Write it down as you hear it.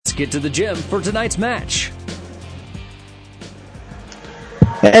get to the gym for tonight's match.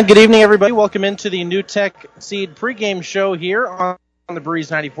 And good evening, everybody. Welcome into the New Tech Seed pregame show here on the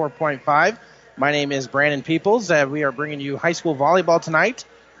Breeze 94.5. My name is Brandon Peoples. We are bringing you high school volleyball tonight,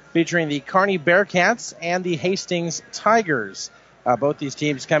 featuring the Kearney Bearcats and the Hastings Tigers. Both these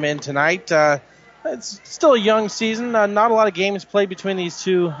teams come in tonight. It's still a young season. Not a lot of games played between these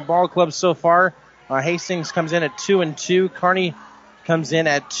two ball clubs so far. Hastings comes in at 2-2. Kearney comes in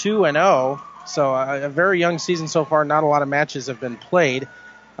at 2-0. So a very young season so far. Not a lot of matches have been played.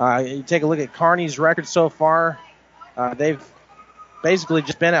 You take a look at Kearney's record so far. They've basically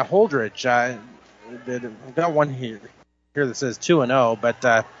just been at Holdridge. I've got one here that says 2-0, but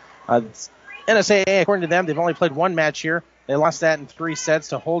NSAA, according to them, they've only played one match here. They lost that in 3 sets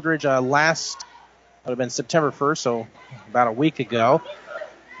to Holdridge last, would have been September 1st, so about a week ago.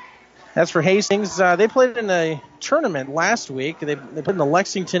 As for Hastings, they played in a tournament last week. They played in the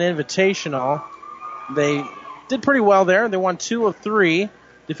Lexington Invitational. They did pretty well there. They won 2 of 3,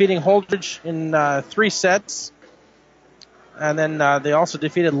 defeating Holdridge in 3 sets. And then they also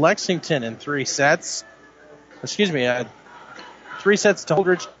defeated Lexington in 3 sets. 3 sets to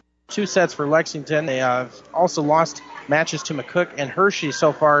Holdridge, 2 sets for Lexington. They also lost matches to McCook and Hershey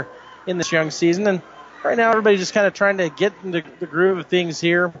so far in this young season. And right now everybody's just kind of trying to get into the groove of things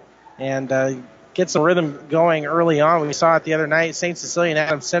here and get some rhythm going early on. We saw it the other night, St. Cecilia and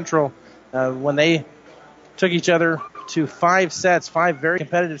Adams Central, when they took each other to 5 sets, 5 very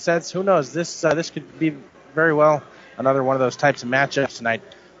competitive sets. Who knows? This could be very well another one of those types of matchups tonight.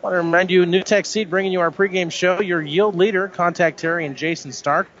 I want to remind you, New Tech Seed bringing you our pregame show. Your yield leader, contact Terry and Jason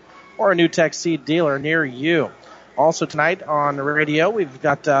Stark, or a New Tech Seed dealer near you. Also tonight on the radio, we've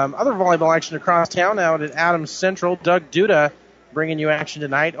got other volleyball action across town out at Adams Central. Doug Duda bringing you action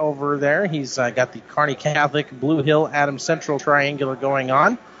tonight over there. He's got the Kearney Catholic, Blue Hill, Adams Central triangular going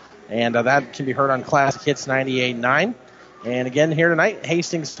on. And that can be heard on Classic Hits 98.9. And again here tonight,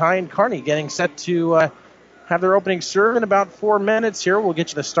 Hastings High and Kearney getting set to have their opening serve in about 4 minutes here. We'll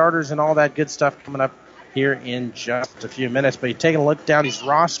get you the starters and all that good stuff coming up here in just a few minutes. But you're taking a look down these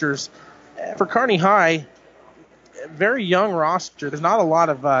rosters. For Kearney High, very young roster. There's not a lot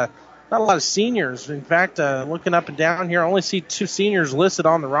of seniors. In fact, looking up and down here, I only see 2 seniors listed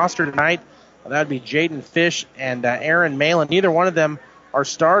on the roster tonight. That would be Jaden Fish and Aaron Malin. Neither one of them are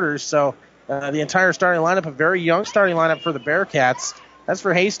starters, so the entire starting lineup, a very young starting lineup for the Bearcats. As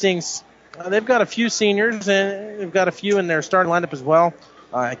for Hastings, they've got a few seniors, and they've got a few in their starting lineup as well.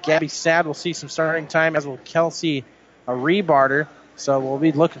 Gabby Sad will see some starting time, as will Kelsey Rebarter. So we'll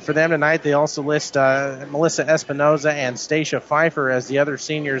be looking for them tonight. They also list Melissa Espinoza and Stacia Pfeiffer as the other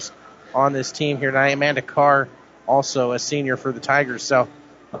seniors on this team here tonight. Amanda Carr, also a senior for the Tigers. So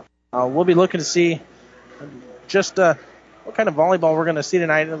we'll be looking to see just what kind of volleyball we're going to see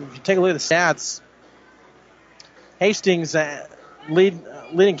tonight. If you take a look at the stats, Hastings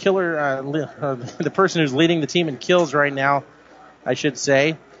leading killer, the person who's leading the team in kills right now, I should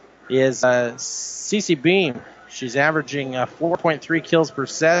say, is Cece Beam. She's averaging 4.3 kills per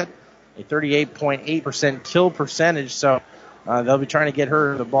set, a 38.8% kill percentage. So they'll be trying to get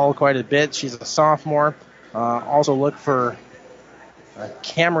her the ball quite a bit. She's a sophomore. Also look for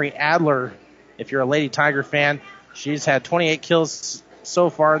Camry Adler if you're a Lady Tiger fan. She's had 28 kills so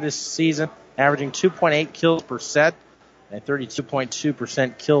far this season, averaging 2.8 kills per set, a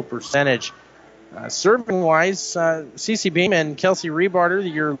 32.2% kill percentage. Serving-wise, Cece Beam and Kelsey Rebarter,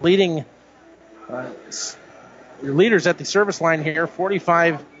 your leaders at the service line here,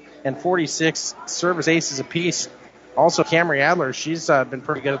 45 and 46 service aces apiece. Also, Camry Adler, she's been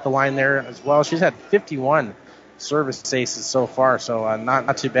pretty good at the line there as well. She's had 51 service aces so far, so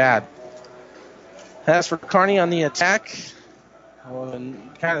not too bad. As for Kearney on the attack,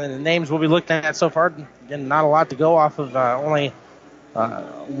 kind of the names we'll be looking at so far, again, not a lot to go off of, only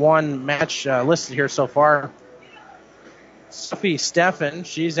one match listed here so far. Sophie Steffen,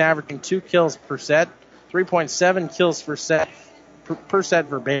 she's averaging 2 kills per set, 3.7 kills per set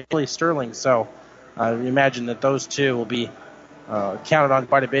for Bailey Sterling. So you imagine that those two will be counted on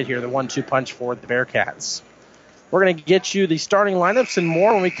quite a bit here, the 1-2 punch for the Bearcats. We're going to get you the starting lineups and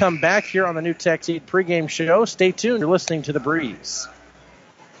more when we come back here on the New Tech Seed pregame show. Stay tuned. You're listening to The Breeze.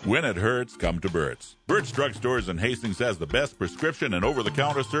 When it hurts, come to Burt's. Burt's Drug Stores in Hastings has the best prescription and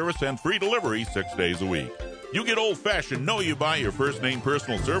over-the-counter service and free delivery 6 days a week. You get old-fashioned, know you buy your first name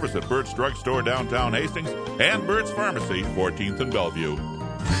personal service at Burt's Drug Store downtown Hastings and Burt's Pharmacy, 14th and Bellevue.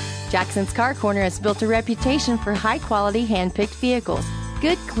 Jackson's Car Corner has built a reputation for high-quality hand-picked vehicles.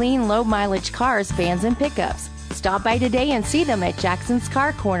 Good, clean, low-mileage cars, vans, and pickups. Stop by today and see them at Jackson's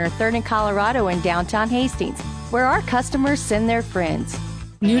Car Corner, 3rd and Colorado in downtown Hastings, where our customers send their friends.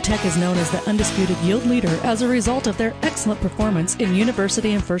 NewTek is known as the undisputed yield leader as a result of their excellent performance in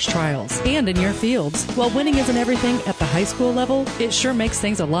university and first trials and in your fields. While winning isn't everything at the high school level, it sure makes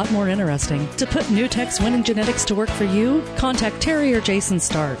things a lot more interesting. To put NewTek's winning genetics to work for you, contact Terry or Jason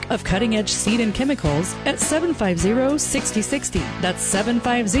Stark of Cutting Edge Seed and Chemicals at 750-6060. That's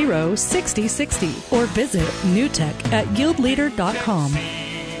 750-6060. Or visit NewTek at yieldleader.com.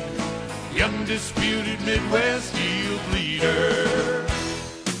 The undisputed Midwest yield leader.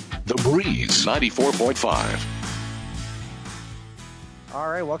 The Breeze 94.5. All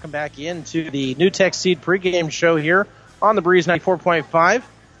right, welcome back into the NewTek Seed pregame show here on the Breeze 94.5. I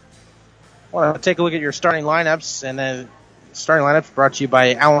want to take a look at your starting lineups, and then starting lineups brought to you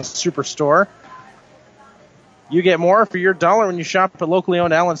by Allen's Superstore. You get more for your dollar when you shop at locally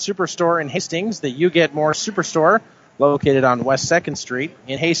owned Allen's Superstore in Hastings. The You Get More Superstore, located on West 2nd Street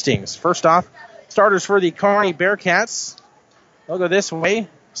in Hastings. First off, starters for the Kearney Bearcats. They'll go this way.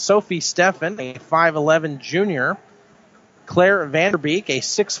 Sophie Steffen, a 5'11 junior. Claire Vanderbeek, a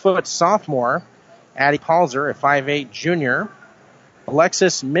 6-foot sophomore. Addie Palzer, a 5'8 junior.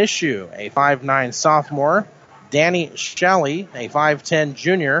 Alexis Mishu, a 5'9 sophomore. Danny Shelley, a 5'10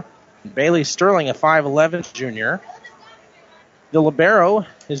 junior. Bailey Sterling, a 5'11 junior. The libero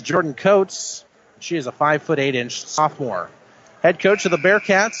is Jordan Coates. She is a 5'8" sophomore. Head coach of the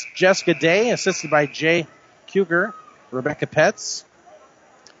Bearcats, Jessica Day, assisted by Jay Kuger, Rebecca Petz.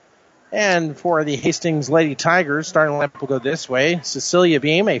 And for the Hastings Lady Tigers, starting lineup will go this way. Cecilia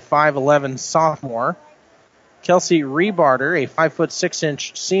Beam, a 5'11 sophomore. Kelsey Rebarter, a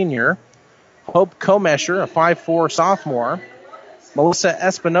 5'6" senior. Hope Comesher, a 5'4 sophomore. Melissa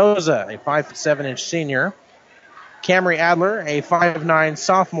Espinoza, a 5'7" senior. Camry Adler, a 5'9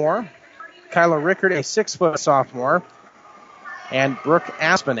 sophomore. Kyla Rickard, a 6-foot sophomore. And Brooke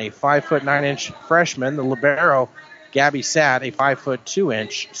Aspen, a 5'9" freshman. The libero, Gabby Satt, a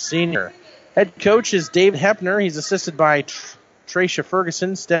 5'2" senior. Head coach is Dave Hepner. He's assisted by Tracia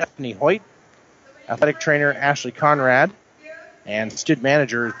Ferguson, Stephanie Hoyt, athletic trainer Ashley Conrad, and student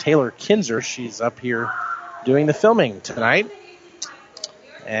manager Taylor Kinzer. She's up here doing the filming tonight.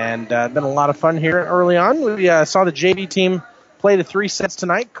 And been a lot of fun here early on. We saw the JV team play to 3 sets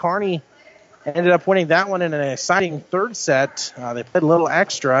tonight. Kearney ended up winning that one in an exciting third set. They played a little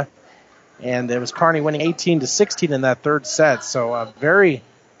extra, and it was Kearney winning 18-16 in that third set. So a very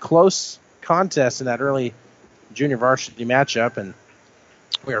close contest in that early junior varsity matchup, and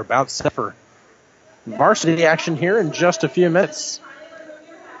we are about set for varsity action here in just a few minutes.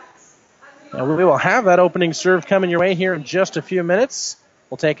 And we will have that opening serve coming your way here in just a few minutes.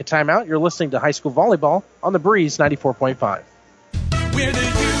 We'll take a timeout. You're listening to High School Volleyball on the Breeze 94.5. We're the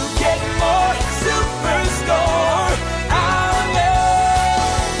You Get More Superstore.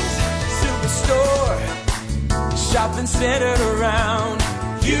 Allen's Superstore. Shopping centered around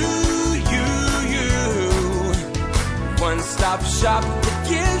you. One-stop shop that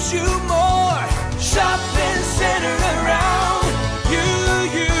gives you more. Shopping centered around you.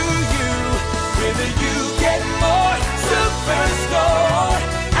 We're the You Get More Superstore.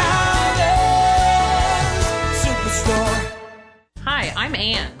 Allen's Superstore. Hi, I'm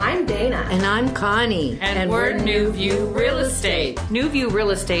Ann. I'm Dana. And I'm Connie. And we're New View Real Estate. New View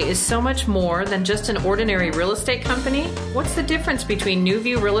Real Estate is so much more than just an ordinary real estate company. What's the difference between New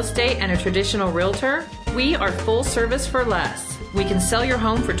View Real Estate and a traditional realtor? We are full service for less. We can sell your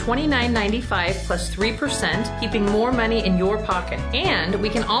home for $29.95 plus 3%, keeping more money in your pocket. And we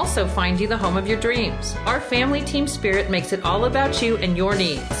can also find you the home of your dreams. Our family team spirit makes it all about you and your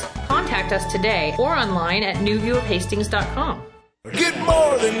needs. Contact us today or online at newviewofhastings.com. Get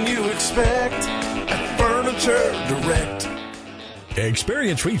more than you expect at Furniture Direct.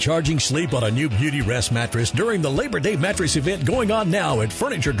 Experience recharging sleep on a new Beauty Rest mattress during the Labor Day mattress event going on now at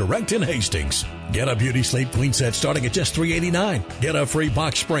Furniture Direct in Hastings. Get a Beauty Sleep Queen set starting at just $389. Get a free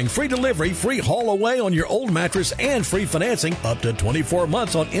box spring, free delivery, free haul away on your old mattress, and free financing up to 24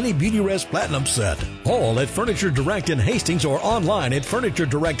 months on any Beauty Rest Platinum set. All at Furniture Direct in Hastings or online at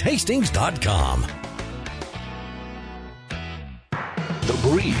FurnitureDirectHastings.com. The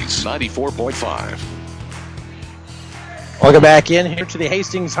Breeze 94.5. Welcome back in here to the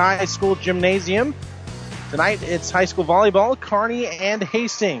Hastings High School Gymnasium. Tonight it's high school volleyball, Kearney and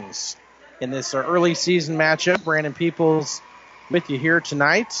Hastings. In this early season matchup, Brandon Peoples with you here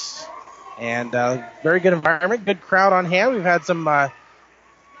tonight. And very good environment, good crowd on hand. We've had some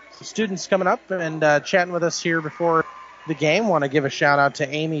students coming up and chatting with us here before the game. Want to give a shout out to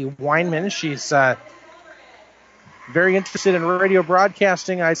Amy Weinman. She's very interested in radio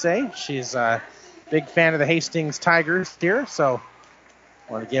broadcasting, I say. She's big fan of the Hastings Tigers here, so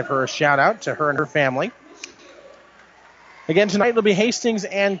I want to give her a shout out to her and her family. Again, tonight it'll be Hastings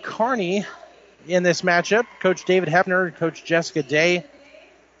and Kearney in this matchup. Coach David Hepner, Coach Jessica Day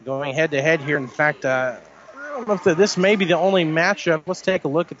going head-to-head here. In fact, I don't know if this may be the only matchup. Let's take a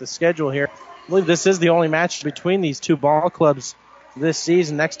look at the schedule here. I believe this is the only match between these two ball clubs this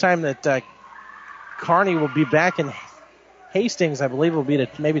season. Next time that Kearney will be back in Hastings, I believe, will be to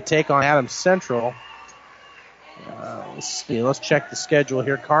maybe take on Adams Central. Let's see. Let's check the schedule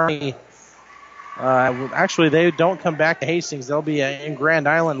here. Kearney, actually, they don't come back to Hastings. They'll be in Grand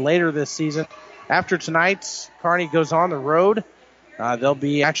Island later this season. After tonight, Kearney goes on the road. They'll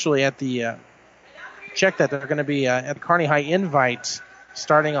be actually at the check that they're going to be at the Kearney High Invite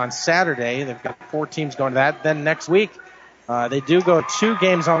starting on Saturday. They've got 4 teams going to that. Then next week, they do go 2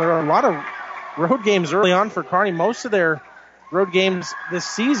 games on the road. A lot of road games early on for Kearney. Most of their road games this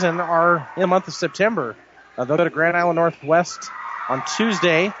season are in the month of September. They'll go to Grand Island Northwest on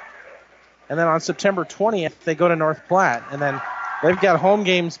Tuesday, and then on September 20th, they go to North Platte. And then they've got home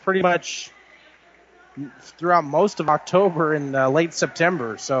games pretty much throughout most of October and late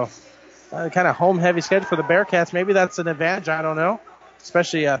September. So kind of home-heavy schedule for the Bearcats. Maybe that's an advantage. I don't know.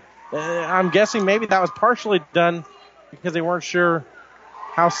 Especially, I'm guessing maybe that was partially done because they weren't sure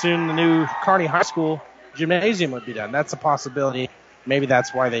how soon the new Kearney High School gymnasium would be done. That's a possibility. Maybe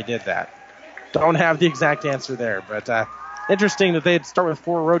that's why they did that. Don't have the exact answer there, but interesting that they'd start with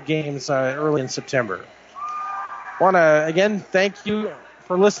 4 road games early in September. Want to, again, thank you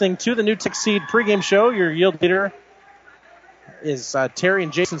for listening to the New Tech Seed pregame show. Your yield leader is Terry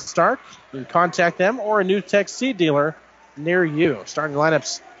and Jason Stark. You can contact them or a New Tech Seed dealer near you. Starting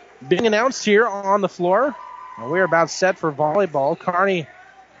lineups being announced here on the floor. We're about set for volleyball. Kearney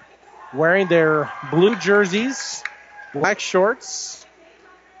wearing their blue jerseys, black shorts.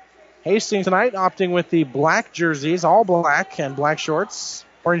 Hastings tonight opting with the black jerseys, all black and black shorts,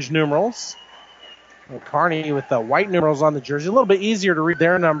 orange numerals. And Kearney with the white numerals on the jersey. A little bit easier to read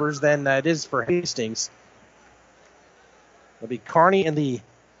their numbers than it is for Hastings. It'll be Kearney in the,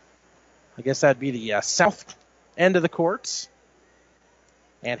 I guess that'd be the south end of the courts.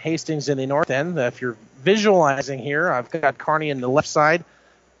 And Hastings in the north end. If you're visualizing here, I've got Kearney in the left side,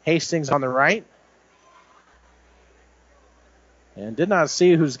 Hastings on the right. And did not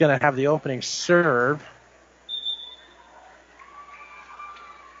see who's going to have the opening serve.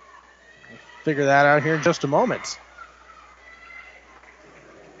 We'll figure that out here in just a moment.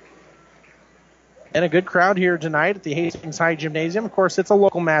 And a good crowd here tonight at the Hastings High Gymnasium. Of course, it's a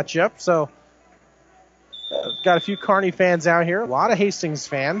local matchup, so got a few Kearney fans out here. A lot of Hastings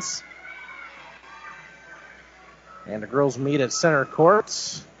fans. And the girls meet at center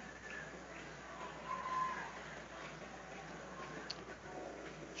courts.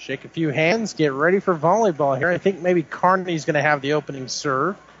 Shake a few hands, get ready for volleyball here. I think maybe Kearney's going to have the opening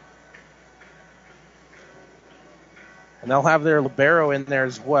serve. And they'll have their libero in there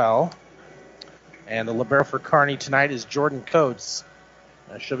as well. And the libero for Kearney tonight is Jordan Coates.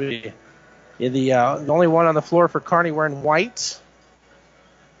 She'll be the only one on the floor for Kearney wearing white.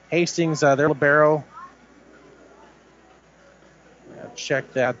 Hastings, their libero.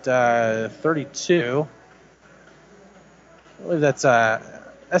 Check that, 32. I believe that's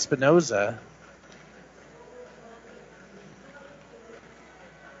Espinoza.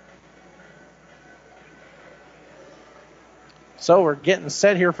 So we're getting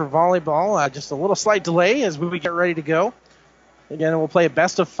set here for volleyball. Just a little slight delay as we get ready to go. Again, we'll play a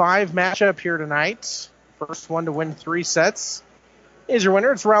best-of-5 matchup here tonight. First one to win 3 sets is your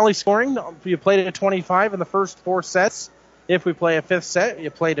winner. It's rally scoring. You played at 25 in the first 4 sets. If we play a 5th set, you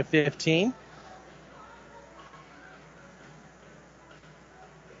play to 15.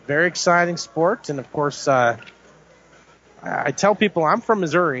 Very exciting sport, and of course, I tell people I'm from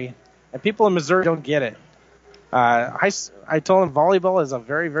Missouri, and people in Missouri don't get it. I told them volleyball is a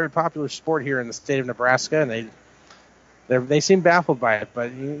very, very popular sport here in the state of Nebraska, and they seem baffled by it.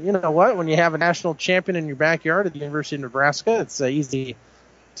 But you know what? When you have a national champion in your backyard at the University of Nebraska, it's easy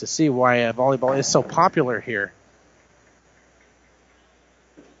to see why volleyball is so popular here.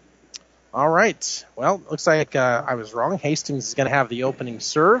 All right. Well, looks like I was wrong. Hastings is going to have the opening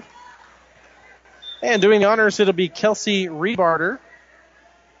serve. And doing the honors, it'll be Kelsey Rebarter.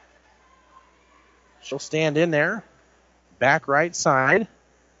 She'll stand in there. Back right side.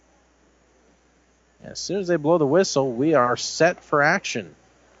 As soon as they blow the whistle, we are set for action.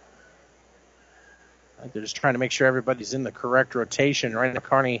 I think they're just trying to make sure everybody's in the correct rotation. Right now,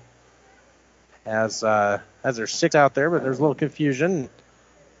 Kearney has their 6 out there, but there's a little confusion.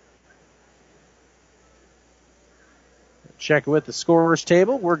 Check with the scorer's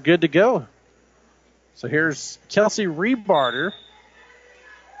table. We're good to go. So here's Kelsey Rebarter.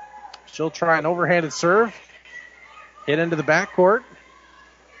 She'll try an overhanded serve. Hit into the backcourt.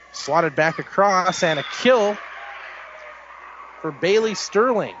 Slotted back across, and a kill for Bailey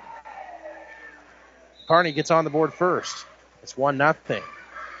Sterling. Kearney gets on the board first. It's 1-0.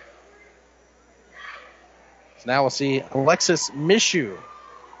 So now we'll see Alexis Mishu,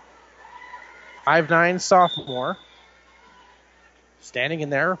 5'9" sophomore, standing in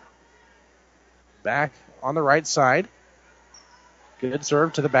there, back on the right side. Good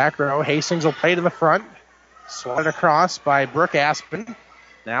serve to the back row. Hastings will play to the front. Swatted across by Brooke Aspen.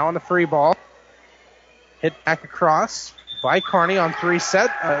 Now on the free ball. Hit back across by Kearney on three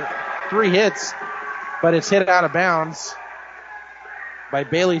hits, but it's hit out of bounds by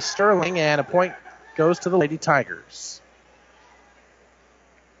Bailey Sterling, and a point goes to the Lady Tigers.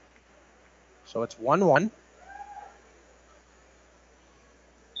 So it's 1-1.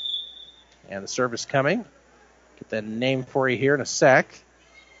 And the service coming. Get that name for you here in a sec.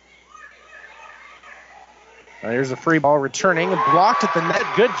 There's a free ball returning. Blocked at the net.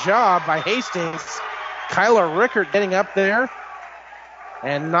 Good job by Hastings. Kyla Rickert getting up there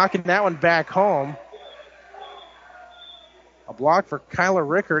and knocking that one back home. A block for Kyla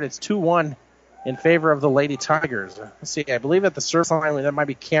Rickert. It's 2-1 in favor of the Lady Tigers. Let's see, I believe at the service line that might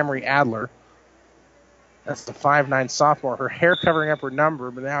be Camry Adler. That's the 5'9" sophomore. Her hair covering up her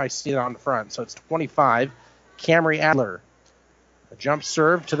number, but now I see it on the front. So it's 25. Camry Adler. A jump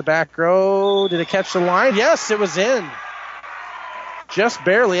serve to the back row. Did it catch the line? Yes, it was in. Just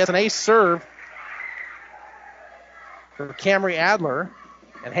barely. That's an ace serve for Camry Adler.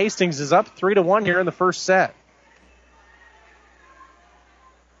 And Hastings is up 3-1 here in the first set.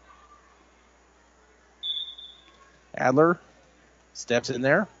 Adler steps in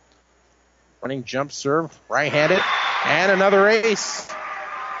there. Running jump serve, right-handed, and another ace.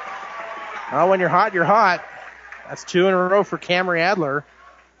 Oh, when you're hot, you're hot. That's 2 in a row for Camry Adler.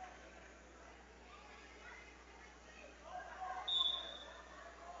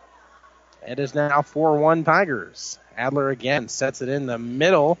 It is now 4-1 Tigers. Adler again sets it in the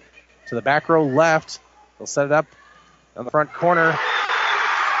middle to the back row left. They'll set it up on the front corner.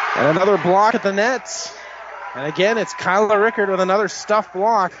 And another block at the net. And again, it's Kyla Rickert with another stuffed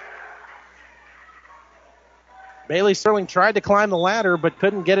block. Bailey Sterling tried to climb the ladder, but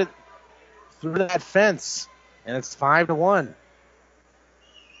couldn't get it through that fence. And it's 5-1.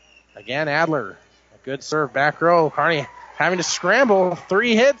 Again, Adler. A good serve, back row. Kearney having to scramble.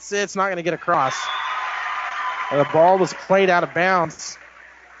 3 hits. It's not going to get across. The ball was played out of bounds.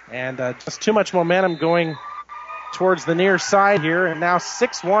 And just too much momentum going towards the near side here. And now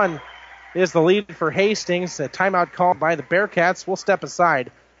 6-1 is the lead for Hastings. A timeout called by the Bearcats. We'll step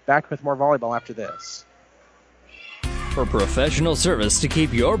aside. Back with more volleyball after this. For professional service to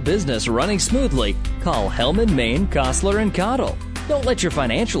keep your business running smoothly, call Hellman, Maine, Kostler, and Cottle. Don't let your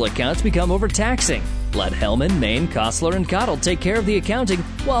financial accounts become overtaxing. Let Hellman, Maine, Kostler, and Cottle take care of the accounting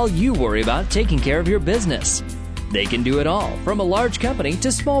while you worry about taking care of your business. They can do it all, from a large company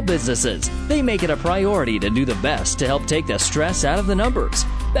to small businesses. They make it a priority to do the best to help take the stress out of the numbers.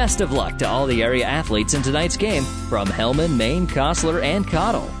 Best of luck to all the area athletes in tonight's game from Hellman, Maine, Kostler, and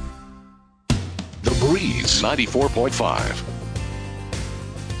Cottle. The Breeze 94.5.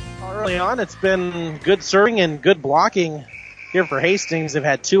 Early on, it's been good serving and good blocking here for Hastings. They've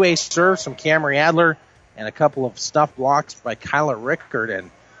had 2 ace serves from Camry Adler and a couple of stuff blocks by Kyla Rickert, and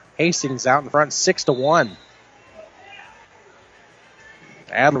Hastings out in front 6-1.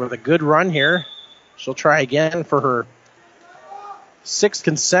 Adler with a good run here. She'll try again for her 6th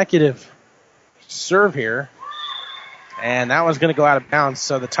consecutive serve here. And that one's going to go out of bounds.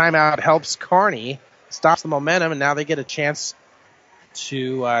 So the timeout helps Kearney, stops the momentum, and now they get a chance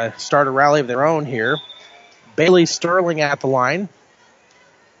to start a rally of their own here. Bailey Sterling at the line.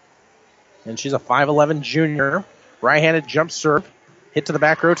 And she's a 5'11 junior. Right-handed jump serve. Hit to the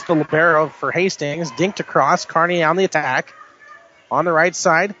back row to the libero for Hastings. Dinked across. Kearney on the attack. On the right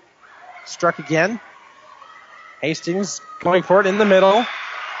side. Struck again. Hastings going for it in the middle.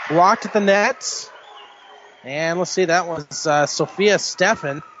 Blocked at the net. And let's see, that was Sophia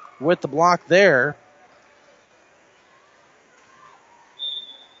Steffen with the block there.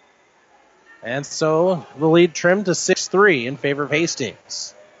 And so the lead trimmed to 6-3 in favor of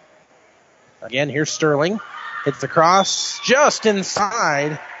Hastings. Again, here's Sterling. Hits the cross just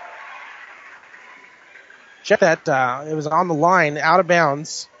inside. Check that. It was on the line, out of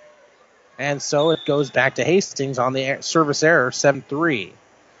bounds. And so it goes back to Hastings on the service error, 7-3.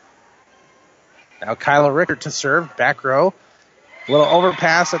 Now Kyla Rickert to serve, back row. A little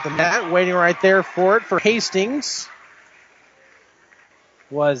overpass at the net, waiting right there for it for Hastings.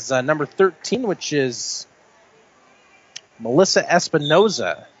 Was number 13, which is Melissa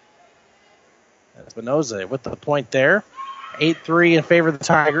Espinoza. Espinoza with the point there. 8-3 in favor of the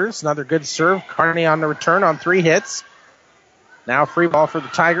Tigers. Another good serve. Kearney on the return on 3 hits. Now free ball for the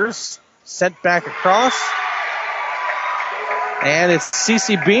Tigers. Sent back across. And it's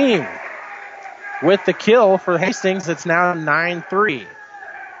Cece Beam with the kill for Hastings. It's now 9-3.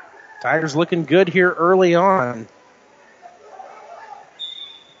 Tigers looking good here early on.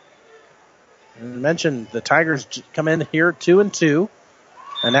 And I mentioned the Tigers come in here 2-2.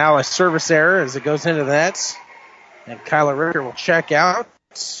 And now a service error as it goes into the nets. And Kyla Ricker will check out.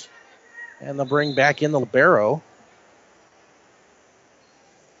 And they'll bring back in the libero.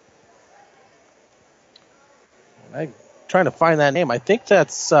 I'm trying to find that name. I think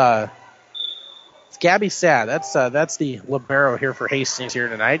that's it's Gabby Sad. That's the libero here for Hastings here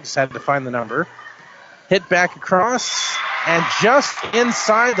tonight. Just had to find the number. Hit back across. And just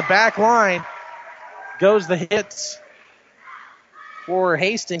inside the back line goes the hit for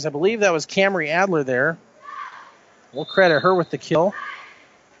Hastings. I believe that was Camry Adler there. We'll credit her with the kill.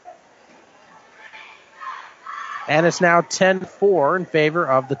 And it's now 10-4 in favor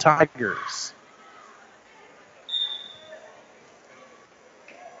of the Tigers.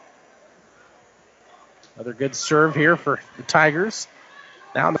 Another good serve here for the Tigers.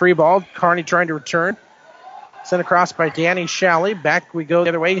 Now on the free ball, Kearney trying to return. Sent across by Danny Shalley. Back we go the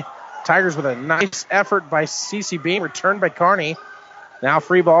other way. Tigers with a nice effort by Cece Beam. Returned by Kearney. Now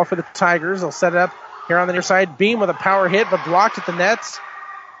free ball for the Tigers. They'll set it up here on the near side. Beam with a power hit, but blocked at the nets.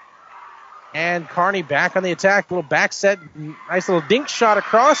 And Kearney back on the attack. Little back set. Nice little dink shot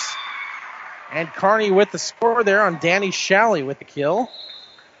across. And Kearney with the score there on Danny Shalley with the kill.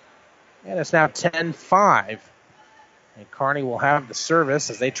 And it's now 10-5. And Kearney will have the service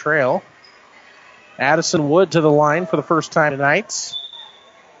as they trail. Addison Wood to the line for the first time tonight.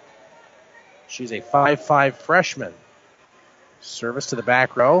 She's a 5'5 freshman. Service to the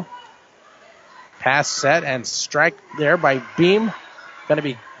back row. Pass set and strike there by Beam. Going to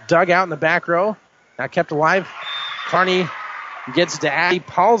be dug out in the back row. Now kept alive. Kearney gets to Addie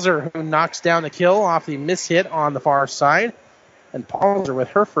Palzer, who knocks down the kill off the mishit on the far side. And Palzer with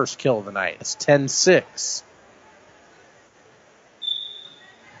her first kill of the night. It's 10-6.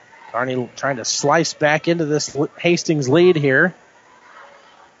 Kearney trying to slice back into this Hastings lead here.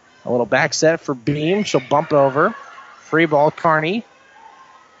 A little back set for Beam. She'll bump over. Free ball, Kearney.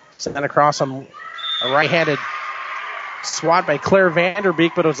 Sent across on a right-handed swat by Claire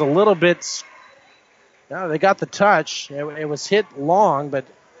Vanderbeek, but it was a little bit... No, they got the touch. It was hit long, but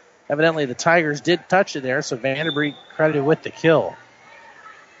evidently the Tigers did touch it there, so Vanderbeek credited with the kill.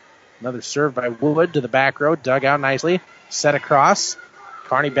 Another serve by Wood to the back row. Dug out nicely. Set across.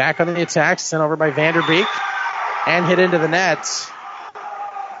 Kearney back on the attack. Sent over by Vanderbeek. And hit into the net.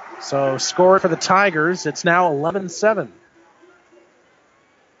 So score for the Tigers. It's now 11-7.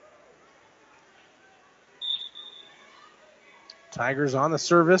 Tigers on the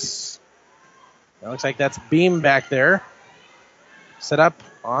service. It looks like that's Beam back there. Set up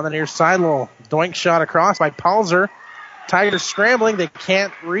on the near side. Little doink shot across by Palzer. Tigers scrambling. They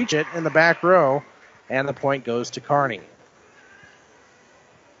can't reach it in the back row. And the point goes to Kearney.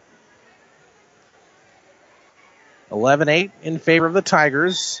 11-8 in favor of the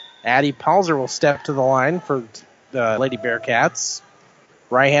Tigers. Addie Palzer will step to the line for the Lady Bearcats.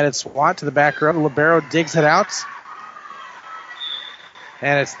 Right-handed swat to the back row. Libero digs it out.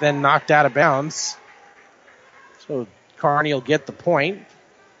 And it's then knocked out of bounds. So Kearney will get the point.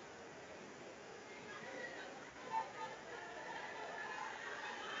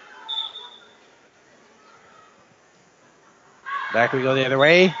 Back we go the other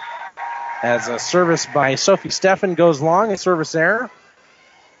way. As a service by Sophie Steffen goes long, a service error.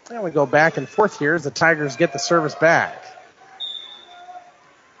 And we go back and forth here as the Tigers get the service back.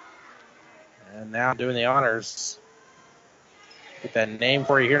 And now doing the honors. Get that name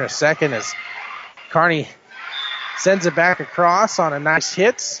for you here in a second as Kearney sends it back across on a nice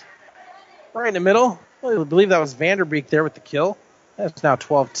hit. Right in the middle. I believe that was Vanderbeek there with the kill. That's now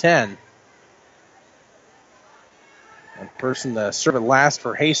 12-10. And person to serve it last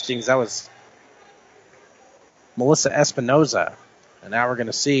for Hastings, that was Melissa Espinoza. And now we're going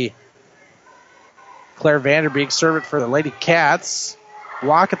to see Claire Vanderbeek serve it for the Lady Cats.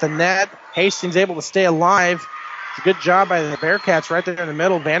 Block at the net. Hastings able to stay alive. It's a good job by the Bearcats right there in the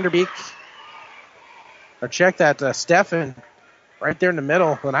middle. Vanderbeek. Or check that, Steffen right there in the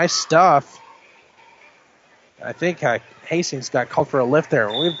middle. Nice stuff. I think Hastings got called for a lift there.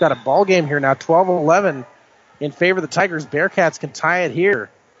 We've got a ball game here now, 12-11 in favor of the Tigers. Bearcats can tie it here.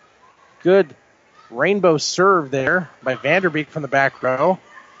 Good rainbow serve there by Vanderbeek from the back row.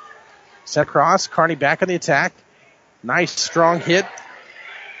 Set across. Kearney back on the attack. Nice strong hit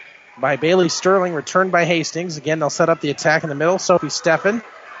by Bailey Sterling, returned by Hastings. Again, they'll set up the attack in the middle. Sophie Steffen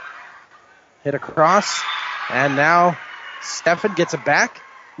hit across, and now Steffen gets it back,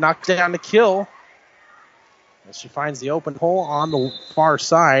 knocked down to kill. As she finds the open hole on the far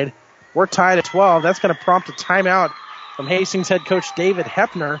side. We're tied at 12. That's going to prompt a timeout from Hastings head coach David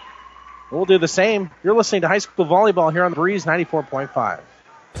Hepner. We'll do the same. You're listening to high school volleyball here on the Breeze 94.5.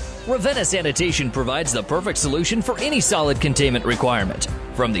 Ravenna Sanitation provides the perfect solution for any solid containment requirement.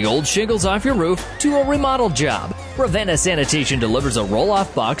 From the old shingles off your roof to a remodel job, Ravenna Sanitation delivers a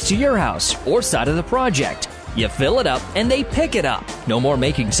roll-off box to your house or side of the project. You fill it up and they pick it up. No more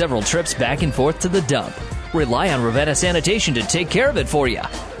making several trips back and forth to the dump. Rely on Ravenna Sanitation to take care of it for you.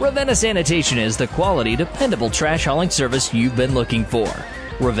 Ravenna Sanitation is the quality, dependable trash hauling service you've been looking for.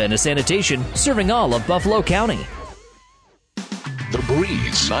 Ravenna Sanitation, serving all of Buffalo County. The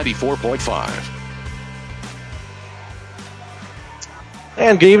Breeze 94.5.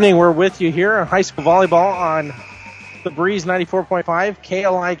 And good evening. We're with you here on high school volleyball on the Breeze 94.5,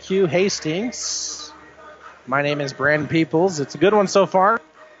 KLIQ Hastings. My name is Brandon Peoples. It's a good one so far.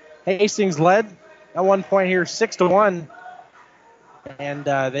 Hastings led at one point here 6-1. And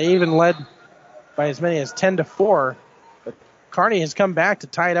they even led by as many as 10-4. But Kearney has come back to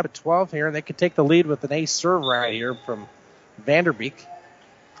tie it up at 12 here, and they could take the lead with an ace serve right here from Vanderbeek.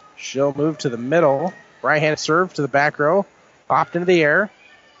 She'll move to the middle. Right-handed serve to the back row. Popped into the air.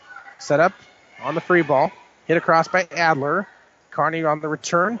 Set up on the free ball. Hit across by Adler. Kearney on the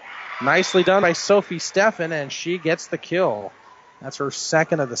return. Nicely done by Sophie Steffen, and she gets the kill. That's her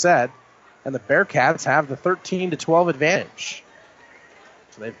second of the set. And the Bearcats have the 13-12 advantage.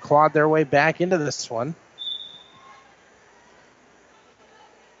 So they've clawed their way back into this one.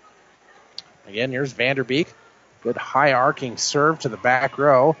 Again, here's Vanderbeek. Good high arcing serve to the back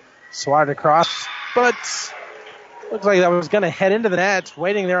row. Swatted across, but looks like that was going to head into the net.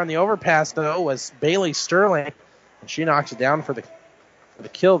 Waiting there on the overpass, though, was Bailey Sterling. And she knocks it down for the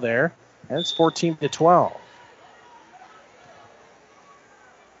kill there. And it's 14-12.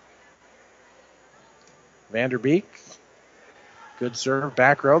 Vanderbeek. Good serve,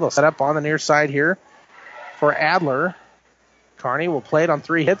 back row. They'll set up on the near side here for Adler. Kearney will play it on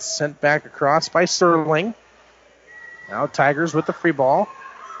 3 hits. Sent back across by Sterling. Now Tigers with the free ball.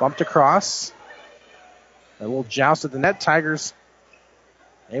 Bumped across. A little joust at the net. Tigers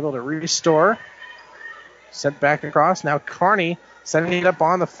able to restore. Sent back across. Now Kearney setting it up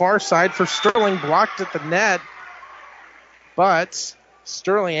on the far side for Sterling. Blocked at the net. But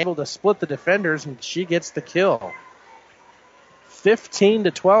Sterling able to split the defenders, and she gets the kill.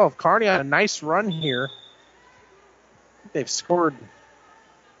 15-12. Kearney on a nice run here. They've scored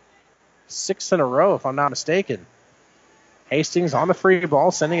 6 in a row, if I'm not mistaken. Hastings on the free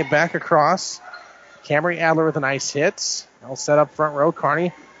ball, sending it back across. Camry Adler with a nice hit. They'll set up front row.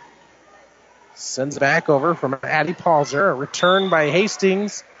 Kearney sends it back over from Addie Palzer. A return by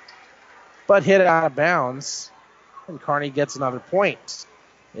Hastings, but hit out of bounds. And Kearney gets another point.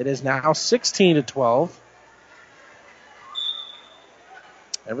 It is now 16-12.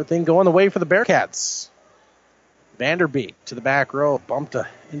 Everything going the way for the Bearcats. Vanderbeek to the back row, bumped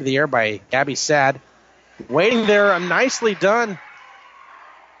into the air by Gabby Sad. Waiting there, nicely done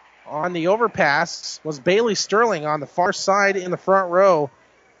on the overpass was Bailey Sterling on the far side in the front row.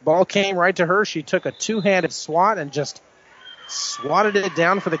 Ball came right to her. She took a two-handed swat and just swatted it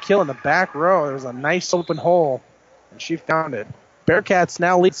down for the kill in the back row. There was a nice open hole, and she found it. Bearcats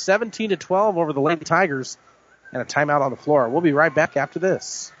now lead 17-12 over the Lady Tigers, and a timeout on the floor. We'll be right back after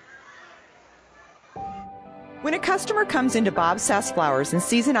this. When a customer comes into Bob Sass Flowers and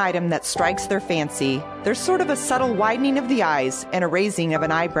sees an item that strikes their fancy, there's sort of a subtle widening of the eyes and a raising of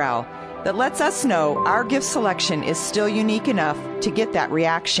an eyebrow that lets us know our gift selection is still unique enough to get that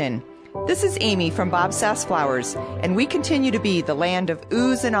reaction. This is Amy from Bob Sass Flowers, and we continue to be the land of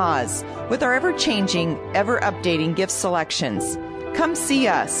oohs and ahs with our ever-changing, ever-updating gift selections. Come see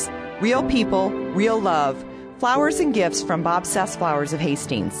us. Real people, real love. Flowers and gifts from Bob Sass Flowers of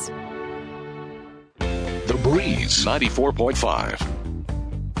Hastings. The Breeze 94.5.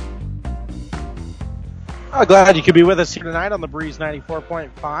 I'm glad you could be with us here tonight on the Breeze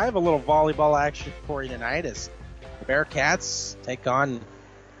 94.5. A little volleyball action for you tonight as the Bearcats take on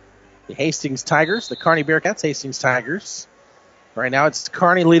the Hastings Tigers, the Kearney Bearcats, Hastings Tigers. Right now it's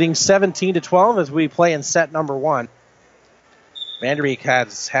Kearney leading 17-12 as we play in set number 1. Vanderbeek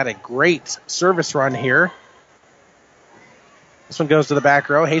has had a great service run here. This one goes to the back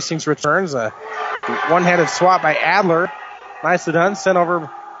row. Hastings returns a one-handed swat by Adler. Nicely done. Sent over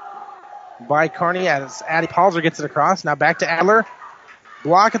by Kearney as Addie Palzer gets it across. Now back to Adler.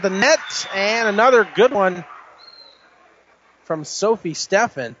 Block at the net. And another good one from Sophie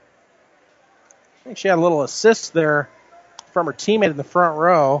Steffen. I think she had a little assist there from her teammate in the front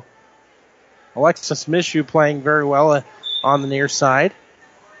row. Alexis Mishu playing very well on the near side.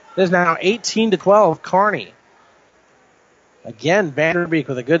 It is now 18-12, Kearney. Again, Vanderbeek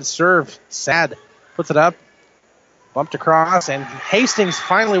with a good serve. Sad puts it up, bumped across, and Hastings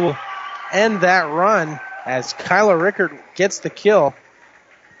finally will end that run as Kyla Rickert gets the kill.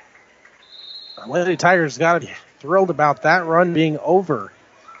 The Lady Tigers got to be thrilled about that run being over.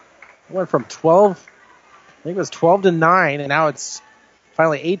 It went from 12, I think it was 12-9, and now it's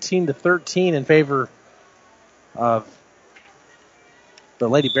finally 18-13 in favor of the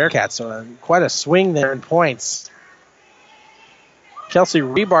Lady Bearcats. So quite a swing there in points. Kelsey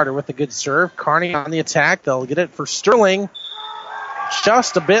Rebarter with a good serve. Kearney on the attack. They'll get it for Sterling.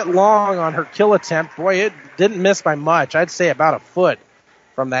 Just a bit long on her kill attempt. Boy, it didn't miss by much. I'd say about a foot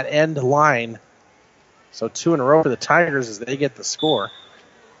from that end line. So 2 in a row for the Tigers as they get the score.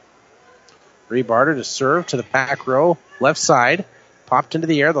 Rebarter to serve to the back row, left side. Popped into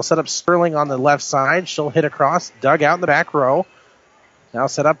the air. They'll set up Sterling on the left side. She'll hit across. Dug out in the back row. Now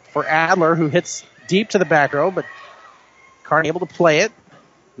set up for Adler, who hits deep to the back row, but Kearney able to play it.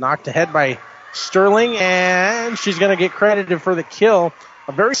 Knocked ahead by Sterling, and she's going to get credited for the kill.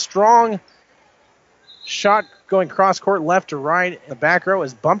 A very strong shot going cross court left to right. The back row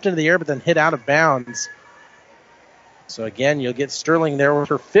is bumped into the air, but then hit out of bounds. So again, you'll get Sterling there with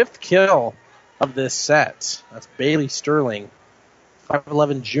her 5th kill of this set. That's Bailey Sterling,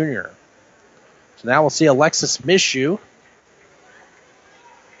 5'11" junior. So now we'll see Alexis Mishu.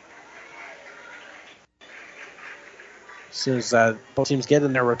 As soon as both teams get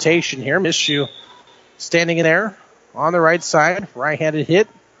in their rotation here, Mishu standing in there on the right side. Right-handed hit.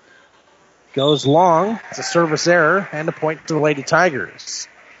 Goes long. It's a service error and a point to the Lady Tigers.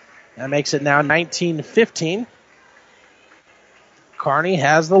 That makes it now 19-15. Kearney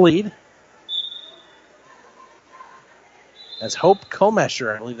has the lead. As Hope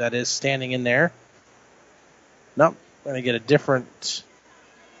Comesher, I believe that is, standing in there. Nope. Going to get a different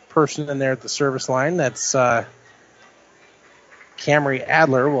person in there at the service line. That's Camry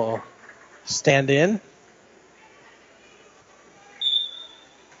Adler will stand in.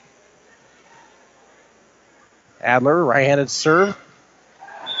 Adler, right-handed serve.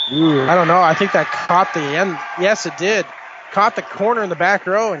 Ooh, I don't know. I think that caught the end. Yes, it did. Caught the corner in the back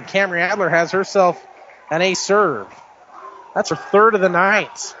row, and Camry Adler has herself an ace serve. That's her 3rd of the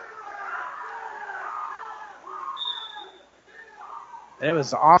night. It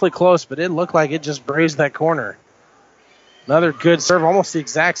was awfully close, but it looked like it just grazed that corner. Another good serve, almost the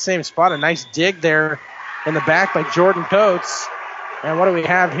exact same spot. A nice dig there in the back by Jordan Coates. And what do we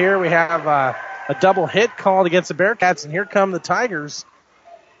have here? We have a double hit called against the Bearcats, and here come the Tigers.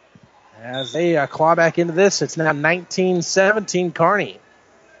 As they claw back into this, it's now 19-17 Kearney.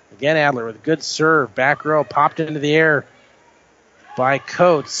 Again, Adler with a good serve. Back row popped into the air by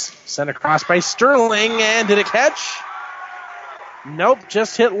Coates. Sent across by Sterling, and did it catch? Nope,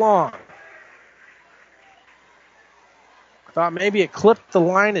 just hit long. Thought maybe it clipped the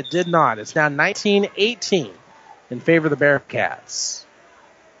line. It did not. It's now 19-18 in favor of the Bearcats.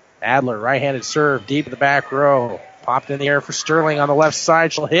 Adler, right-handed serve, deep in the back row. Popped in the air for Sterling on the left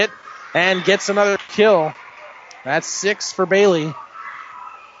side. She'll hit and gets another kill. That's 6 for Bailey.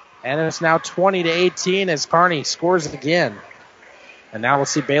 And it's now 20-18 as Kearney scores again. And now we'll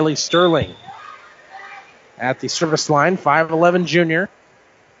see Bailey Sterling at the service line, 5'11" junior.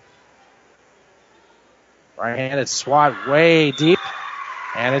 Right-handed swat way deep,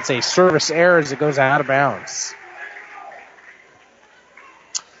 and it's a service error as it goes out of bounds.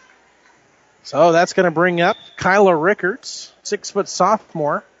 So that's going to bring up Kyla Rickert, 6-foot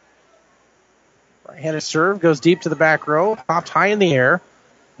sophomore. Right-handed serve goes deep to the back row, popped high in the air,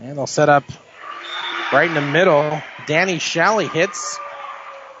 and they'll set up right in the middle. Danny Shalley hits,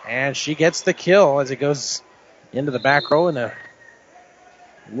 and she gets the kill as it goes into the back row in a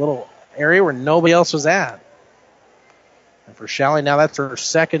little area where nobody else was at. And for Shalley, now that's her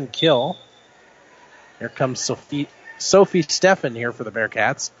 2nd kill. Here comes Sophie Steffen here for the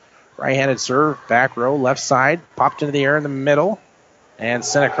Bearcats. Right-handed serve, back row, left side, popped into the air in the middle, and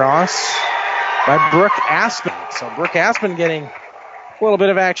sent across by Brooke Aspen. So Brooke Aspen getting a little bit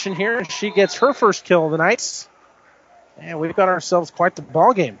of action here. She gets her 1st kill of the night. And we've got ourselves quite the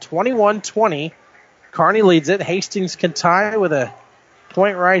ball game. 21-20. Kearney leads it. Hastings can tie with a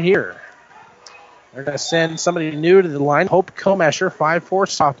point right here. They're going to send somebody new to the line. Hope Comesher, 5'4"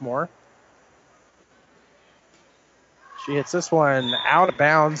 sophomore. She hits this one out of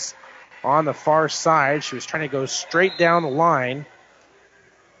bounds on the far side. She was trying to go straight down the line,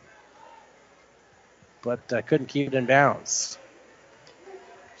 but couldn't keep it in bounds.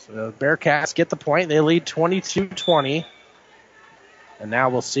 So the Bearcats get the point. They lead 22-20. And now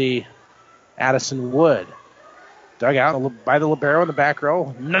we'll see Addison Wood dug out by the libero in the back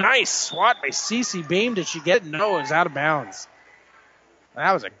row. Nice swat by Cece Beam. Did she get it? No, it was out of bounds.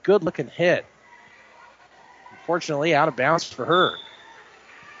 That was a good-looking hit. Unfortunately, out of bounds for her.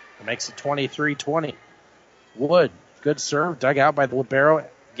 It makes it 23-20. Wood, good serve, dug out by the libero,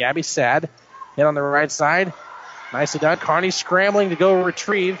 Gabby Sad. Hit on the right side. Nicely done. Kearney scrambling to go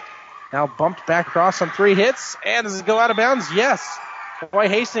retrieve. Now bumped back across on 3 hits. And does it go out of bounds? Yes. Boy,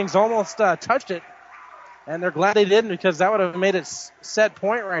 Hastings almost touched it. And they're glad they didn't, because that would have made it set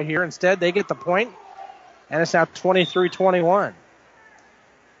point right here. Instead, they get the point. And it's now 23-21.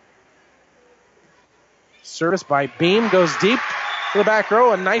 Service by Beam goes deep to the back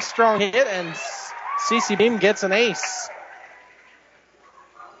row. A nice strong hit, and Cece Beam gets an ace.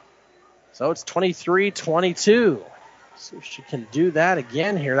 So it's 23-22. See if she can do that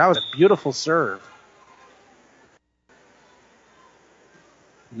again here. That was a beautiful serve.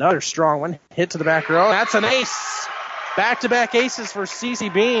 Another strong one. Hit to the back row. That's an ace. Back-to-back aces for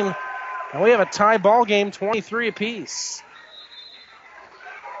Cece Beam. And we have a tie ball game, 23 apiece.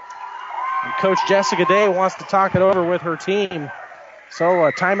 And Coach Jessica Day wants to talk it over with her team. So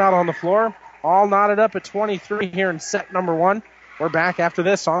a timeout on the floor. All knotted up at 23 here in set number 1. We're back after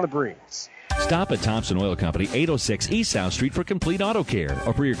this on the Breeze. Stop at Thompson Oil Company, 806 East South Street for complete auto care.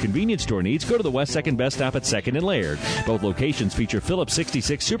 Or for your convenience store needs, go to the West 2nd Best Stop at 2nd and Laird. Both locations feature Phillips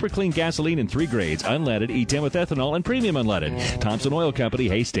 66 Super Clean gasoline in 3 grades, unleaded, E10 with ethanol, and premium unleaded. Thompson Oil Company,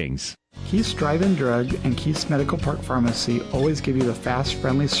 Hastings. Keith's Drive-In Drug and Keith's Medical Park Pharmacy always give you the fast,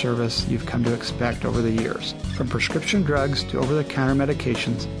 friendly service you've come to expect over the years. From prescription drugs to over-the-counter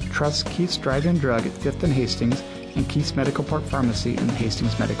medications, trust Keith's Drive-In Drug at 5th and Hastings and Keith's Medical Park Pharmacy in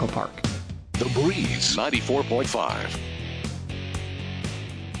Hastings Medical Park. The Breeze 94.5.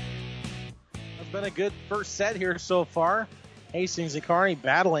 It's been a good first set here so far. Hastings and Kearney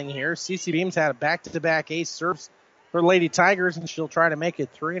battling here. Cece Beams had a back-to-back ace serves for Lady Tigers, and she'll try to make it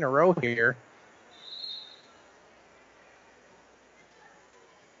 3 in a row here.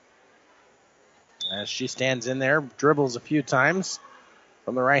 As she stands in there, dribbles a few times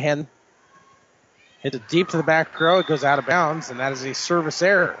from the right hand. Hit it deep to the back row. It goes out of bounds, and that is a service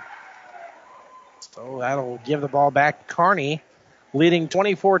error. So that'll give the ball back to Kearney, leading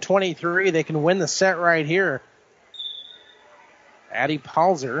 24-23. They can win the set right here. Addie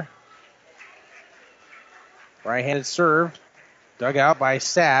Palzer. Right-handed serve. Dug out by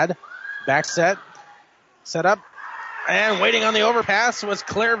Sad. Back set. Set up. And waiting on the overpass was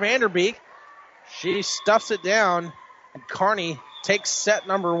Claire Vanderbeek. She stuffs it down. And Kearney takes set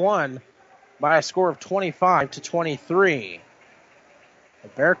number 1 by a score of 25-23. The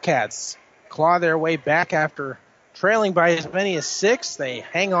Bearcats claw their way back after trailing by as many as 6. They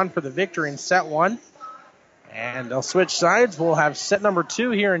hang on for the victory in set 1. And they'll switch sides. We'll have set number 2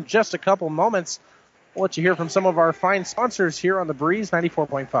 here in just a couple moments. We'll let you hear from some of our fine sponsors here on the Breeze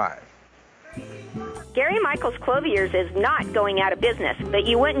 94.5. Gary Michaels Clothiers is not going out of business, but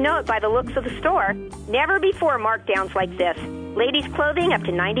you wouldn't know it by the looks of the store. Never before markdowns like this. Ladies' clothing up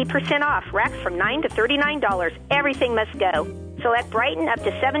to 90% off. Racks from $9 to $39. Everything must go. Select Brighton up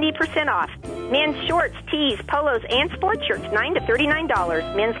to 70% off. Men's shorts, tees, polos, and sports shirts $9 to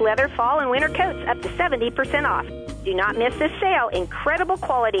 $39. Men's leather, fall, and winter coats up to 70% off. Do not miss this sale. Incredible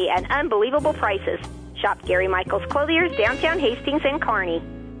quality and unbelievable prices. Shop Gary Michaels Clothiers, downtown Hastings and Kearney.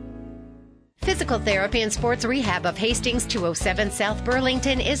 Physical Therapy and Sports Rehab of Hastings 207 South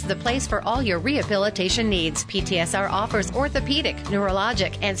Burlington is the place for all your rehabilitation needs. PTSR offers orthopedic,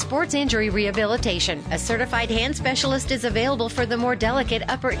 neurologic, and sports injury rehabilitation. A certified hand specialist is available for the more delicate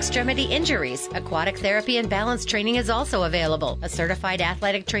upper extremity injuries. Aquatic therapy and balance training is also available. A certified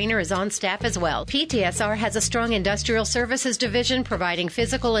athletic trainer is on staff as well. PTSR has a strong industrial services division providing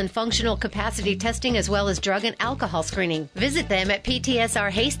physical and functional capacity testing as well as drug and alcohol screening. Visit them at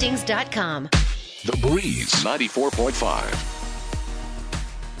ptsrhastings.com. The Breeze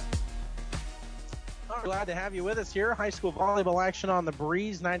 94.5. We're glad to have you with us here. High school volleyball action on the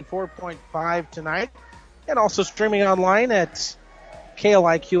Breeze 94.5 tonight. And also streaming online at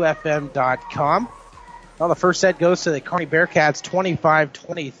KLIQFM.com. Well, the first set goes to the Kearney Bearcats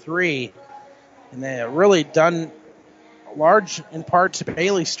 25-23. And they really done large in part to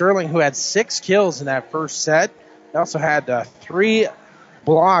Bailey Sterling, who had 6 kills in that first set. They also had 3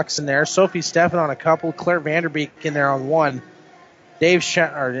 blocks in there. Sophie Steffen on a couple. Claire Vanderbeek in there on 1. Danny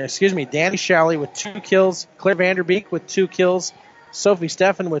Shalley with 2 kills. Claire Vanderbeek with 2 kills. Sophie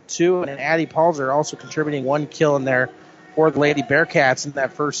Steffen with 2. And Addie Palzer also contributing 1 kill in there for the Lady Bearcats in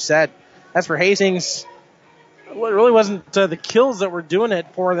that first set. As for Hastings, Well, it really wasn't the kills that were doing it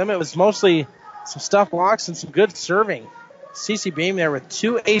for them. It was mostly some stuff blocks and some good serving. Cece Beam there with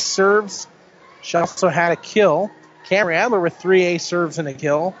 2 ace serves. She also had a kill. Cameron Adler with 3 ace serves and a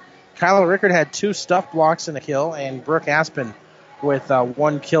kill. Kyla Rickard had 2 stuff blocks and a kill. And Brooke Aspen with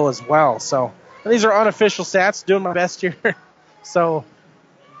 1 kill as well. So these are unofficial stats. Doing my best here. So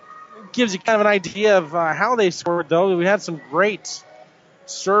it gives you kind of an idea of how they scored, though. We had some great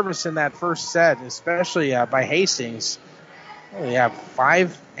service in that first set, especially by Hastings. We have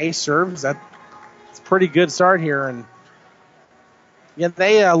 5 ace serves. That's a pretty good start here. And yeah,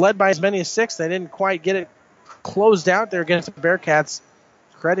 they led by as many as 6. They didn't quite get it closed out there against the Bearcats.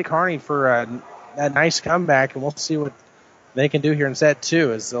 Credit Kearney for a nice comeback, and we'll see what they can do here in set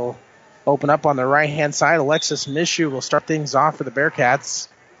 2 as they'll open up on the right-hand side. Alexis Mishu will start things off for the Bearcats.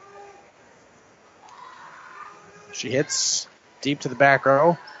 She hits deep to the back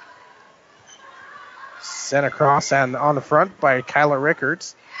row. Sent across and on the front by Kyla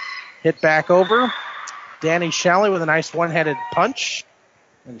Rickards. Hit back over. Danny Shalley with a nice one-handed punch.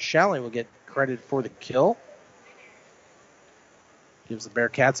 And Shalley will get credit for the kill. Gives the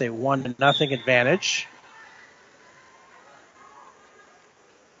Bearcats a 1-0 advantage.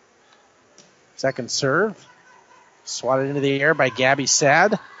 Second serve. Swatted into the air by Gabby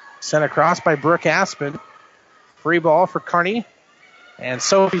Sad. Sent across by Brooke Aspen. Free ball for Kearney. And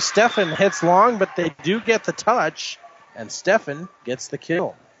Sophie Steffen hits long, but they do get the touch. And Steffen gets the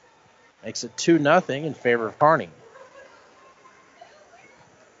kill. Makes it 2-0 in favor of Kearney.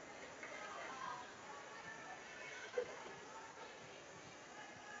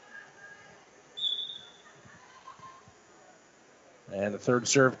 And the third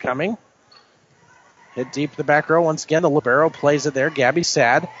serve coming. Hit deep to the back row. Once again, the libero plays it there. Gabby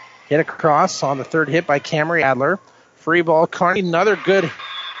Sad. Hit across on the third hit by Camry Adler. Free ball, Kearney. Another good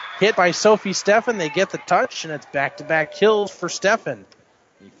hit by Sophie Steffen. They get the touch, and it's back-to-back kills for Steffen.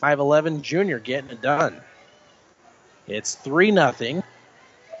 The 5'11 junior getting it done. It's 3-0.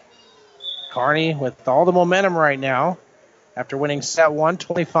 Kearney with all the momentum right now after winning set 1,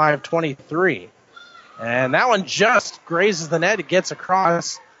 25-23. And that one just grazes the net. It gets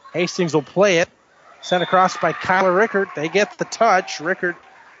across. Hastings will play it. Sent across by Kyla Rickard. They get the touch. Rickard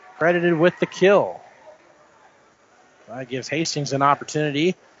credited with the kill. That gives Hastings an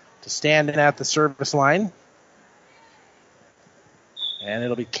opportunity to stand in at the service line. And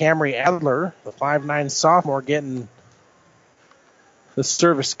it'll be Camry Adler, the 5'9 sophomore, getting the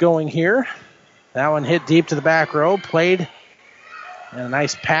service going here. That one hit deep to the back row. Played. And a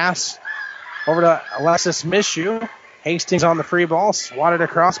nice pass over to Alexis Mishu. Hastings on the free ball. Swatted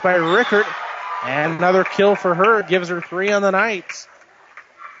across by Rickard. And another kill for her. Gives her 3 on the night.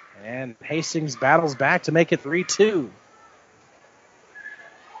 And Hastings battles back to make it 3-2.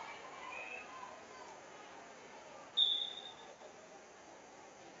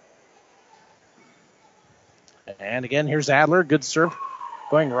 And again, here's Adler. Good serve.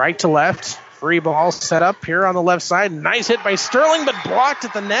 Going right to left. Free ball set up here on the left side. Nice hit by Sterling, but blocked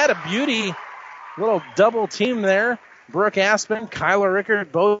at the net. A beauty. Little double team there. Brooke Aspen, Kyla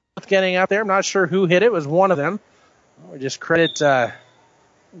Rickard, both getting out there. I'm not sure who hit it. It was one of them. We just credit, give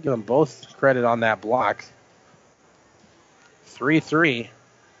them both credit on that block. 3-3.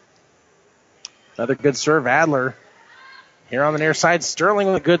 Another good serve, Adler. Here on the near side, Sterling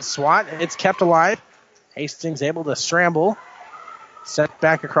with a good swat. It's kept alive. Hastings able to scramble. Set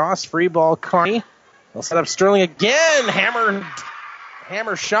back across. Free ball, Kearney. They'll set up Sterling again.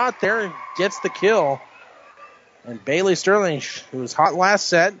 Hammer shot there and gets the kill. And Bailey Sterling, who was hot last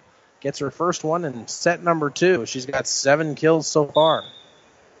set, gets her first one in set number 2. She's got 7 kills so far.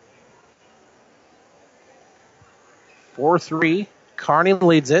 4-3. Kearney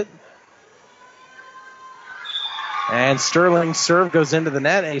leads it. And Sterling's serve goes into the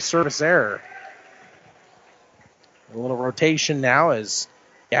net. A service error. A little rotation now as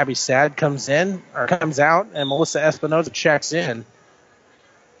Gabby Sad comes out, and Melissa Espinoza checks in.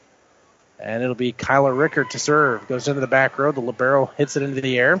 And it'll be Kyla Rickard to serve. Goes into the back row. The libero hits it into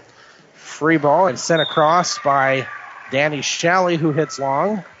the air. Free ball and sent across by Danny Shalley, who hits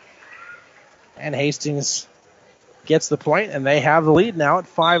long. And Hastings gets the point, and they have the lead now at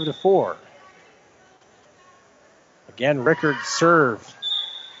 5-4. Again, Rickard's serve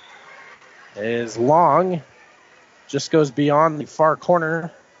is long. Just goes beyond the far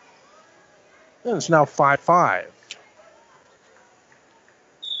corner. And it's now 5-5.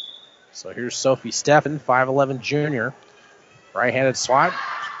 So here's Sophie Steffen, 5'11 junior. Right-handed swat.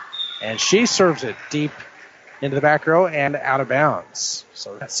 And she serves it deep into the back row and out of bounds.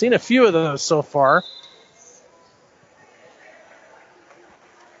 So I've seen a few of those so far.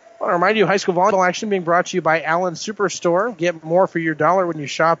 I want to remind you, high school volleyball action being brought to you by Allen Superstore. Get more for your dollar when you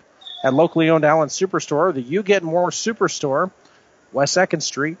shop at locally owned Allen Superstore, the You Get More Superstore, West 2nd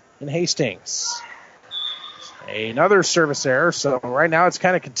Street in Hastings. Another service error, so right now it's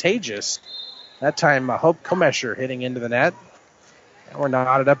kind of contagious. That time, Hope Comesher hitting into the net. And we're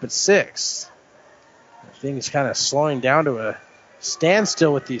knotted up at 6. Things kind of slowing down to a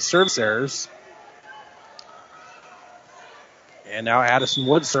standstill with these service errors. And now Addison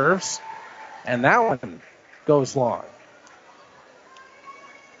Wood serves. And that one goes long.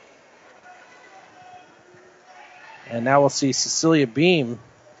 And now we'll see Cecilia Beam,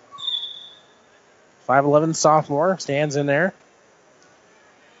 5'11" sophomore, stands in there.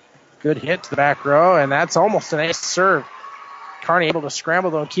 Good hit to the back row, and that's almost an ace serve. Kearney able to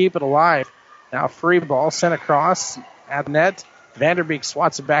scramble, though, and keep it alive. Now free ball sent across at the net. Vanderbeek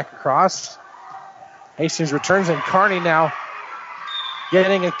swats it back across. Hastings returns, and Kearney now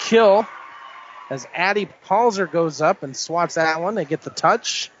getting a kill as Addie Palzer goes up and swats that one. They get the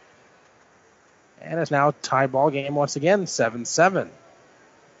touch. And it's now tie ball game once again, 7-7.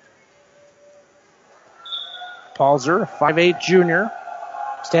 Palzer, 5'8" junior,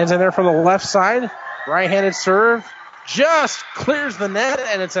 stands in there from the left side. Right-handed serve. Just clears the net,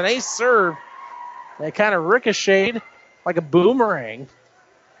 and it's an ace serve. They kind of ricocheted like a boomerang,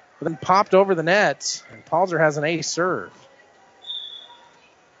 but then popped over the net, and Palzer has an ace serve.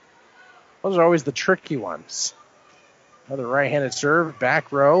 Those are always the tricky ones. Another right-handed serve,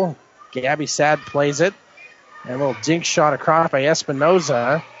 back row. Gabby Sad plays it. And a little dink shot across by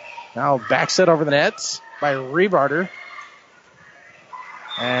Espinoza. Now backs it over the net by Rebarter.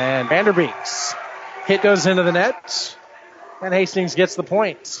 And Vanderbeeks. Hit goes into the net. And Hastings gets the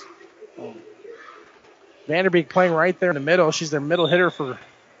point. Vanderbeek playing right there in the middle. She's their middle hitter for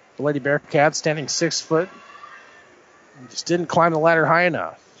the Lady Bearcats, standing 6 foot. Just didn't climb the ladder high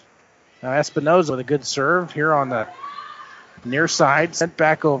enough. Now Espinoza with a good serve here on the near side. Sent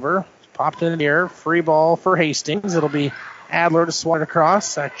back over. Popped in the air. Free ball for Hastings. It'll be Adler to swat it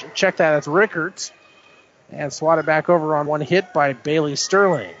across. Check that. That's Rickards. And swat it back over on one hit by Bailey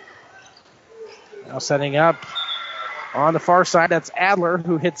Sterling. Now setting up on the far side. That's Adler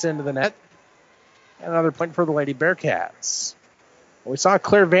who hits into the net. Another point for the Lady Bearcats. We saw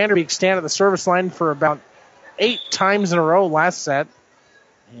Claire Vanderbeek stand at the service line for about 8 times in a row last set.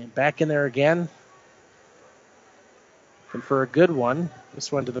 And back in there again. And for a good one. This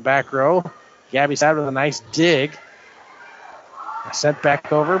one to the back row. Gabby Sad with a nice dig. Sent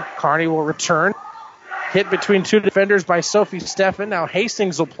back over. Kearney will return. Hit between 2 defenders by Sophie Steffen. Now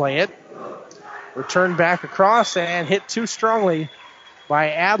Hastings will play it. Return back across and hit too strongly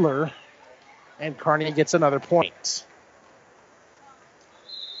by Adler. And Kearney gets another point.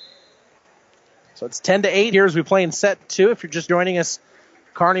 So it's 10-8 here as we play in set 2. If you're just joining us,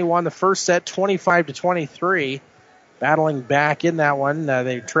 Kearney won the first set 25-23. Battling back in that one.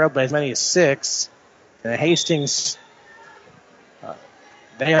 They trailed by as many as 6. Hastings,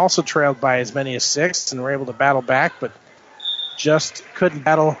 they also trailed by as many as 6 and were able to battle back, but just couldn't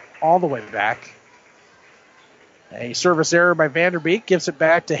battle all the way back. A service error by Vanderbeek gives it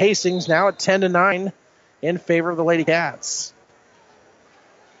back to Hastings now at 10-9 in favor of the Lady Cats.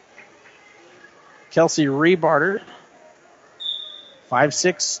 Kelsey Rebarter,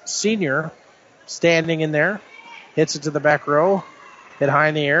 5'6" senior, standing in there. Hits it to the back row. Hit high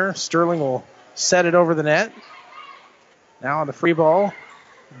in the air. Sterling will set it over the net. Now on the free ball.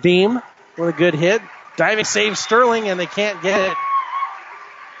 Beam with a good hit. Diving save Sterling, and they can't get it.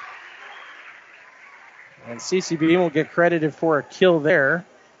 And CC Beam will get credited for a kill there.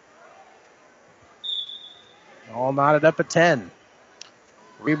 All knotted up at 10.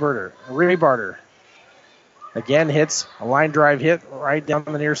 Rebarter. Again hits a line drive hit right down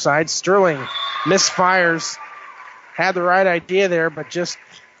the near side. Sterling misfires. Had the right idea there, but just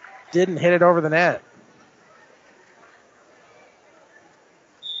didn't hit it over the net.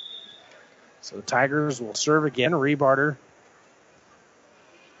 So the Tigers will serve again. Rebarter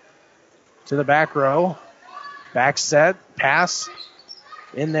to the back row. Back set. Pass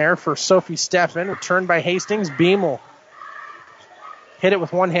in there for Sophie Steffen. Returned by Hastings. Beam will hit it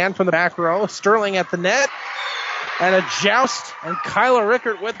with one hand from the back row. Sterling at the net. And a joust. And Kyla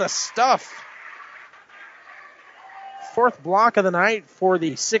Rickert with the stuff. 4th block of the night for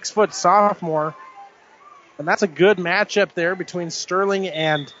the 6-foot sophomore. And that's a good matchup there between Sterling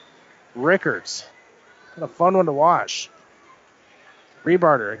and Rickards. What a fun one to watch.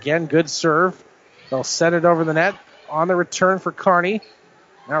 Rebarter, again, good serve. They'll set it over the net on the return for Kearney.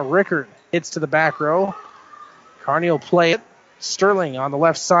 Now Rickert hits to the back row. Kearney will play it. Sterling on the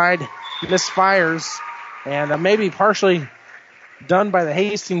left side misfires. And maybe partially done by the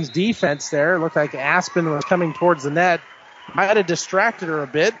Hastings defense there. It looked like Aspen was coming towards the net. Might have distracted her a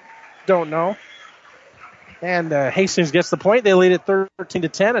bit. Don't know. And Hastings gets the point. They lead at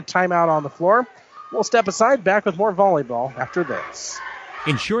 13-10. A timeout on the floor. We'll step aside. Back with more volleyball after this.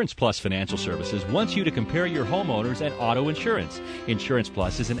 Insurance Plus Financial Services wants you to compare your homeowners and auto insurance. Insurance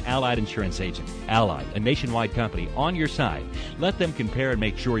Plus is an Allied insurance agent. Allied, a nationwide company, on your side. Let them compare and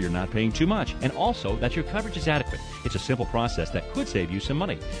make sure you're not paying too much, and also that your coverage is adequate. It's a simple process that could save you some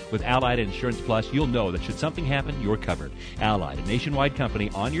money. With Allied Insurance Plus, you'll know that should something happen, you're covered. Allied, a nationwide company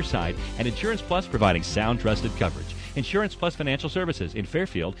on your side, and Insurance Plus providing sound, trusted coverage. Insurance Plus Financial Services in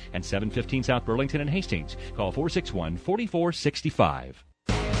Fairfield and 715 South Burlington and Hastings. Call 461-4465.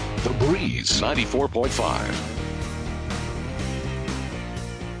 The Breeze 94.5.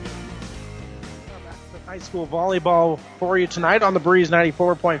 High school volleyball for you tonight on the Breeze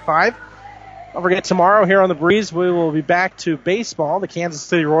 94.5. Don't forget, tomorrow here on the Breeze, we will be back to baseball. The Kansas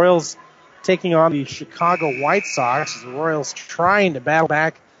City Royals taking on the Chicago White Sox. The Royals trying to battle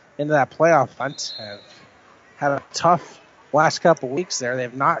back into that playoff hunt. Have had a tough last couple weeks there.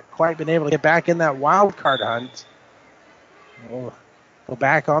 They've not quite been able to get back in that wild card hunt. We'll go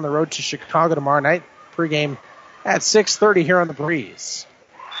back on the road to Chicago tomorrow night. Pregame at 6:30 here on the Breeze.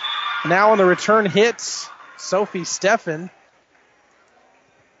 Now on the return hits, Sophie Steffen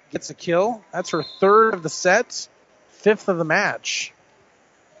gets a kill. That's her third of the set, fifth of the match.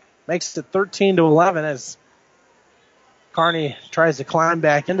 Makes it 13-11 as Kearney tries to climb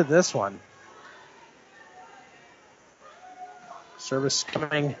back into this one. Service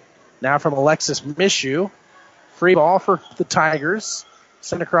coming now from Alexis Mishu. Free ball for the Tigers.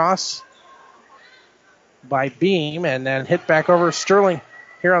 Sent across by Beam and then hit back over Sterling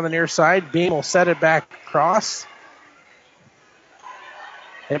here on the near side. Beam will set it back across.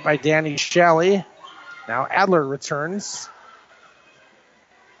 Hit by Danny Shalley. Now Adler returns.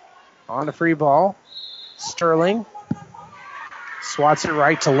 On the free ball. Sterling swats it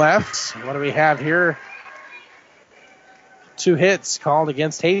right to left. What do we have here? 2 hits called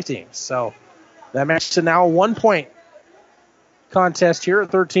against Hastings. So that makes it now a 1-point contest here at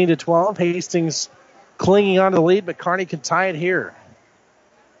 13-12. Hastings clinging on to the lead, but Kearney can tie it here.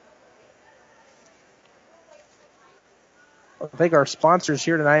 I thank our sponsors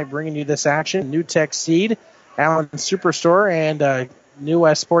here tonight bringing you this action. New Tech Seed, Allen Superstore, and New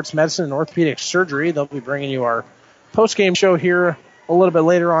West Sports Medicine and Orthopedic Surgery. They'll be bringing you our post-game show here a little bit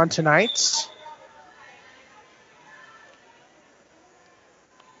later on tonight.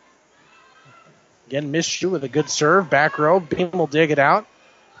 Again, Mishu with a good serve. Back row. Beam will dig it out.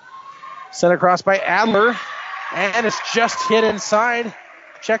 Sent across by Adler. And it's just hit inside.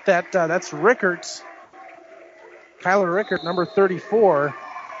 Check that. That's Rickert. Kyler Rickert, number 34,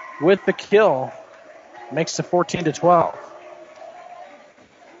 with the kill. Makes it 14-12.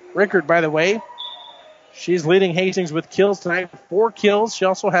 Rickert, by the way, she's leading Hastings with kills tonight. 4 kills. She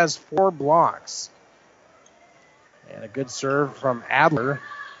also has 4 blocks. And a good serve from Adler.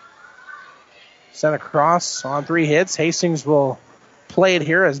 Sent across on 3 hits. Hastings will play it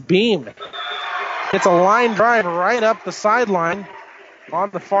here as Beam hits a line drive right up the sideline on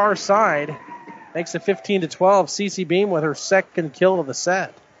the far side. Makes it 15-12. Cece Beam with her second kill of the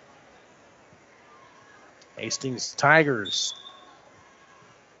set. Hastings Tigers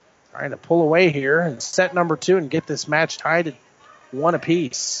trying to pull away here in set number 2 and get this match tied at 1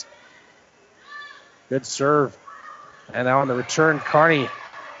 apiece. Good serve. And now on the return, Kearney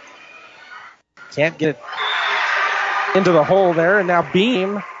can't get it into the hole there. And now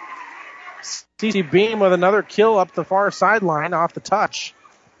Beam, CC Beam with another kill up the far sideline off the touch.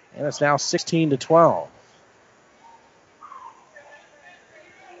 And it's now 16-12.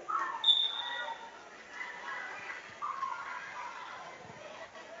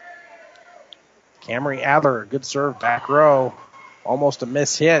 Camry Adler, good serve, back row. Almost a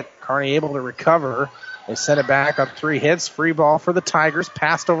miss hit. Kearney able to recover. They sent it back up 3 hits. Free ball for the Tigers.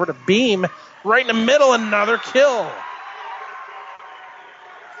 Passed over to Beam. Right in the middle, another kill.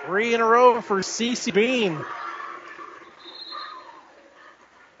 3 in a row for CC Beam.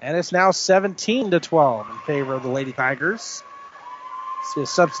 And it's now 17-12 in favor of the Lady Tigers. See a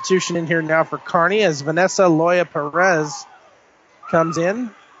substitution in here now for Kearney as Vanessa Loya Perez comes in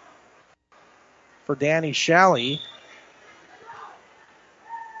for Danny Shalley.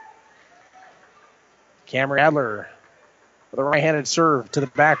 Cameron Adler with a right-handed serve to the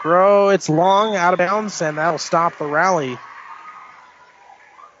back row. It's long, out of bounds, and that'll stop the rally.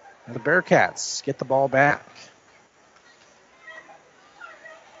 And the Bearcats get the ball back.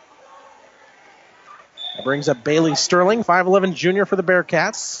 That brings up Bailey Sterling, 5'11 junior for the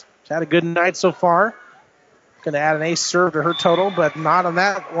Bearcats. She's had a good night so far. Going to add an ace serve to her total, but not on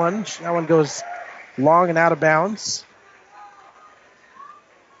that one. That one goes long and out of bounds.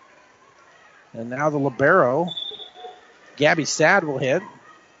 And now the libero, Gabby Sad, will hit.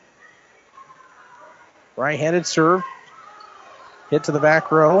 Right-handed serve. Hit to the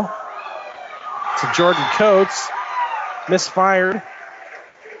back row. To Jordan Coates. Misfired.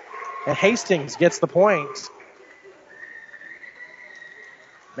 And Hastings gets the point.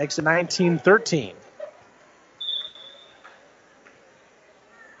 Makes it 19-13.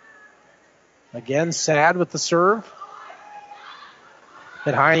 Again, Sad with the serve.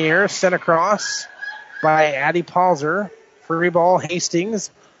 Hit high in the air, sent across by Addie Palzer. Free ball,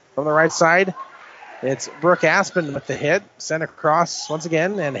 Hastings from the right side. It's Brooke Aspen with the hit. Sent across once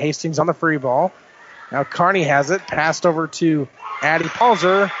again, and Hastings on the free ball. Now Kearney has it. Passed over to Addie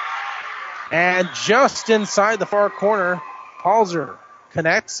Palzer. And just inside the far corner, Palzer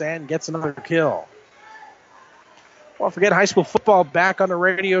connects and gets another kill. Well, don't forget high school football back on the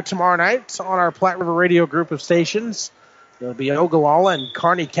radio tomorrow night on our Platte River Radio group of stations. It'll be Ogallala and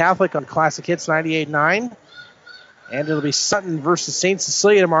Kearney Catholic on Classic Hits 98.9. And it'll be Sutton versus St.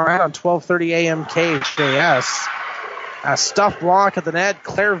 Cecilia tomorrow night on 12:30 a.m. KHJS. A stuffed block at the net.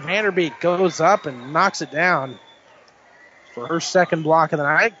 Claire Vanderbeek goes up and knocks it down for her second block of the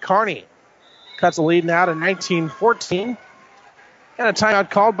night. Kearney cuts the lead now to 19-14. And a timeout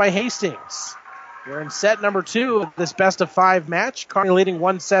called by Hastings. We're in set number 2 of this best-of-5 match. Kearney leading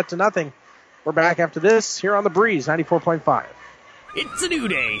 1-0. We're back after this here on The Breeze, 94.5. It's a new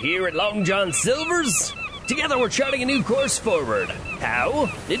day here at Long John Silver's. Together we're charting a new course forward. How?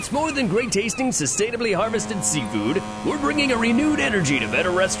 It's more than great tasting, sustainably harvested seafood. We're bringing a renewed energy to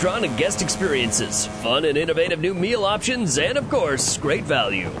better restaurant and guest experiences, fun and innovative new meal options, and of course, great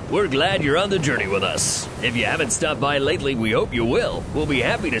value. We're glad you're on the journey with us. If you haven't stopped by lately, we hope you will. We'll be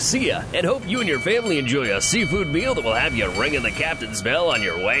happy to see you and hope you and your family enjoy a seafood meal that will have you ringing the captain's bell on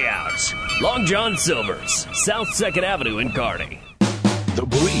your way out. Long John Silver's, South 2nd Avenue in Kearney. The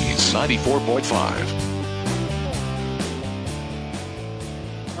Breeze 94.5.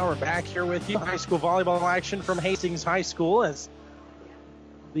 We're back here with you. High school volleyball action from Hastings High School as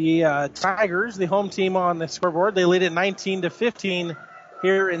the Tigers, the home team on the scoreboard, they lead at 19-15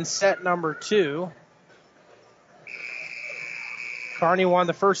 here in set number 2. Kearney won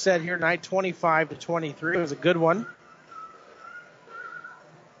the first set here tonight, 25-23. It was a good one.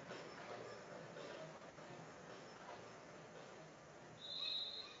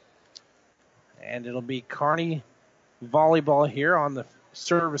 And it'll be Kearney volleyball here on the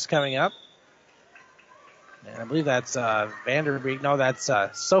service coming up. And I believe that's Vanderbeek. No, that's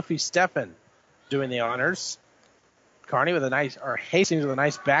Sophie Steffen doing the honors. Kearney with a nice, or Hastings with a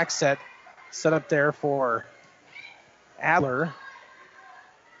nice back set up there for Adler.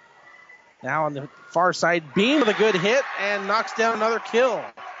 Now on the far side, Beam with a good hit and knocks down another kill.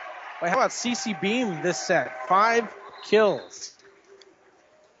 Well, how about Cece Beam this set? 5 kills.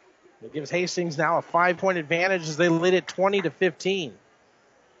 It gives Hastings now a 5-point advantage as they lead it 20-15.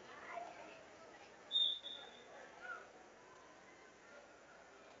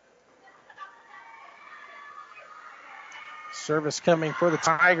 Service coming for the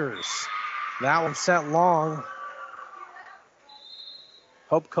Tigers. That one sent long.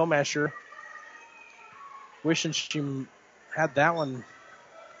 Hope Komesher wishing she had that one.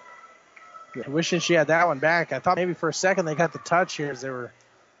 Wishing she had that one back. I thought maybe for a second they got the touch here as they were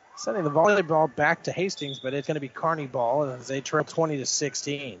sending the volleyball back to Hastings, but it's going to be Kearney ball as they trail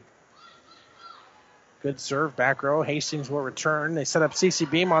 20-16. Good serve, back row. Hastings will return. They set up CC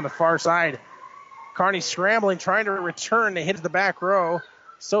Beam on the far side. Kearney scrambling, trying to return. They hit to the back row.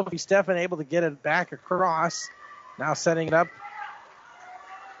 Sophie Steffen able to get it back across. Now setting it up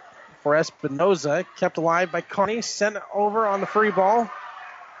for Espinoza. Kept alive by Kearney. Sent over on the free ball.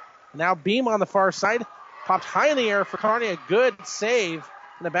 Now Beam on the far side. Popped high in the air for Kearney. A good save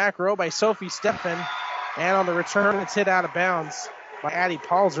in the back row by Sophie Steffen. And on the return, it's hit out of bounds by Addie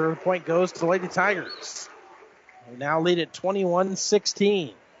Palzer. The point goes to the Lady Tigers. They now lead at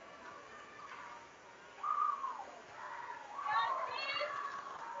 21-16.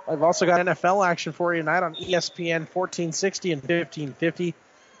 I've also got NFL action for you tonight on ESPN 1460 and 1550.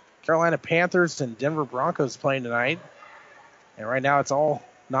 Carolina Panthers and Denver Broncos playing tonight. And right now it's all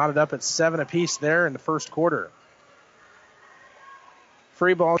knotted up at 7 apiece there in the first quarter.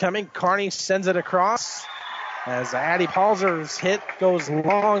 Free ball coming. Kearney sends it across as Addie Palzer's hit goes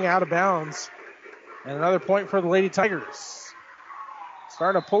long out of bounds. And another point for the Lady Tigers.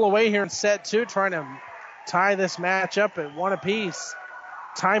 Starting to pull away here in set 2, trying to tie this match up at 1 apiece.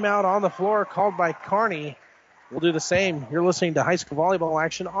 Timeout on the floor called by Kearney. We'll do the same. You're listening to high school volleyball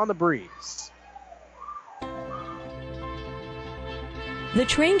action on the Breeze. The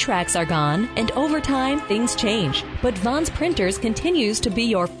train tracks are gone, and over time, things change. But Vaughn's Printers continues to be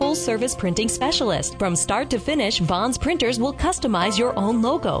your full-service printing specialist. From start to finish, Vaughn's Printers will customize your own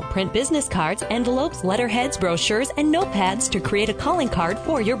logo, print business cards, envelopes, letterheads, brochures, and notepads to create a calling card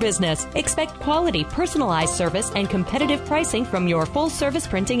for your business. Expect quality, personalized service and competitive pricing from your full-service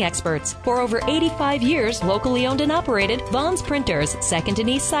printing experts. For over 85 years, locally owned and operated, Vaughn's Printers, 2nd and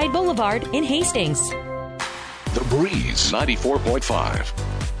East Side Boulevard in Hastings. The Breeze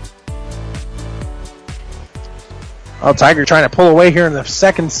 94.5. Well, Tiger trying to pull away here in the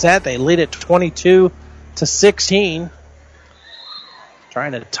second set. They lead it 22-16.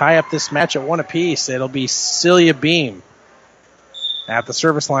 Trying to tie up this match at one apiece. It'll be Celia Beam at the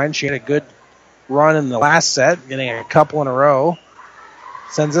service line. She had a good run in the last set, getting a couple in a row.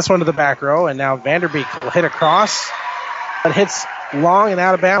 Sends this one to the back row, and now Vanderbeek will hit across, but hits long and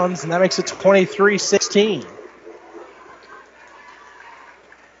out of bounds, and that makes it 23-16.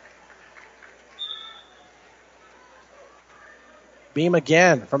 Beam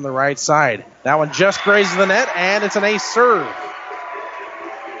again from the right side. That one just grazes the net, and it's an ace serve.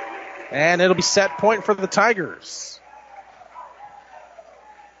 And it'll be set point for the Tigers.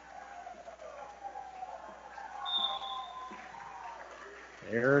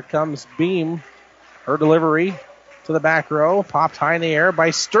 Here comes Beam. Her delivery to the back row. Popped high in the air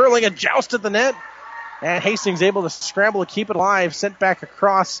by Sterling. A joust at the net. And Hastings able to scramble to keep it alive. Sent back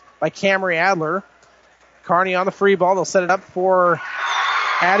across by Camry Adler. Kearney on the free ball. They'll set it up for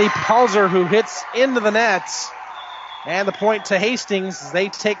Addie Palzer, who hits into the net. And the point to Hastings. They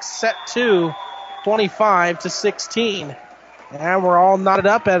take set 2, 25-16. And we're all knotted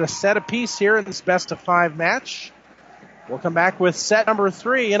up at a set apiece here in this best of 5 match. We'll come back with set number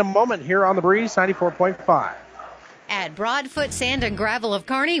 3 in a moment here on the Breeze 94.5. At Broadfoot Sand and Gravel of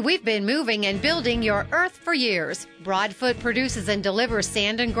Kearney, we've been moving and building your earth for years. Broadfoot produces and delivers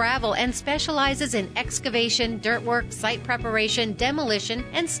sand and gravel and specializes in excavation, dirt work, site preparation, demolition,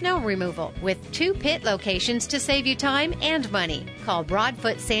 and snow removal, with 2 pit locations to save you time and money. Call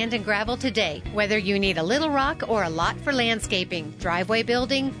Broadfoot Sand and Gravel today, whether you need a little rock or a lot for landscaping, driveway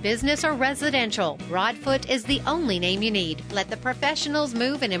building, business, or residential. Broadfoot is the only name you need. Let the professionals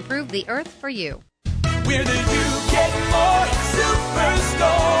move and improve the earth for you. Where do you get more?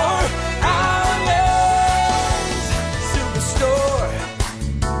 Superstore. Outlets. Superstore.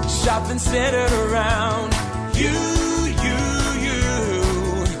 Shopping centered around you.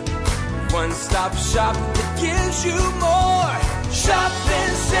 One-stop shop that gives you more.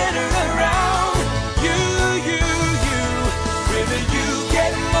 Shopping centered around you. Where do you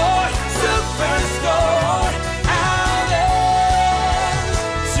get more? Superstore.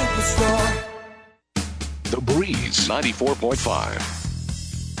 Outlets. Superstore. The Breeze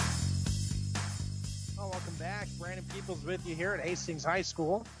 94.5. Welcome back. Brandon Peoples with you here at Hastings High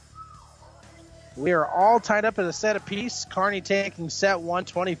School. We are all tied up in a set apiece. Kearney taking set 1,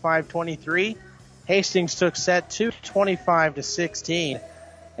 25-23. Hastings took set 2, 25-16.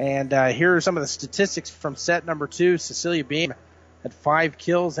 And here are some of the statistics from set number 2. Cecilia Beam had 5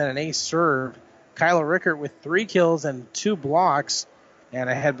 kills and an ace serve. Kyla Rickert with 3 kills and 2 blocks. And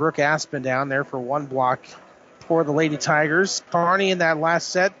I had Brooke Aspen down there for 1 block for the Lady Tigers. Kearney in that last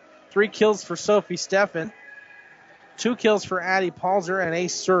set, 3 kills for Sophie Steffen, 2 kills for Addie Palzer and an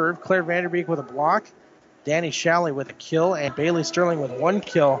ace serve. Claire Vanderbeek with a block, Danny Shalley with a kill, and Bailey Sterling with 1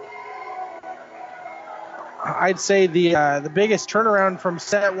 kill. I'd say the biggest turnaround from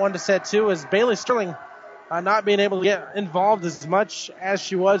set 1 to set 2 is Bailey Sterling not being able to get involved as much as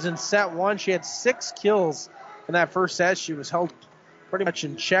she was in set 1. She had 6 kills in that first set. She was held pretty much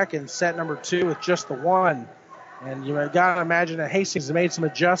in check in set number 2 with just the 1. And you got to imagine that Hastings has made some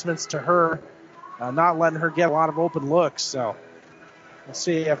adjustments to her, not letting her get a lot of open looks. So we'll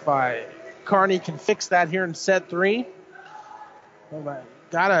see if Kearney can fix that here in set 3.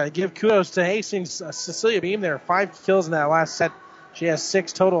 Got to give kudos to Hastings. Cecilia Beam there, 5 kills in that last set. She has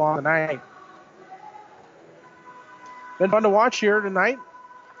 6 total on the night. Been fun to watch here tonight.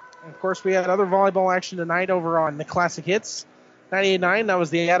 And of course, we had other volleyball action tonight over on the Classic Hits. 98.9, that was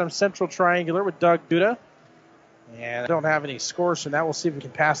the Adams Central Triangular with Doug Duda. And I don't have any scores from that. We'll see if we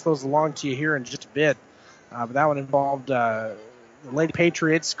can pass those along to you here in just a bit. But that one involved the Lady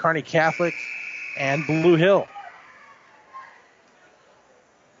Patriots, Kearney Catholic, and Blue Hill.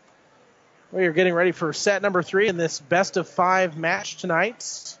 We are getting ready for set number 3 in this best of 5 match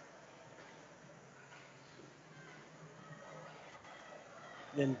tonight.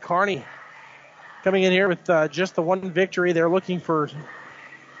 And Kearney coming in here with just the 1 victory. They're looking for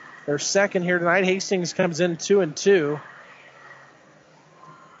their second here tonight. Hastings comes in 2-2.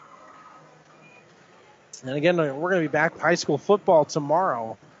 And again, we're going to be back with high school football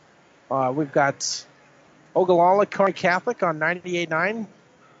tomorrow. We've got Ogallala Kearney Catholic on 98.9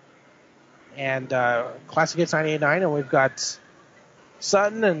 and Classic Hits 98.9. And we've got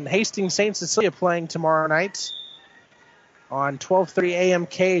Sutton and Hastings St. Cecilia playing tomorrow night on 12:30 a.m.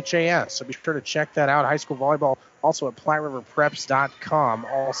 KHAS. So be sure to check that out. High school volleyball also at PlatteRiverPreps.com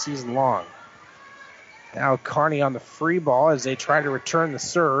all season long. Now Kearney on the free ball as they try to return the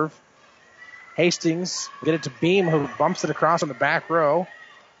serve. Hastings get it to Beam, who bumps it across on the back row.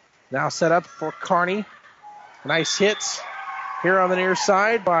 Now set up for Kearney. Nice hit here on the near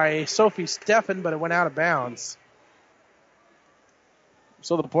side by Sophie Steffen, but it went out of bounds.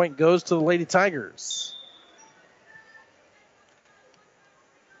 So the point goes to the Lady Tigers.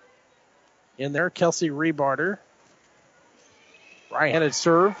 In there, Kelsey Rebarter. Right-handed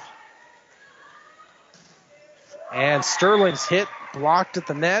serve. And Sterling's hit blocked at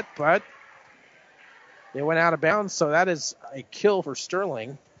the net, but it went out of bounds, so that is a kill for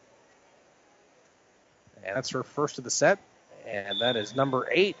Sterling. And that's her first of the set, and that is number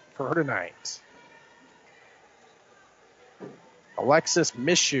 8 for her tonight. Alexis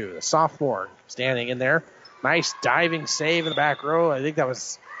Mishu, the sophomore, standing in there. Nice diving save in the back row. I think that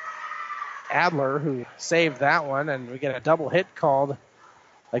was Adler who saved that one, and we get a double hit called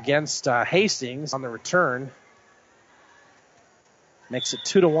against Hastings on the return. Makes it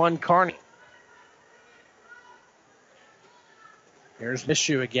 2-1 Kearney. Here's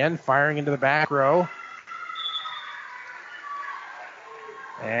Mishu again, firing into the back row.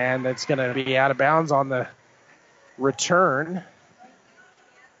 And it's going to be out of bounds on the return.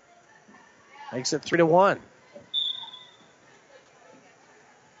 Makes it 3-1.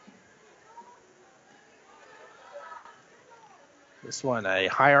 This one, a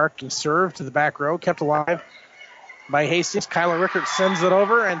high arcing serve to the back row, kept alive by Hastings. Kyla Rickert sends it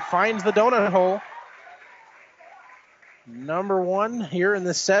over and finds the donut hole. Number 1 here in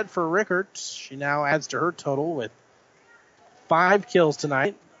the set for Rickert. She now adds to her total with 5 kills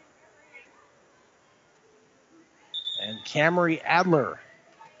tonight. And Camry Adler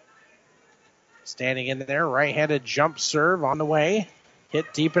standing in there. Right-handed jump serve on the way.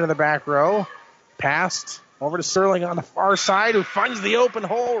 Hit deep into the back row. Passed over to Sterling on the far side, who finds the open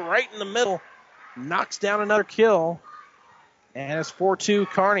hole right in the middle. Knocks down another kill. And it's 4-2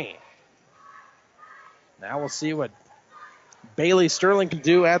 Kearney. Now we'll see what Bailey Sterling can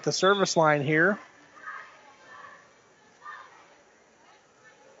do at the service line here.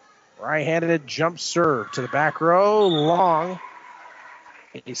 Right-handed jump serve to the back row, long.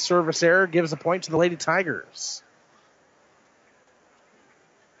 A service error gives a point to the Lady Tigers.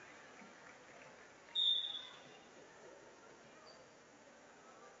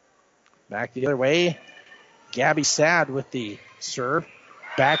 Back the other way. Gabby Sad with the serve.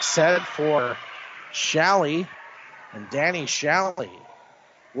 Back set for Shalley. And Danny Shalley,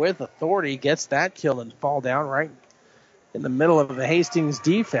 with authority, gets that kill and fall down right in the middle of the Hastings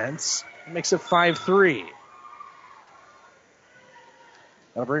defense. Makes it 5-3.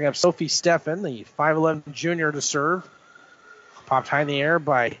 That'll bring up Sophie Steffen, the 5'11 junior, to serve. Popped high in the air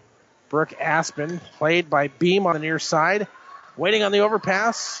by Brooke Aspen. Played by Beam on the near side. Waiting on the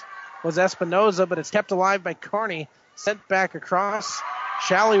overpass was Espinoza, but it's kept alive by Kearney. Sent back across.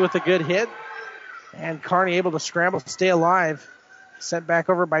 Shalley with a good hit. And Kearney able to scramble to stay alive. Sent back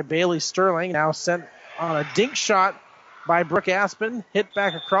over by Bailey Sterling. Now sent on a dink shot by Brooke Aspen. Hit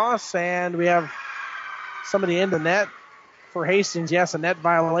back across, and we have somebody in the net for Hastings. Yes, a net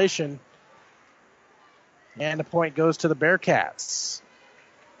violation. And the point goes to the Bearcats.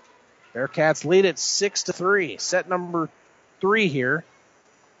 Bearcats lead it 6-3. Set number 3 here.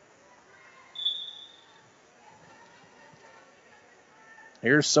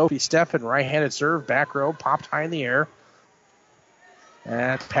 Here's Sophie Steffen, right-handed serve, back row, popped high in the air.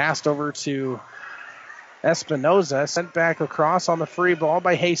 And passed over to Espinoza, sent back across on the free ball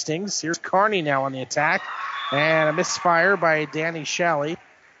by Hastings. Here's Kearney now on the attack. And a misfire by Danny Shalley.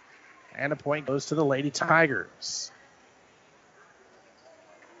 And a point goes to the Lady Tigers.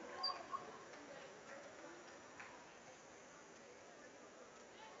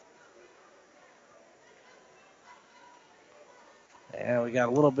 And we got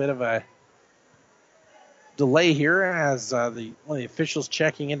a little bit of a delay here as one of the officials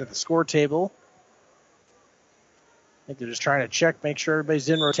checking into the score table. I think they're just trying to check, make sure everybody's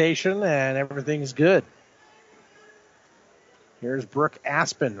in rotation and everything's good. Here's Brooke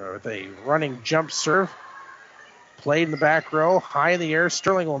Aspen with a running jump serve. Played in the back row, high in the air.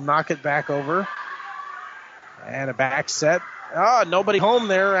 Sterling will knock it back over. And a back set. Oh, nobody home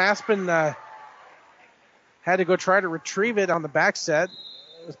there. Aspen had to go try to retrieve it on the back set.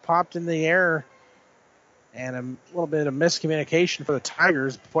 It was popped in the air And a little bit of miscommunication for the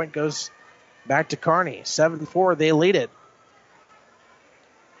Tigers. Point goes back to Kearney. 7-4, they lead it.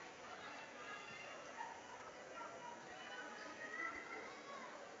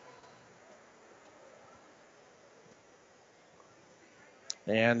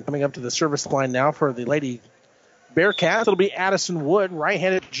 And coming up to the service line now for the Lady Bearcats, it'll be Addison Wood.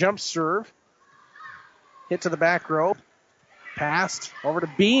 Right-handed jump serve. Hit to the back row. Passed over to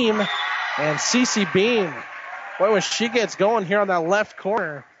Beam. And Cece Beam. Boy, when she gets going here on that left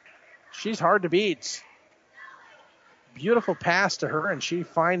corner, she's hard to beat. Beautiful pass to her, and she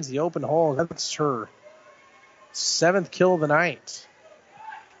finds the open hole. That's her 7th kill of the night.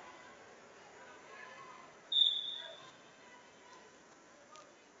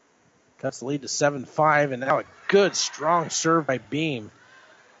 Cuts the lead to 7-5, and now a good, strong serve by Beam.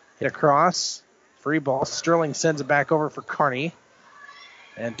 Hit across. Free ball. Sterling sends it back over for Kearney.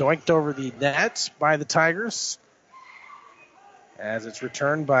 And doinked over the net by the Tigers. As it's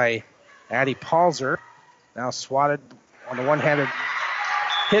returned by Addie Palzer. Now swatted on the one-handed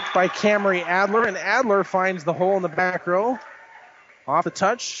hit by Camry Adler. And Adler finds the hole in the back row. Off the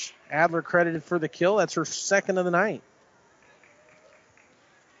touch. Adler credited for the kill. That's her 2nd of the night.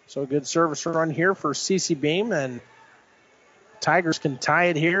 So a good service run here for Cece Beam, and Tigers can tie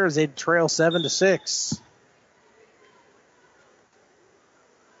it here as they trail 7-6.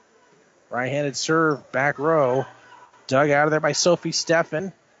 Right-handed serve, back row. Dug out of there by Sophie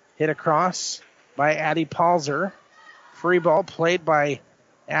Steffen. Hit across by Addie Palzer. Free ball played by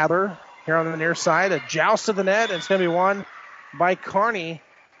Adler here on the near side. A joust to the net, and it's going to be won by Kearney.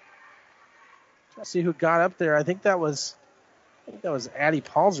 Let's see who got up there. I think that was Addie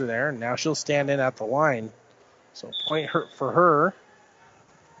Palzer there, and now she'll stand in at the line. So point for her.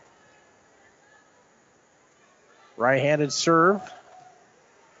 Right-handed serve.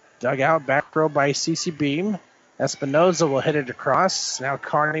 Dug out, back row by Cece Beam. Espinoza will hit it across. Now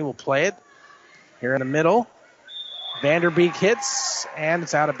Kearney will play it. Here in the middle. Vanderbeek hits, and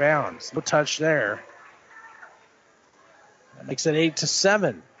it's out of bounds. No touch there. That makes it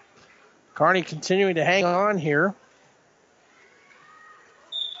 8-7. Kearney continuing to hang on here.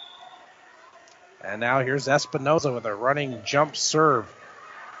 And now here's Espinoza with a running jump serve.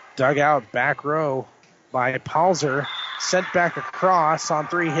 Dug out back row by Palzer. Sent back across on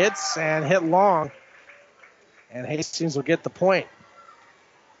 3 hits and hit long. And Hastings will get the point.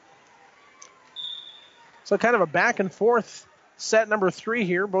 So kind of a back and forth set number 3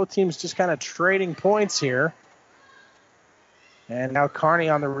 here. Both teams just kind of trading points here. And now Kearney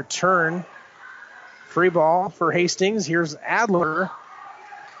on the return. Free ball for Hastings. Here's Adler.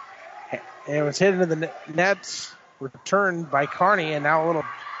 It was hit into the net, returned by Kearney, and now a little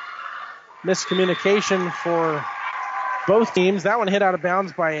miscommunication for both teams. That one hit out of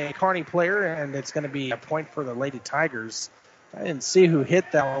bounds by a Kearney player, and it's going to be a point for the Lady Tigers. I didn't see who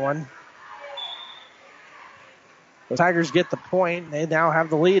hit that one. The Tigers get the point. They now have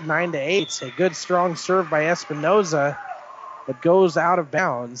the lead 9-8. A good, strong serve by Espinoza, but goes out of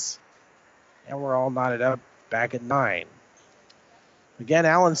bounds, and we're all knotted up back at 9. Again,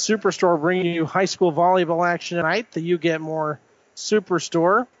 Allen Superstore bringing you high school volleyball action tonight. The You Get More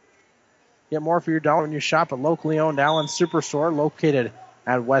Superstore. Get more for your dollar when you shop at locally owned Allen Superstore, located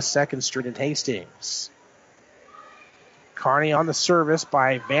at West 2nd Street in Hastings. Kearney on the service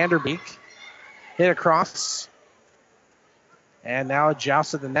by Vanderbeek. Hit across. And now a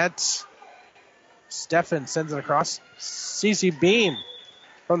joust at the net. Steffen sends it across. Cece Beam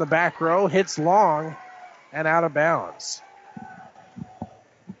from the back row hits long and out of bounds.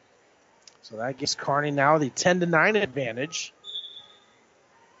 So that gives Kearney now the 10-9 advantage.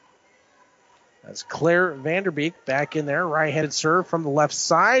 That's Claire Vanderbeek back in there. Right-handed serve from the left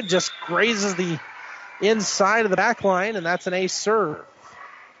side. Just grazes the inside of the back line, and that's an ace serve.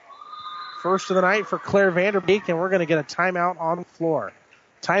 First of the night for Claire Vanderbeek, and we're going to get a timeout on the floor.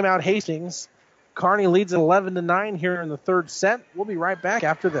 Timeout Hastings. Kearney leads at 11-9 here in the 3rd set. We'll be right back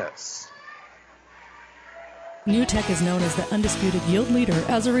after this. NewTek is known as the undisputed yield leader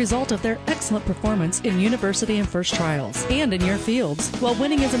as a result of their excellent performance in university and first trials and in your fields. While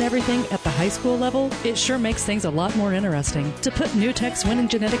winning isn't everything at the high school level, it sure makes things a lot more interesting. To put NewTek's winning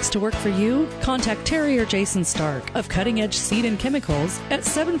genetics to work for you, contact Terry or Jason Stark of Cutting Edge Seed and Chemicals at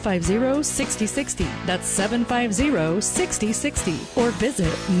 750-6060. That's 750-6060. Or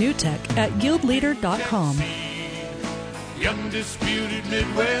visit NewTek at yieldleader.com. The undisputed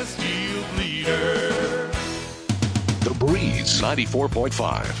Midwest yield leader. The Breeze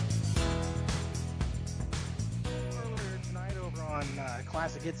 94.5. Tonight over on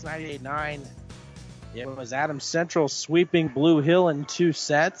Classic Hits 98.9, it was Adams Central sweeping Blue Hill in 2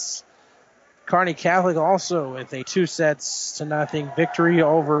 sets. Kearney Catholic also with a 2-0 victory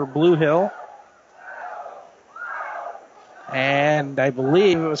over Blue Hill. And I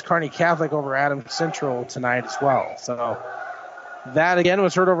believe it was Kearney Catholic over Adams Central tonight as well. So that again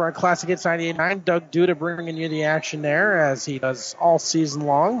was heard over on Classic Hits 98.9. Doug Duda bringing you the action there as he does all season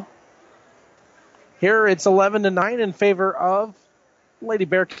long. Here it's 11-9 in favor of Lady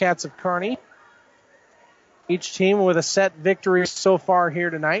Bearcats of Kearney. Each team with a set victory so far here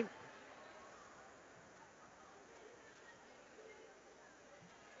tonight.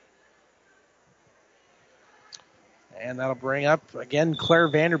 And that'll bring up, again, Claire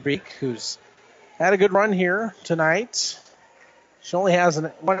Vanderbeek, who's had a good run here tonight. She only has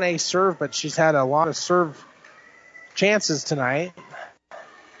one ace serve, but she's had a lot of serve chances tonight.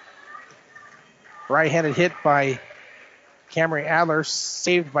 Right-handed hit by Camry Adler,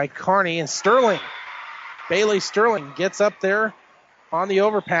 saved by Kearney, and Sterling. Bailey Sterling gets up there on the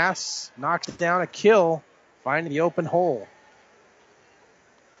overpass, knocks it down, a kill, finding the open hole.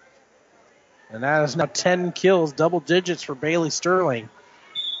 And that is now 10 kills, double digits for Bailey Sterling,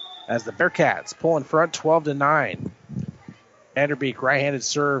 as the Bearcats pull in front 12-9. Vanderbeek, right-handed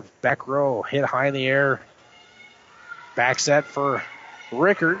serve, back row, hit high in the air. Back set for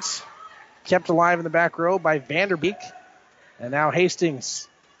Rickards. Kept alive in the back row by Vanderbeek. And now Hastings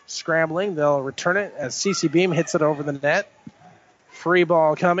scrambling. They'll return it as CC Beam hits it over the net. Free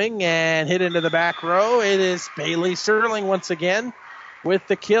ball coming and hit into the back row. It is Bailey Sterling once again with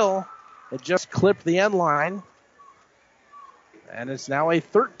the kill. It just clipped the end line. And it's now a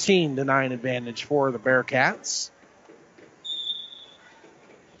 13-9 advantage for the Bearcats.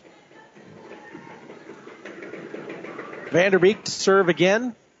 Vanderbeek to serve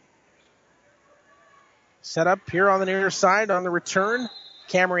again. Set up here on the near side on the return.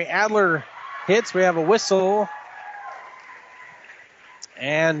 Camry Adler hits. We have a whistle.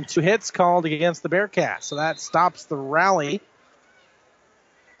 And 2 hits called against the Bearcats. So that stops the rally.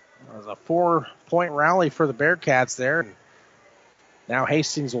 It was a 4-point rally for the Bearcats there. Now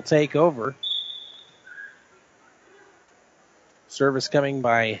Hastings will take over. Service coming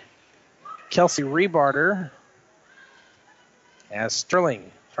by Kelsey Rebarter. As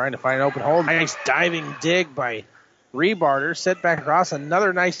Sterling trying to find an open hole. Nice diving dig by Rebarter. Set back across.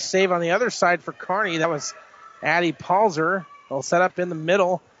 Another nice save on the other side for Kearney. That was Addie Palzer. They'll set up in the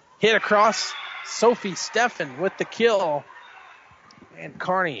middle. Hit across. Sophie Steffen with the kill. And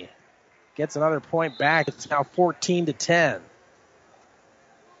Kearney gets another point back. It's now 14-10.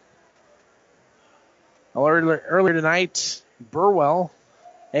 Well, earlier tonight, Burwell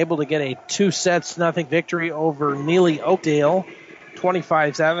able to get a 2-0 victory over Neely Oakdale,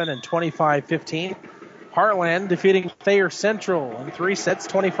 25-7 and 25-15. Heartland defeating Thayer Central in 3 sets,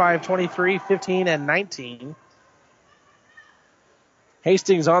 25-23, 15, and 19.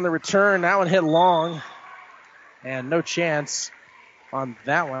 Hastings on the return. That one hit long, and no chance on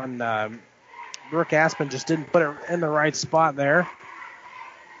that one. Brooke Aspen just didn't put it in the right spot there.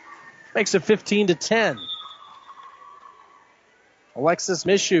 Makes it 15-10. Alexis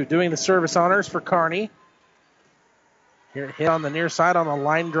Mishu doing the service honors for Kearney. Here hit on the near side on a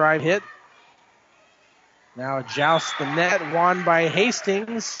line drive hit. Now jousts the net, won by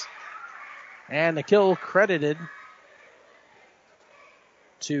Hastings. And the kill credited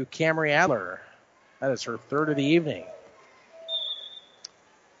to Camry Adler. That is her third of the evening.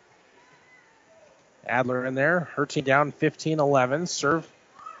 Adler in there. Her team down 15-11. Serve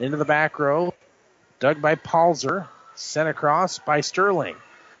into the back row. Dug by Palzer. Sent across by Sterling.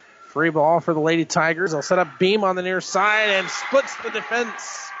 Free ball for the Lady Tigers. They'll set up Beam on the near side and splits the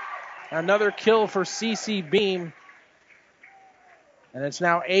defense. Another kill for CC Beam. And it's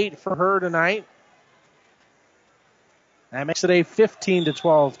now 8 for her tonight. That makes it a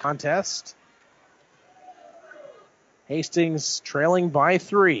 15-12 contest. Hastings trailing by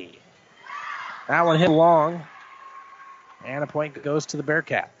 3. That one hit long. And a point goes to the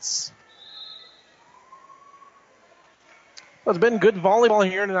Bearcats. Well, it's been good volleyball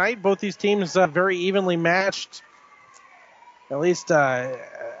here tonight. Both these teams very evenly matched. At least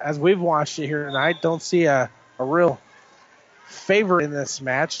as we've watched it here tonight. Don't see a real favorite in this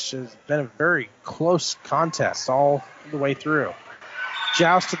match. It's been a very close contest all the way through.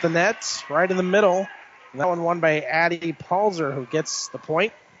 Joust at the net, right in the middle. And that one won by Addie Palzer, who gets the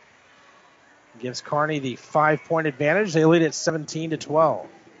point. Gives Kearney the 5-point advantage. They lead at 17-12.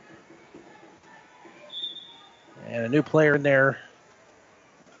 And a new player in there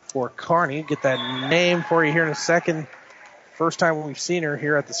for Kearney. Get that name for you here in a second. First time we've seen her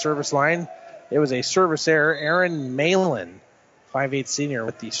here at the service line. It was a service error. Erin Malin, 5'8" senior,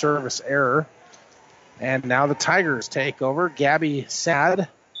 with the service error. And now the Tigers take over. Gabby Sad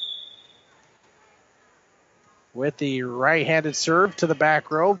with the right-handed serve to the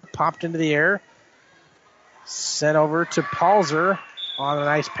back row. Popped into the air. Sent over to Palzer on a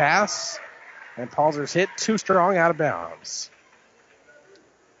nice pass. And Palzer's hit too strong out of bounds.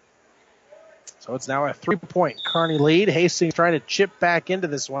 So it's now a 3-point Kearney lead. Hastings trying to chip back into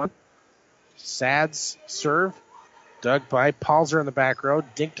this one. Sad's serve. Dug by Palzer in the back row.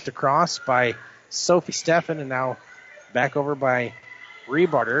 Dinked across by Sophie Steffen. And now back over by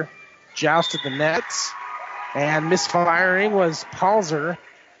Rebarter. Jousted the nets. And misfiring was Palzer.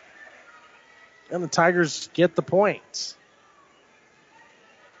 And the Tigers get the point.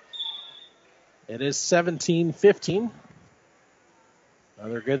 It is 17-15.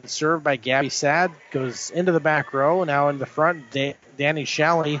 Another good serve by Gabby Sad. Goes into the back row. Now in the front, Danny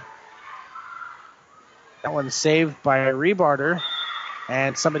Shalley. That one saved by Rebarter.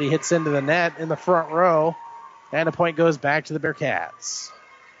 And somebody hits into the net in the front row. And a point goes back to the Bearcats.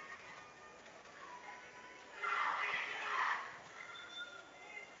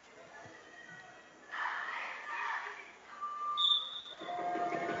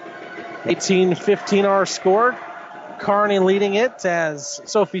 (18-15) our score. Kearney leading it as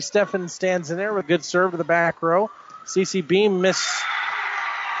Sophie Steffen stands in there with a good serve to the back row. Cece Beam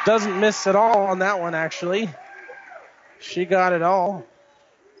doesn't miss at all on that one, actually. She got it all.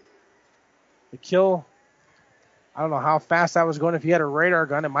 The kill, I don't know how fast that was going. If you had a radar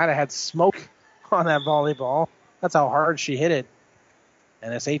gun, it might have had smoke on that volleyball. That's how hard she hit it.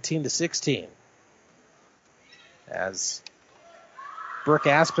 And it's 18-16. As Brooke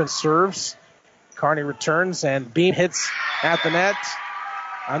Aspen serves. Kearney returns, and Beam hits at the net.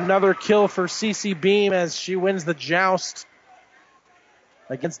 Another kill for Cece Beam as she wins the joust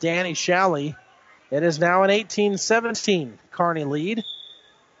against Danny Shalley. It is now an 18-17 Kearney lead.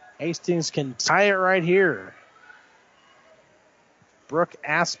 Hastings can tie it right here. Brooke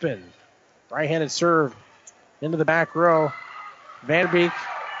Aspen, right-handed serve into the back row. Vanderbeek,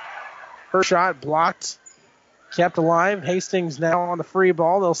 her shot blocked. Kept alive. Hastings now on the free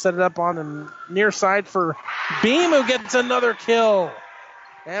ball. They'll set it up on the near side for Beam, who gets another kill.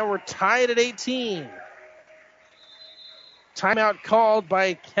 And we're tied at 18. Timeout called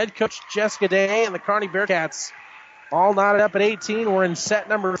by head coach Jessica Day and the Kearney Bearcats. All knotted up at 18. We're in set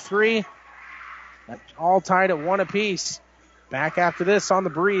number 3. All tied at 1 apiece. Back after this on the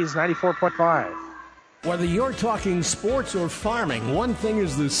Breeze, 94.5. Whether you're talking sports or farming, one thing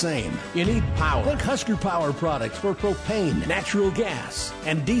is the same. You need power. Think Husker Power products for propane, natural gas,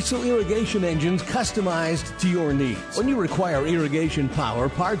 and diesel irrigation engines customized to your needs. When you require irrigation power,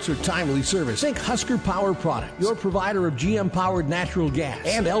 parts, or timely service, think Husker Power product, your provider of GM-powered natural gas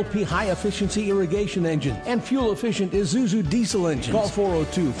and LP high-efficiency irrigation engine and fuel-efficient Isuzu diesel engines. Call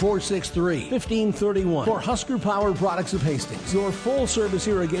 402-463-1531 for Husker Power products of Hastings, your full-service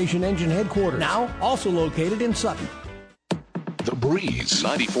irrigation engine headquarters. Now, also located in Sutton. The Breeze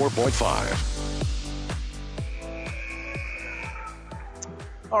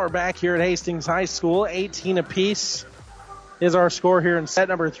 94.5. We're back here at Hastings High School. 18 apiece is our score here in set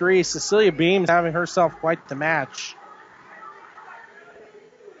number 3. Cecilia Beams having herself quite the match.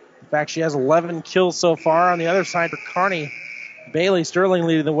 In fact, she has 11 kills so far. On the other side for Kearney, Bailey Sterling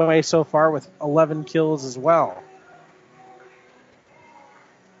leading the way so far with 11 kills as well.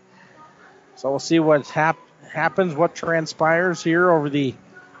 So we'll see what happens, what transpires here over the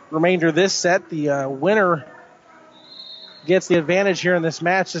remainder of this set. The winner gets the advantage here in this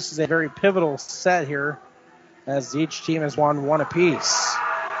match. This is a very pivotal set here as each team has won 1 apiece.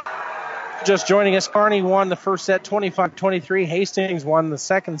 Just joining us, Kearney won the first set 25-23. Hastings won the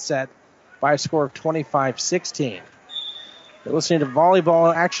second set by a score of 25-16. You're listening to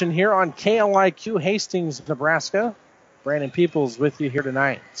volleyball action here on KLIQ Hastings, Nebraska. Brandon Peoples with you here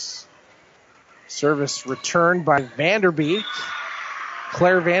tonight. Service returned by Vanderbeek.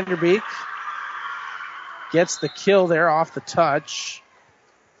 Claire Vanderbeek gets the kill there off the touch.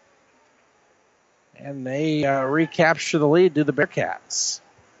 And they recapture the lead to the Bearcats.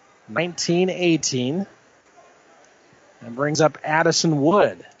 19-18. And brings up Addison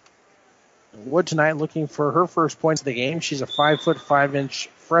Wood. Wood tonight looking for her first points of the game. She's a 5'5"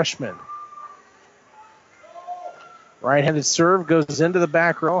 freshman. Right-handed serve goes into the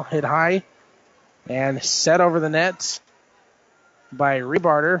back row, hit high. And set over the net by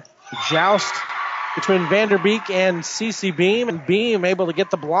Rebarter. Joust between Vanderbeek and Cece Beam. And Beam able to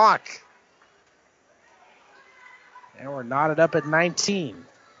get the block. And we're knotted up at 19.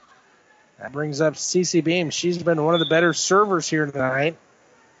 That brings up Cece Beam. She's been one of the better servers here tonight.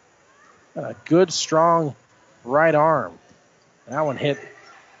 A good, strong right arm. That one hit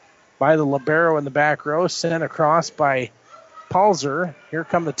by the libero in the back row. Sent across by Palzer. Here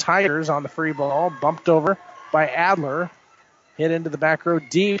come the Tigers on the free ball. Bumped over by Adler. Hit into the back row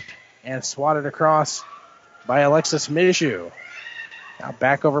deep and swatted across by Alexis Mishu. Now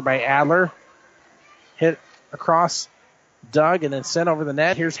back over by Adler. Hit across Doug and then sent over the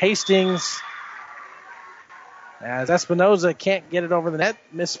net. Here's Hastings. As Espinoza can't get it over the net,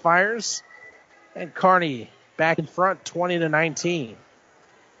 misfires. And Kearney back in front, 20-19.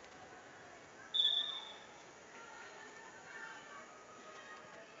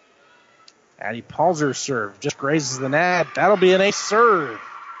 Addie Palzer's serve just grazes the net. That'll be an ace serve.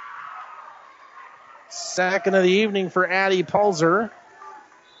 Second of the evening for Addie Palzer.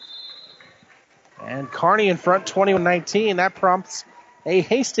 And Kearney in front, 21-19. That prompts a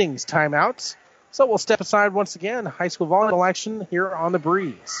Hastings timeout. So we'll step aside once again. High school volleyball action here on the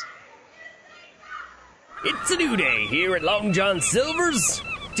Breeze. It's a new day here at Long John Silver's.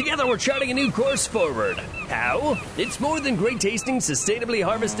 Together we're charting a new course forward. How? It's more than great tasting, sustainably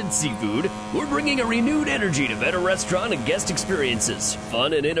harvested seafood. We're bringing a renewed energy to better restaurant and guest experiences,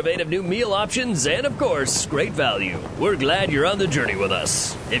 fun and innovative new meal options, and of course, great value. We're glad you're on the journey with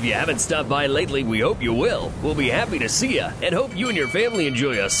us. If you haven't stopped by lately, we hope you will. We'll be happy to see you and hope you and your family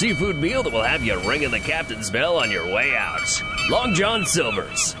enjoy a seafood meal that will have you ringing the captain's bell on your way out. Long John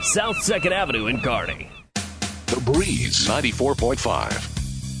Silver's, South 2nd Avenue in Kearney. The Breeze 94.5.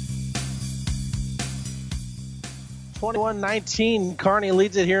 21-19, Kearney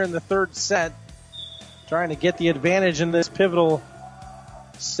leads it here in the third set. Trying to get the advantage in this pivotal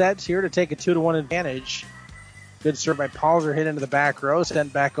set here to take a 2-1 advantage. Good serve by Palzer, hit into the back row,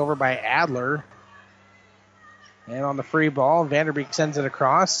 sent back over by Adler. And on the free ball, Vanderbeek sends it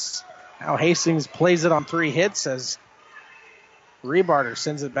across. Now Hastings plays it on 3 hits as Rebarter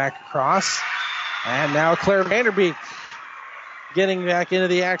sends it back across. And now Claire Vanderbeek getting back into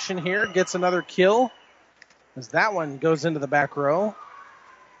the action here, gets another kill. As that one goes into the back row.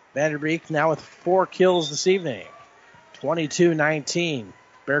 Vanderbeek now with 4 kills this evening. 22-19.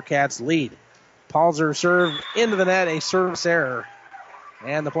 Bearcats lead. Palzer serve into the net, a service error.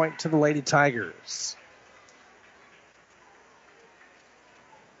 And the point to the Lady Tigers.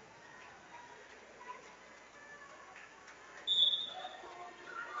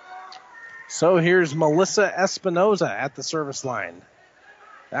 So here's Melissa Espinoza at the service line.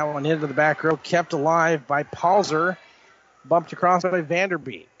 That one into the back row, kept alive by Palzer. Bumped across by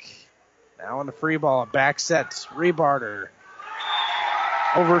Vanderbeek. Now on the free ball, back set, Rebarter.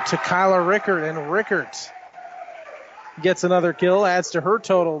 Over to Kyla Rickert, and Rickert gets another kill, adds to her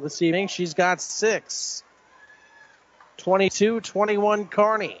total this evening. She's got 6. 22-21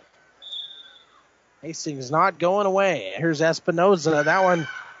 Kearney. Hastings not going away. Here's Espinoza. That one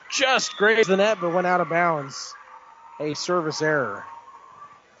just grazed the net, but went out of bounds. A service error.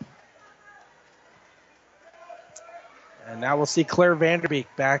 And now we'll see Claire Vanderbeek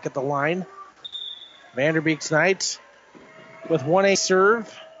back at the line. Vanderbeek's night with 1 ace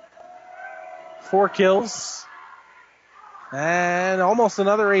serve, 4 kills, and almost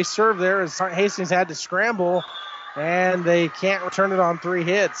another ace serve there as Hastings had to scramble, and they can't return it on 3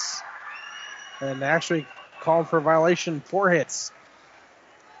 hits. And actually called for a violation, 4 hits.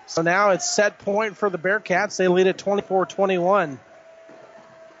 So now it's set point for the Bearcats. They lead at 24-21.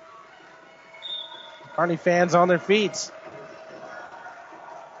 Kearney fans on their feet.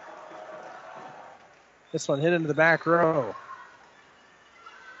 This one hit into the back row.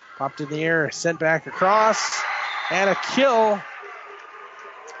 Popped in the air, sent back across. And a kill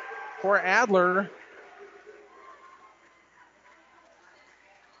for Adler.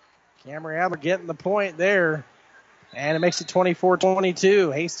 Cameron Adler getting the point there. And it makes it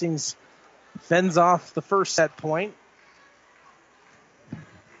 24-22. Hastings fends off the first set point.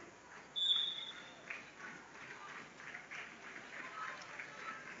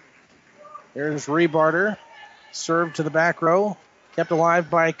 Here's Rebarter. Served to the back row. Kept alive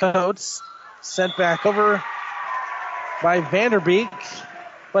by Coates. Sent back over by Vanderbeek.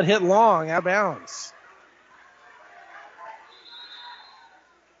 But hit long, out of bounds.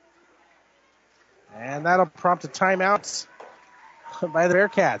 And that'll prompt a timeout by the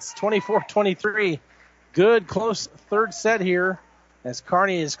Bearcats. 24-23. Good, close third set here as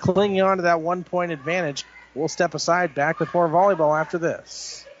Kearney is clinging on to that 1-point advantage. We'll step aside, back with more volleyball after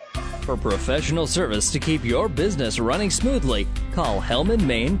this. For professional service to keep your business running smoothly, call Hellman,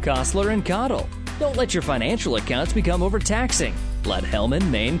 Maine, Kostler, and Cottle. Don't let your financial accounts become overtaxing. Let Hellman,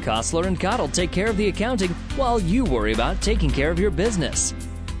 Maine, Kostler, and Cottle take care of the accounting while you worry about taking care of your business.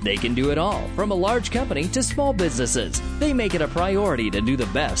 They can do it all, from a large company to small businesses. They make it a priority to do the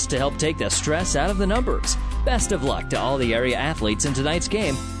best to help take the stress out of the numbers. Best of luck to all the area athletes in tonight's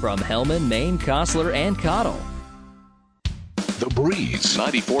game from Hellman, Maine, Kostler, and Cottle. The Breeze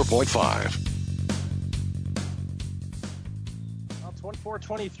 94.5.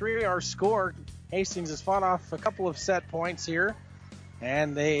 24-23 our score. Hastings has fought off a couple of set points here.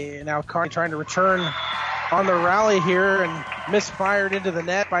 And they now Kearney trying to return on the rally here and misfired into the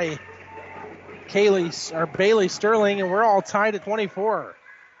net by Bailey Sterling, and we're all tied at 24.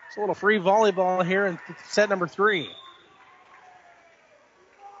 It's a little free volleyball here in set number 3.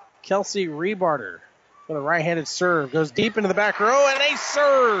 Kelsey Rebarter with a right-handed serve. Goes deep into the back row, and a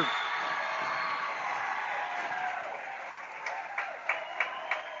serve!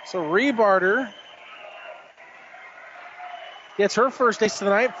 So Rebarter gets her first ace of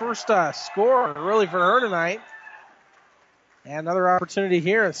the night, first score really for her tonight. And another opportunity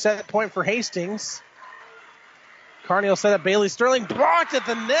here, a set point for Hastings. Kearney will set up Bailey Sterling, blocked at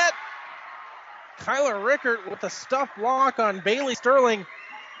the net. Kyla Rickert with the stuff block on Bailey Sterling.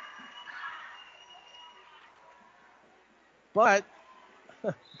 But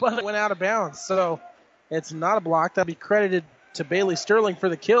it went out of bounds, so it's not a block. That'll be credited to Bailey Sterling for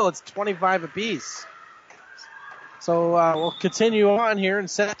the kill. It's 25 apiece. So we'll continue on here in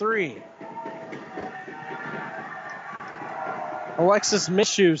set 3. Alexis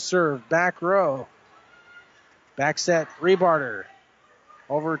Mishu serve, back row. Back set, Rebarter.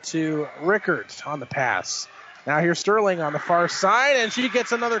 Over to Rickert on the pass. Now here's Sterling on the far side, and she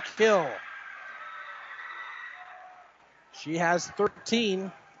gets another kill. She has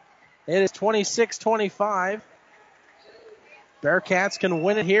 13. It is 26-25. Bearcats can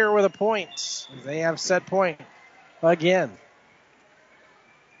win it here with a point. They have set point again.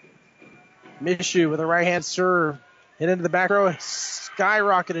 Mishu with a right-hand serve. Hit into the back row.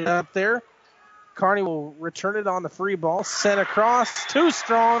 Skyrocketed up there. Kearney will return it on the free ball. Sent across. Too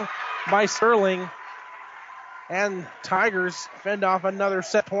strong by Sterling. And Tigers fend off another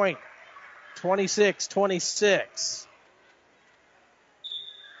set point. 26-26.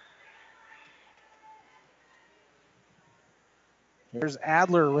 Here's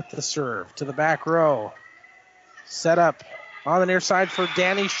Adler with the serve to the back row. Set up on the near side for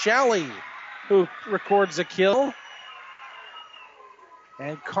Danny Shelley, who records a kill.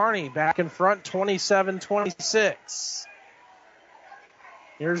 And Kearney back in front, 27-26.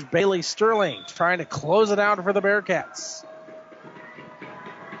 Here's Bailey Sterling trying to close it out for the Bearcats.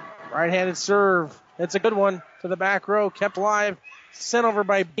 Right-handed serve. It's a good one to the back row. Kept alive. Sent over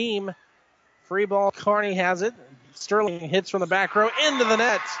by Beam. Free ball. Kearney has it. Sterling hits from the back row into the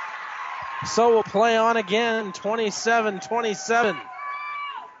net. So we'll play on again, 27-27.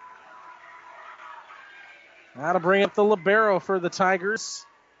 That'll bring up the libero for the Tigers.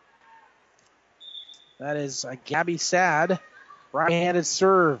 That is Gabby Sad. Right-handed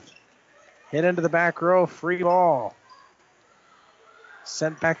serve. Hit into the back row. Free ball.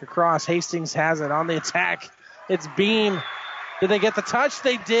 Sent back across. Hastings has it on the attack. It's Beam. Did they get the touch?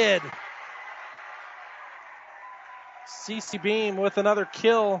 They did. CC Beam with another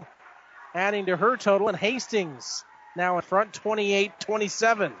kill, adding to her total. And Hastings now in front,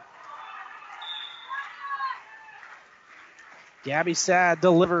 28-27. Gabby Sad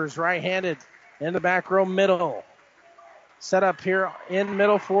delivers right-handed in the back row middle. Set up here in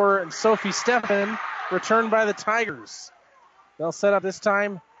middle for Sophie Steffen. Returned by the Tigers. They'll set up this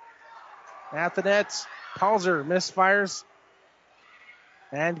time at the net. Pauser misfires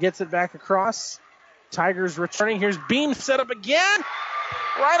and gets it back across. Tigers returning. Here's Beam set up again.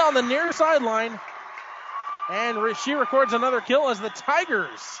 Right on the near sideline. And she records another kill as the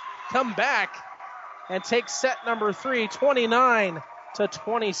Tigers come back and take set number 3,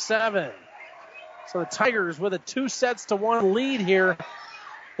 29-27. So the Tigers with a 2-1 lead here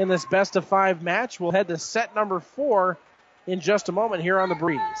in this best-of-5 match. We'll head to set number 4 in just a moment here on the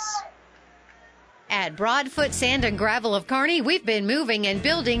Breeze. At Broadfoot Sand and Gravel of Kearney, we've been moving and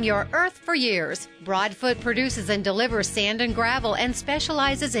building your earth for years. Broadfoot produces and delivers sand and gravel and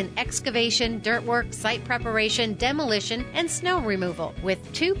specializes in excavation, dirt work, site preparation, demolition, and snow removal,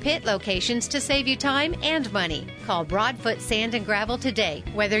 with 2 pit locations to save you time and money. Call Broadfoot Sand and Gravel today,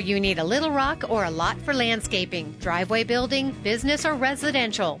 whether you need a little rock or a lot for landscaping, driveway building, business, or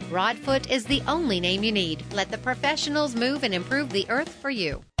residential. Broadfoot is the only name you need. Let the professionals move and improve the earth for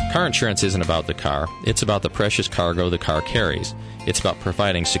you. Car insurance isn't about the car. It's about the precious cargo the car carries. It's about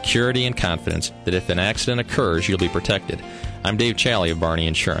providing security and confidence that if an accident occurs, you'll be protected. I'm Dave Challey of Barney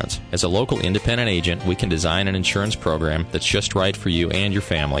Insurance. As a local independent agent, we can design an insurance program that's just right for you and your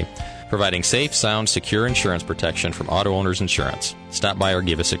family, providing safe, sound, secure insurance protection from Auto Owners Insurance. Stop by or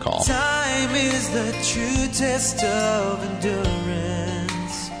give us a call. Time is the true test of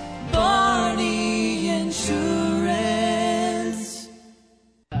endurance. Barney Insurance.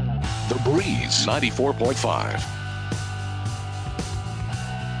 The Breeze 94.5.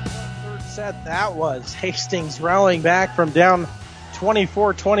 Third set, that was Hastings rallying back from down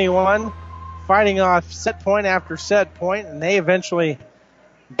 24-21, fighting off set point after set point, and they eventually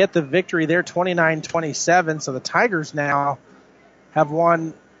get the victory there, 29-27. So the Tigers now have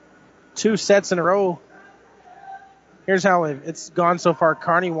won 2 sets in a row. Here's how it's gone so far.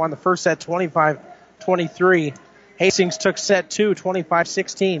 Kearney won the first set 25-23. Hastings took set 2,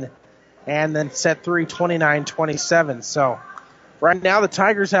 25-16. And then set 3, 29-27. So right now the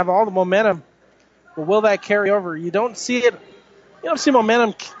Tigers have all the momentum. But will that carry over? You don't see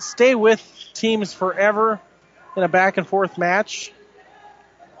momentum stay with teams forever in a back-and-forth match.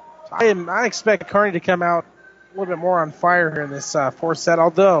 I expect Kearney to come out a little bit more on fire here in this fourth set,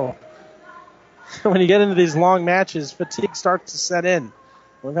 although when you get into these long matches, fatigue starts to set in.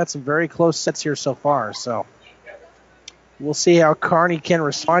 We've got some very close sets here so far, so we'll see how Kearney can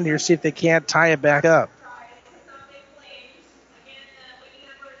respond here, see if they can't tie it back up.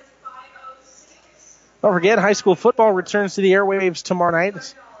 Don't forget, high school football returns to the airwaves tomorrow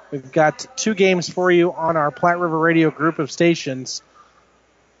night. We've got 2 games for you on our Platte River Radio group of stations.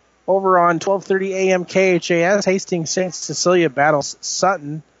 Over on 1230 AM KHAS, Hastings St. Cecilia battles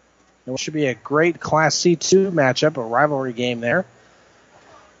Sutton. It should be a great Class C2 matchup, a rivalry game there.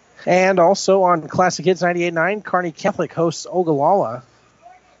 And also on Classic Hits 98.9, Kearney Catholic hosts Ogallala.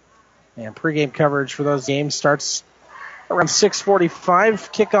 And pregame coverage for those games starts around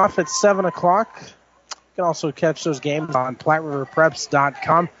 6:45, kickoff at 7 o'clock. You can also catch those games on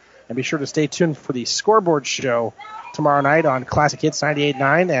PlatteRiverPreps.com. And be sure to stay tuned for the scoreboard show tomorrow night on Classic Hits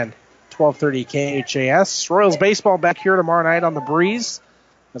 98.9 and 1230 KHAS. Royals baseball back here tomorrow night on the Breeze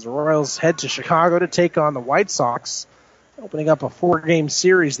as the Royals head to Chicago to take on the White Sox, opening up a 4-game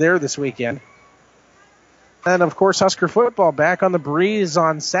series there this weekend. And, of course, Husker football back on the Breeze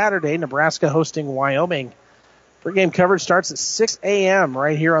on Saturday, Nebraska hosting Wyoming. Pre-game coverage starts at 6 a.m.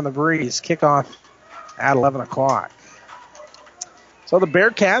 right here on the Breeze. Kickoff at 11 o'clock. So the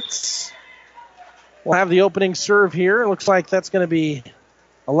Bearcats will have the opening serve here. It looks like that's going to be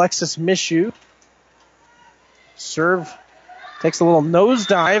Alexis Mishu. Serve takes a little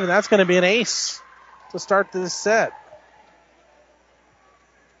nosedive, and that's going to be an ace to start this set.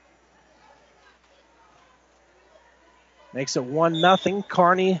 Makes it 1-0.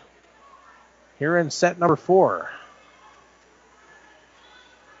 Kearney here in set number 4.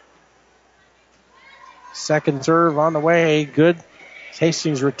 Second serve on the way. Good.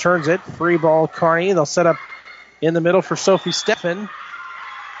 Hastings returns it. Free ball, Kearney. They'll set up in the middle for Sophie Steffen.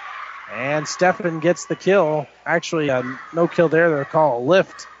 And Steffen gets the kill. Actually, no kill there. They'll call a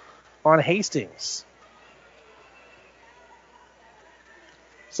lift on Hastings.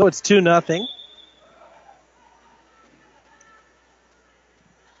 So it's 2-0.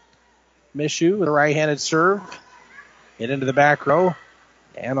 Mishu with a right-handed serve. Get into the back row.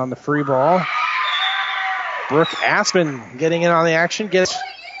 And on the free ball, Brooke Aspen getting in on the action. Gets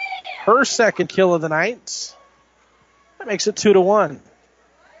her second kill of the night. That makes it 2-1.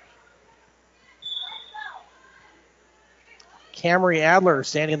 Camry Adler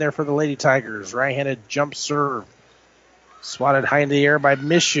standing there for the Lady Tigers. Right-handed jump serve. Swatted high in the air by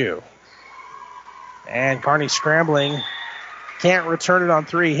Mishu. And Kearney scrambling. Can't return it on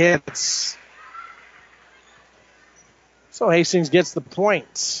 3 hits. So Hastings gets the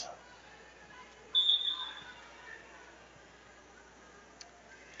point.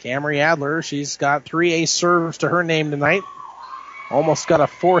 Camry Adler, she's got 3 ace serves to her name tonight. Almost got a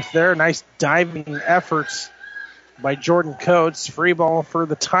 4th there. Nice diving efforts by Jordan Coates. Free ball for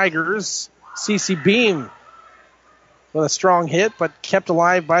the Tigers. Cece Beam with a strong hit, but kept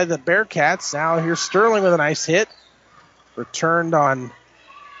alive by the Bearcats. Now here's Sterling with a nice hit. Returned on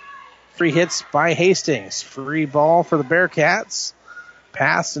 3 hits by Hastings. Free ball for the Bearcats.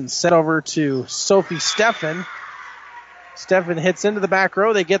 Pass and set over to Sophie Steffen. Steffen hits into the back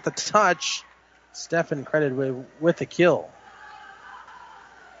row. They get the touch. Steffen credited with the kill.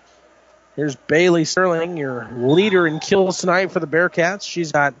 Here's Bailey Sterling, your leader in kills tonight for the Bearcats.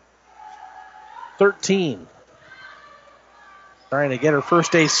 She's got 13. Trying to get her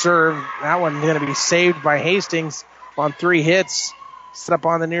first ace serve. That one's going to be saved by Hastings on 3 hits. Set up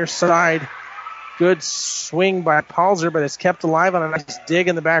on the near side. Good swing by Palzer, but it's kept alive on a nice dig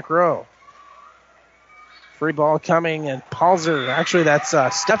in the back row. Free ball coming, and Palzer, actually that's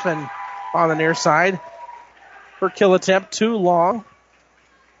Steffen on the near side. Her kill attempt too long.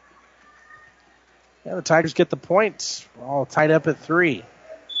 Yeah, the Tigers get the point. We're all tied up at 3.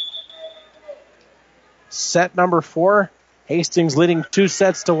 Set number 4. Hastings leading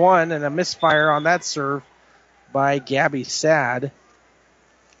 2-1, and a misfire on that serve by Gabby Sad.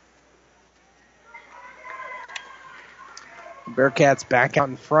 Bearcats back out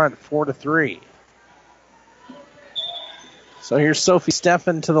in front, 4-3. So here's Sophie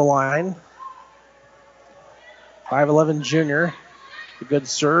Steffen to the line. 5'11 junior. A good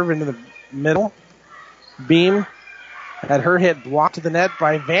serve into the middle. Beam had her hit blocked to the net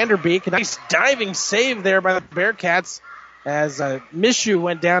by Vanderbeek. A nice diving save there by the Bearcats as Mishu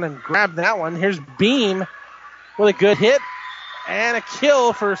went down and grabbed that one. Here's Beam with a good hit and a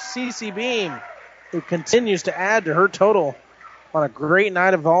kill for Cece Beam, who continues to add to her total on a great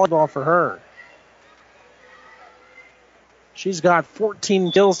night of volleyball for her. She's got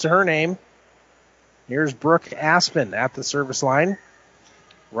 14 kills to her name. Here's Brooke Aspen at the service line.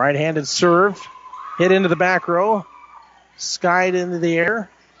 Right-handed serve. Hit into the back row. Skied into the air.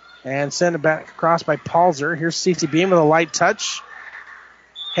 And sent it back across by Palzer. Here's Cece Beam with a light touch.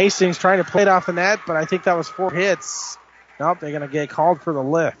 Hastings trying to play it off the net, but I think that was 4 hits. Nope, they're going to get called for the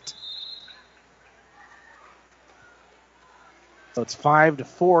lift. So it's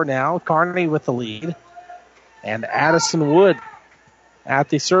 5-4 now. Kearney with the lead. And Addison Wood at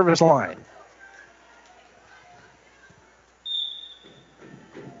the service line.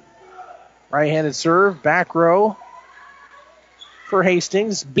 Right-handed serve, back row for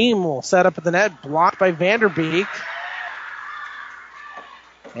Hastings. Beam will set up at the net, blocked by Vanderbeek.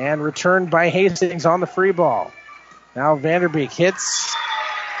 And returned by Hastings on the free ball. Now Vanderbeek hits.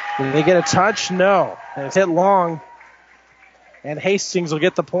 Did they get a touch? No. And it's hit long. And Hastings will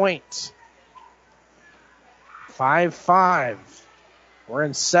get the point. 5-5. We're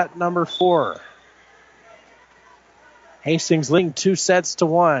in set number 4. Hastings leading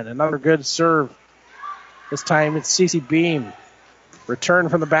 2-1. Another good serve. This time it's Cece Beam. Return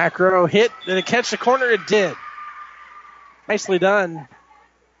from the back row. Hit. Did it catch the corner? It did. Nicely done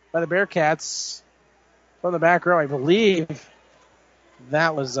by the Bearcats from the back row. I believe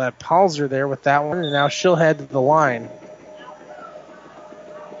that was Palzer there with that one. And now she'll head to the line.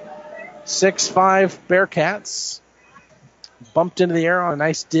 6-5 Bearcats. Bumped into the air on a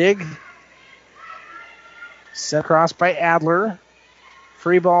nice dig. Sent across by Adler.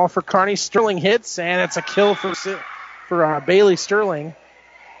 Free ball for Kearney. Sterling hits, and it's a kill for Bailey Sterling.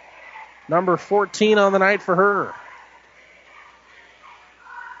 Number 14 on the night for her.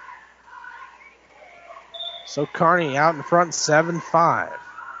 So Kearney out in front, 7-5.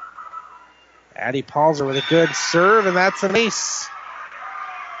 Addie Palzer with a good serve, and that's an ace.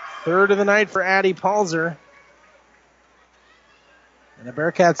 Third of the night for Addie Palzer. And the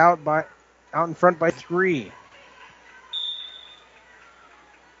Bearcats out in front by 3.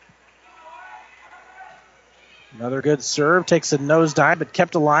 Another good serve. Takes a nosedive, but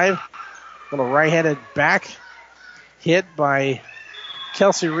kept alive. Little right-handed back hit by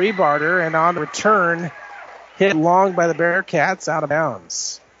Kelsey Rebarder. And on return, hit long by the Bearcats, out of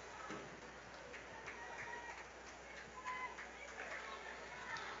bounds.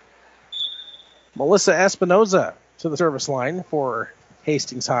 Melissa Espinoza to the service line for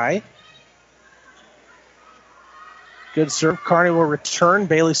Hastings High. Good serve. Kearney will return.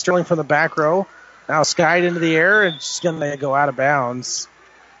 Bailey Sterling from the back row. Now skied into the air, and she's going to go out of bounds.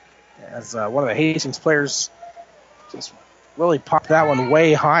 As one of the Hastings players just really popped that one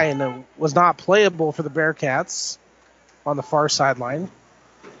way high, and it was not playable for the Bearcats on the far sideline.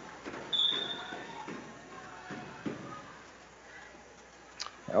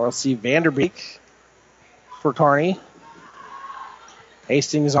 Now we'll see Vanderbeek for Kearney.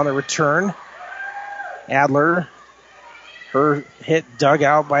 Hastings on the return. Adler. Her hit dug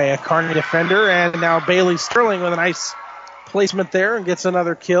out by a Kearney defender. And now Bailey Sterling with a nice placement there and gets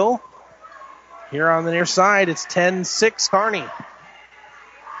another kill. Here on the near side, it's 10-6 Kearney.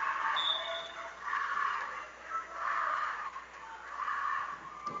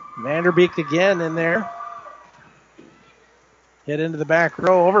 Vanderbeek again in there. Hit into the back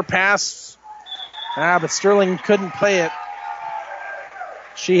row. Overpass. But Sterling couldn't play it.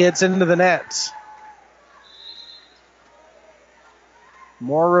 She hits into the net.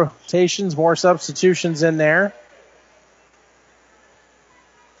 More rotations, more substitutions in there.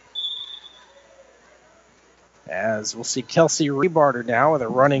 As we'll see Kelsey Rebarder now with a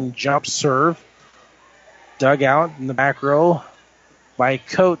running jump serve. Dug out in the back row by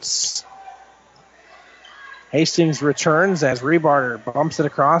Coates. Hastings returns as Rebarder bumps it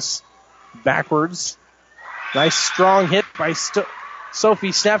across backwards. Nice strong hit by Sophie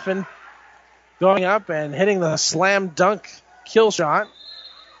Steffen. Going up and hitting the slam dunk kill shot.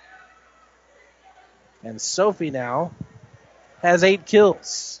 And Sophie now has 8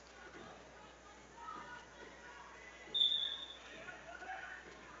 kills.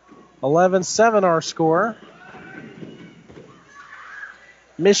 (11-7) our score.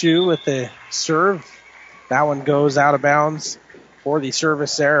 Mishu with the serve. That one goes out of bounds for the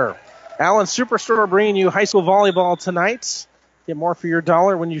service error. Allen Superstore bringing you high school volleyball tonight. Get more for your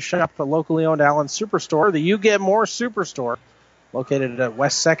dollar when you shop the locally owned Allen Superstore, the You Get More Superstore, located at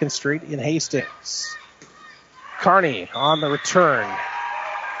West 2nd Street in Hastings. Kearney on the return.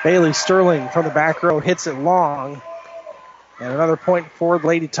 Bailey Sterling from the back row hits it long. And another point for the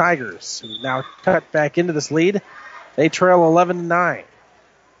Lady Tigers, who now cut back into this lead. They trail 11-9.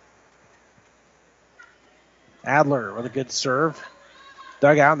 Adler with a good serve.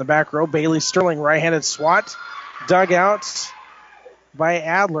 Dug out in the back row. Bailey Sterling, right-handed swat. Dug out by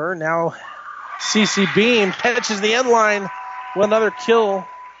Adler. Now CC Beam catches the end line with another kill.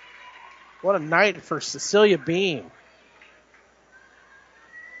 What a night for Cecilia Beam.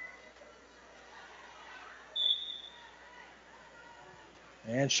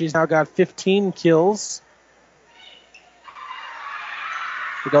 And she's now got 15 kills.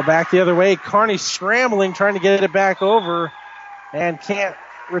 We go back the other way. Kearney scrambling, trying to get it back over, and can't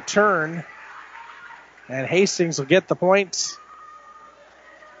return. And Hastings will get the point.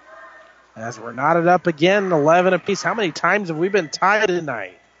 As we're knotted up again, 11 apiece. How many times have we been tied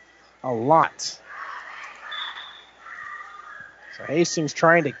tonight? A lot. So Hastings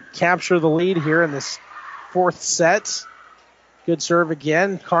trying to capture the lead here in this fourth set. Good serve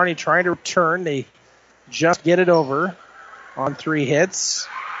again. Kearney trying to return. They just get it over on 3 hits.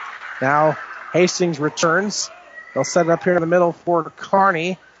 Now Hastings returns. They'll set it up here in the middle for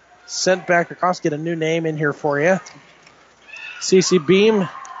Kearney. Sent back across. Get a new name in here for you. CC Beam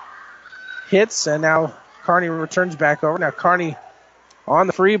hits, and now Kearney returns back over. Now Kearney on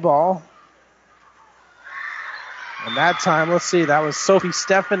the free ball. And that time, let's see, that was Sophie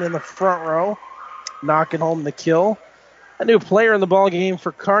Steffen in the front row, knocking home the kill. A new player in the ball game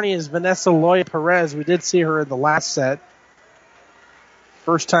for Kearney is Vanessa Loya Perez. We did see her in the last set.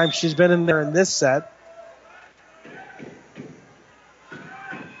 First time she's been in there in this set.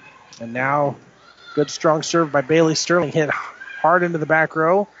 And now, good strong serve by Bailey Sterling. Hit hard into the back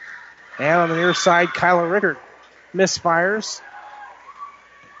row. And on the near side, Kyla Rickert misfires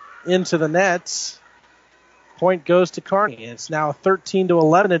into the net. Point goes to Kearney. It's now a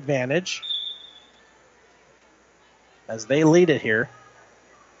 13-11 advantage as they lead it here.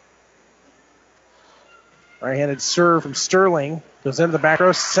 Right-handed serve from Sterling. Goes into the back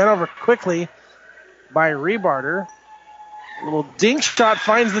row. Sent over quickly by Rebarter. A little dink shot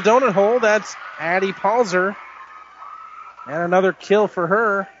finds the donut hole. That's Addie Palzer. And another kill for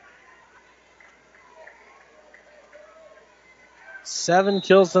her. 7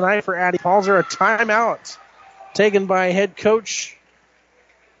 kills tonight for Addie Palzer. A timeout taken by head coach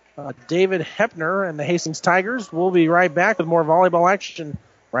David Hepner and the Hastings Tigers. We'll be right back with more volleyball action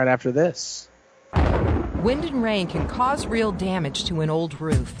right after this. Wind and rain can cause real damage to an old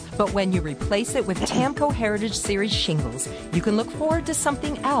roof, but when you replace it with Tamco Heritage Series shingles, you can look forward to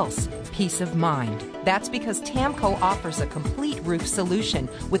something else, peace of mind. That's because Tamco offers a complete roof solution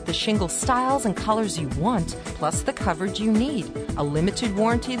with the shingle styles and colors you want, plus the coverage you need. A limited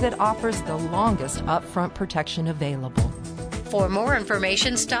warranty that offers the longest upfront protection available. For more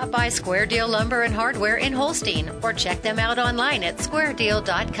information, stop by Square Deal Lumber and Hardware in Holstein or check them out online at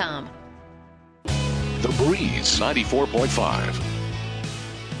squaredeal.com. The Breeze 94.5.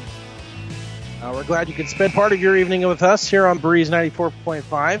 We're glad you could spend part of your evening with us here on Breeze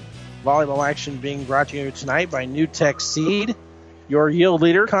 94.5. Volleyball action being brought to you tonight by New Tech Seed, your yield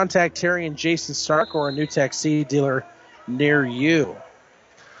leader. Contact Terry and Jason Stark or a New Tech Seed dealer near you.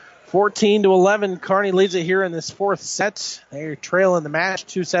 14-11, Kearney leads it here in this fourth set. They're trailing the match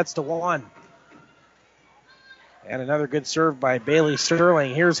 2-1. And another good serve by Bailey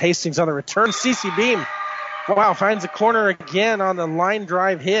Sterling. Here's Hastings on the return. CC Beam, wow, finds the corner again on the line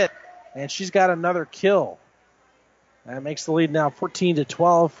drive hit. And she's got another kill. That makes the lead now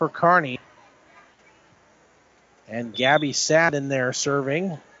 14-12 for Kearney. And Gabby Sad in there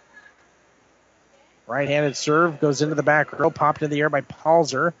serving. Right-handed serve goes into the back row, popped in the air by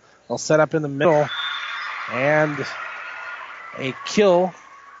Palzer. They'll set up in the middle. And a kill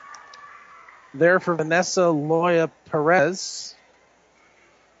there for Vanessa Loya Perez.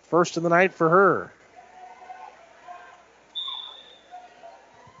 First of the night for her.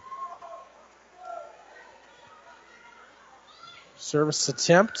 Service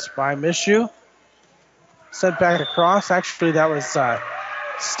attempt by Mishu. Sent back across. Actually, that was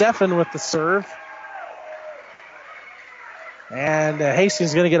Steffen with the serve. And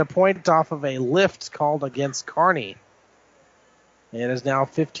Hastings is going to get a point off of a lift called against Kearney. It is now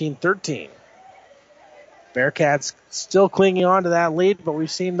 15-13. Bearcats still clinging on to that lead, but we've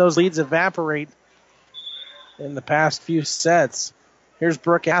seen those leads evaporate in the past few sets. Here's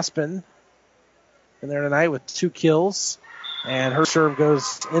Brooke Aspen in there tonight with 2 kills, and her serve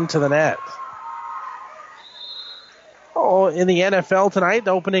goes into the net. Oh, Oh, in the NFL tonight,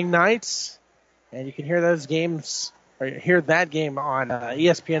 opening night, and you can hear those games, or hear that game on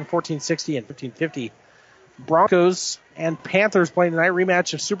ESPN 1460 and 1550. Broncos and Panthers playing tonight,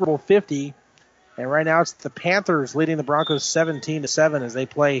 rematch of Super Bowl 50. And right now it's the Panthers leading the Broncos 17-7 as they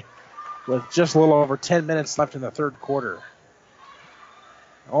play with just a little over 10 minutes left in the third quarter.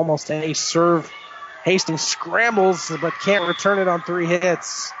 Almost a serve. Hastings scrambles but can't return it on 3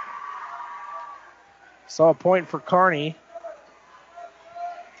 hits. So a point for Kearney.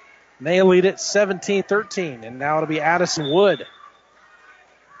 They lead it 17-13, and now it'll be Addison Wood.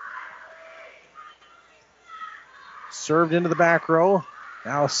 Served into the back row.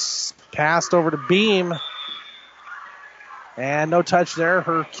 Now passed over to Beam. And no touch there.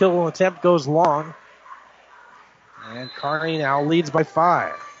 Her kill attempt goes long. And Kearney now leads by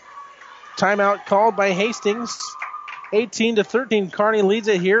 5. Timeout called by Hastings. 18-13. Kearney leads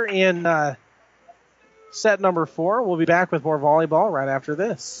it here in set number 4. We'll be back with more volleyball right after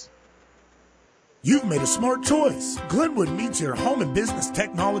this. You've made a smart choice. Glenwood meets your home and business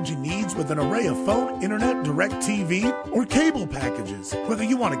technology needs with an array of phone, internet, direct TV, or cable packages. Whether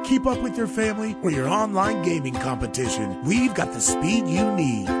you want to keep up with your family or your online gaming competition, we've got the speed you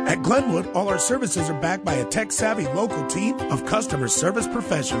need. At Glenwood, all our services are backed by a tech-savvy local team of customer service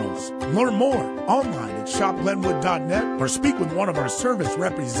professionals. Learn more online at shopglenwood.net or speak with one of our service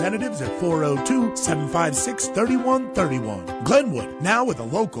representatives at 402-756-3131. Glenwood, now with a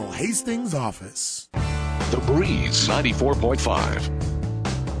local Hastings office. The Breeze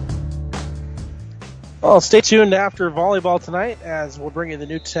 94.5. Well, stay tuned after volleyball tonight as we'll bring you the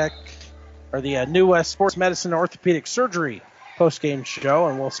new new sports medicine orthopedic surgery post-game show,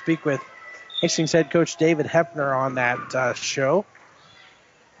 and we'll speak with Hastings head coach David Hefner on that show.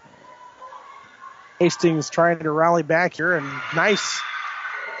 Hastings trying to rally back here, and nice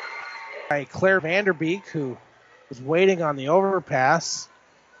by Claire Vanderbeek, who was waiting on the overpass.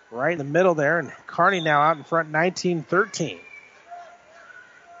 Right in the middle there, and Kearney now out in front, 19-13.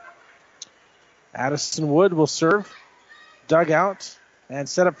 Addison Wood will serve, dug out, and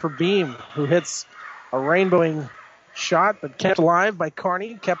set up for Beam, who hits a rainbowing shot, but kept alive by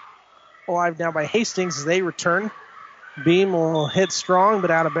Kearney, kept alive now by Hastings as they return. Beam will hit strong,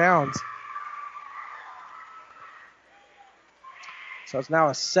 but out of bounds. So it's now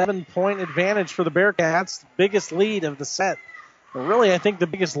a 7-point advantage for the Bearcats, biggest lead of the set. But really, I think the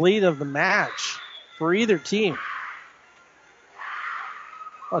biggest lead of the match for either team.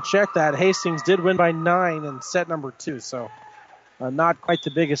 I'll check that. Hastings did win by 9 in set number 2, so not quite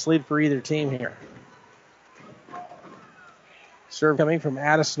the biggest lead for either team here. Serve coming from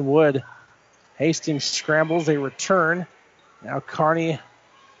Addison Wood. Hastings scrambles, they return. Now Kearney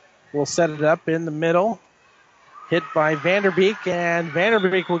will set it up in the middle. Hit by Vanderbeek, and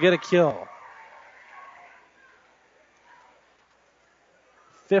Vanderbeek will get a kill.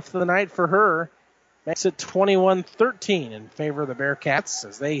 5th of the night for her. Makes it 21-13 in favor of the Bearcats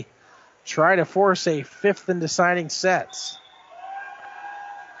as they try to force a 5th and deciding set.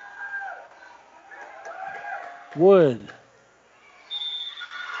 Wood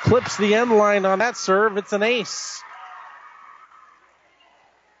clips the end line on that serve. It's an ace.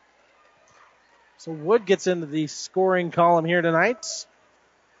 So Wood gets into the scoring column here tonight.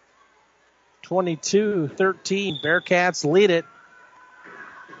 22-13. Bearcats lead it.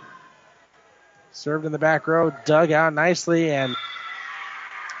 Served in the back row, dug out nicely, and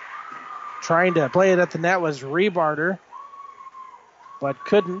trying to play it at the net was Rebarter, but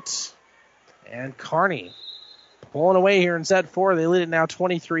couldn't. And Kearney pulling away here in set 4. They lead it now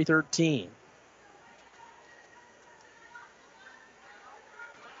 23-13.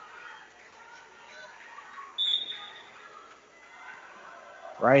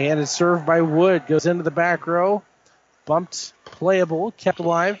 Right-handed serve by Wood goes into the back row. Bumped, playable, kept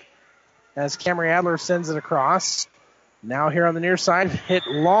alive as Camry Adler sends it across. Now here on the near side, hit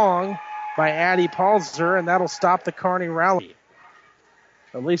long by Addie Palzer, and that'll stop the Kearney rally,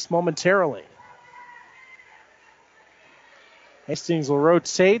 at least momentarily. Hastings will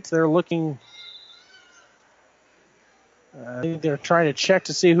rotate. They're looking, I think they're trying to check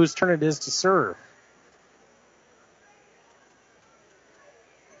to see whose turn it is to serve.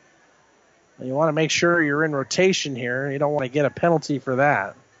 And you want to make sure you're in rotation here. You don't want to get a penalty for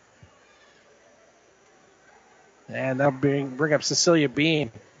that. And that'll bring up Cecilia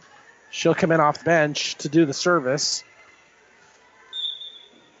Beam. She'll come in off the bench to do the service.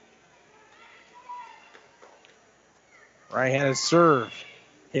 Right-handed serve.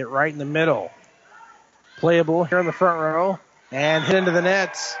 Hit right in the middle. Playable here in the front row. And hit into the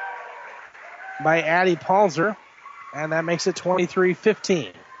net by Addie Palzer. And that makes it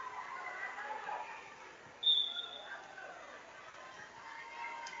 23-15.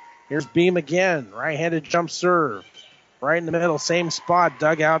 Here's Beam again. Right-handed jump serve. Right in the middle, same spot,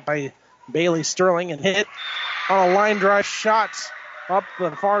 dug out by Bailey Sterling and hit on a line drive shot up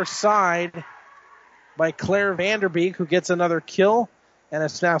the far side by Claire Vanderbeek, who gets another kill. And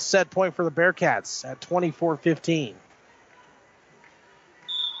it's now set point for the Bearcats at 24-15.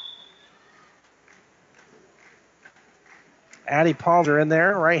 Addie Palmer in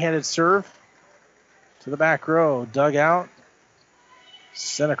there, right-handed serve to the back row, dug out,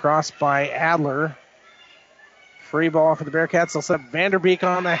 sent across by Adler. Free ball for the Bearcats. They'll set Vanderbeek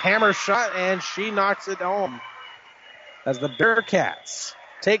on the hammer shot, and she knocks it home as the Bearcats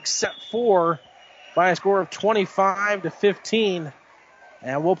take set 4 by a score of 25-15.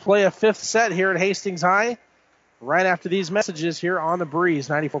 And we'll play a fifth set here at Hastings High right after these messages here on the Breeze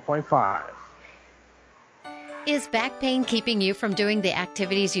 94.5. Is back pain keeping you from doing the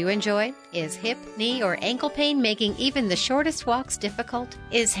activities you enjoy? Is hip, knee, or ankle pain making even the shortest walks difficult?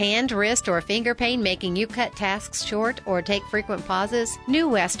 Is hand, wrist, or finger pain making you cut tasks short or take frequent pauses? New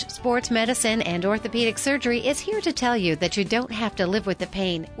West Sports Medicine and Orthopedic Surgery is here to tell you that you don't have to live with the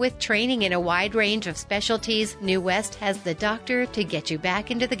pain. With training in a wide range of specialties, New West has the doctor to get you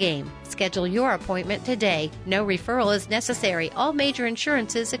back into the game. Schedule your appointment today. No referral is necessary. All major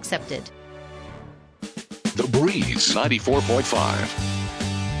insurances accepted. The Breeze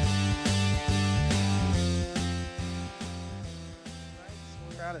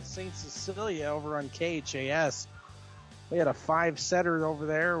 94.5. We're out at St. Cecilia over on KHAS. We had a 5-setter over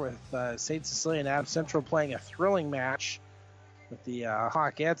there with St. Cecilia and Ab Central playing a thrilling match with the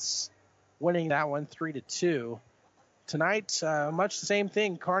Hawkettes winning that one 3-2. Tonight, much the same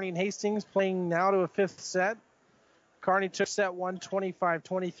thing. Kearney and Hastings playing now to a fifth set. Kearney took set 1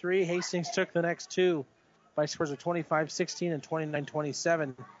 25-23. Hastings took the next two by scores of 25-16 and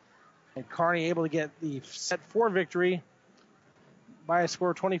 29-27. And Kearney able to get the set 4 victory by a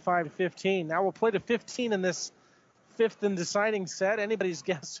score of 25-15. Now we'll play to 15 in this fifth and deciding set. Anybody's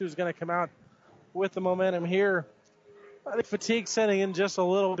guess who's going to come out with the momentum here. I think fatigue setting in just a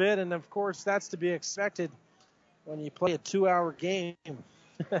little bit, and of course that's to be expected when you play a 2-hour game.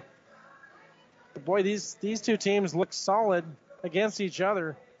 Boy, these two teams look solid against each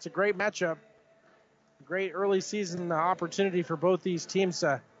other. It's a great matchup. Great early season opportunity for both these teams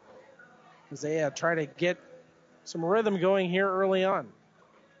as they try to get some rhythm going here early on.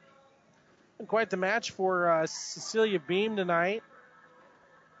 And quite the match for Cecilia Beam tonight.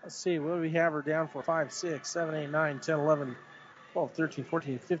 Let's see, what do we have her down for? 5, 6, 7, 8, 9, 10, 11, 12, 13,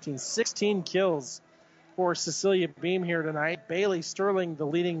 14, 15, 16 kills for Cecilia Beam here tonight. Bailey Sterling, the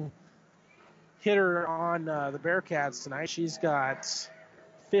leading hitter on the Bearcats tonight. She's got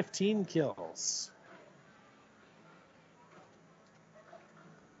 15 kills.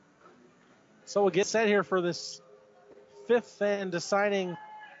 So we'll get set here for this fifth and deciding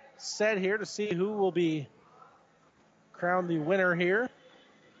set here to see who will be crowned the winner here.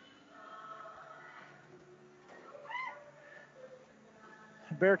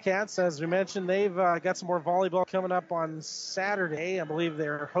 Bearcats, as we mentioned, they've got some more volleyball coming up on Saturday. I believe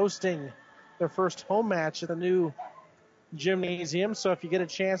they're hosting their first home match at the new gymnasium. So if you get a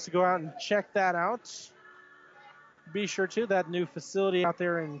chance to go out and check that out, be sure to. That new facility out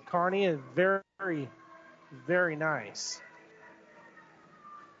there in Kearney is very, very nice.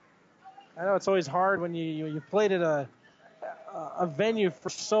 I know it's always hard when you played at a venue for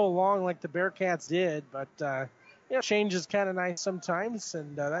so long like the Bearcats did, but change is kind of nice sometimes,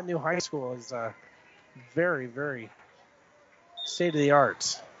 and that new high school is very, very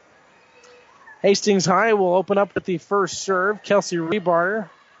state-of-the-art. Hastings High will open up with the first serve. Kelsey Rebarter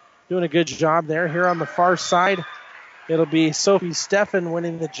doing a good job there. Here on the far side, it'll be Sophie Steffen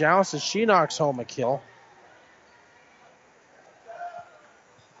winning the joust as she knocks home a kill.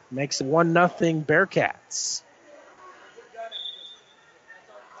 Makes it 1-0 Bearcats.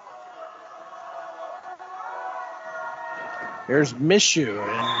 Here's Mishu.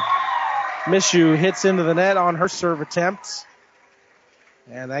 And Mishu hits into the net on her serve attempt.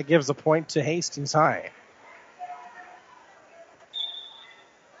 And that gives a point to Hastings High.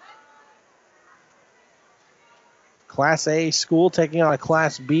 Class A school taking on a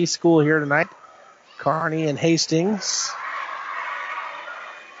Class B school here tonight. Kearney and Hastings.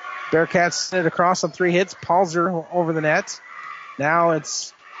 Bearcats send it across on 3 hits. Palzer over the net. Now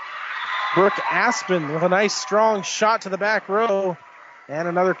it's Brooke Aspen with a nice strong shot to the back row. And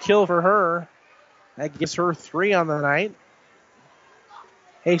another kill for her. That gives her 3 on the night.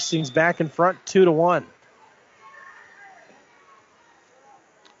 Hastings back in front 2-1.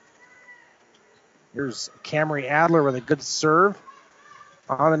 Here's Camry Adler with a good serve.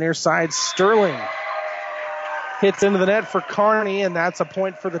 On the near side, Sterling hits into the net for Kearney, and that's a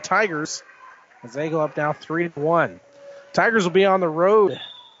point for the Tigers as they go up now 3-1. Tigers will be on the road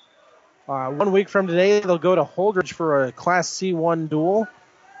 1 week from today. They'll go to Holdridge for a Class C1 duel. Of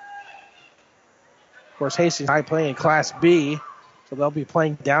course, Hastings High playing in Class B, so they'll be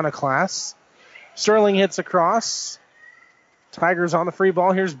playing down a class. Sterling hits across. Tigers on the free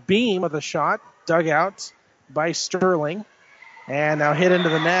ball. Here's Beam with a shot. Dug out by Sterling. And now hit into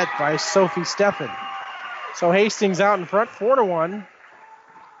the net by Sophie Steffen. So Hastings out in front, 4-1.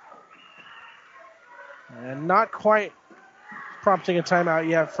 And not quite prompting a timeout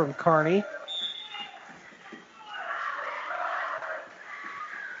yet from Kearney.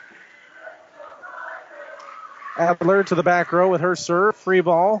 Adler to the back row with her serve. Free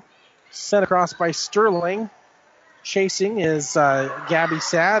ball. Sent across by Sterling. Chasing is Gabby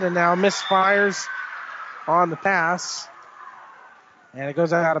Sad. And now misfires on the pass. And it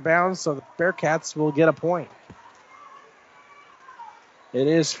goes out of bounds, so the Bearcats will get a point. It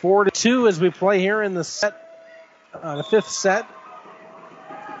is 4-2 as we play here in the fifth set.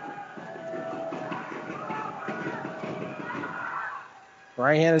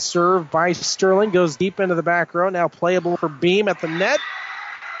 Right-handed serve by Sterling goes deep into the back row. Now playable for Beam at the net.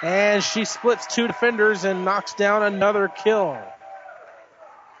 And she splits two defenders and knocks down another kill.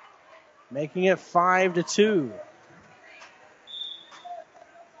 Making it 5-2.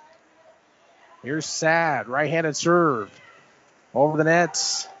 Here's Sad, right-handed serve. Over the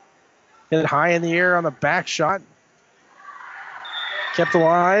nets. Hit it high in the air on the back shot. Kept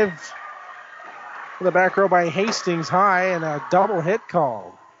alive. In the back row by Hastings High, and a double hit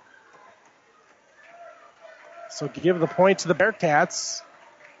called. So give the point to the Bearcats.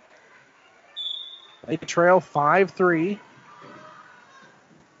 They trail 5-3.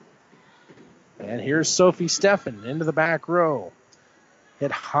 And here's Sophie Steffen into the back row.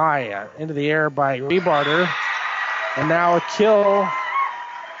 Hit high into the air by Rebarter. And now a kill.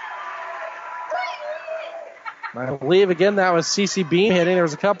 I believe, again, that was CC Beam hitting. There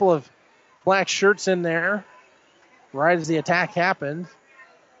was a couple of black shirts in there right as the attack happened.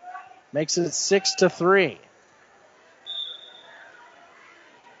 Makes it 6-3.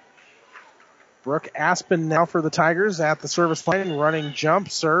 Brooke Aspen now for the Tigers at the service line. Running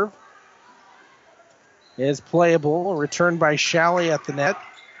jump serve is playable. Returned by Shalley at the net.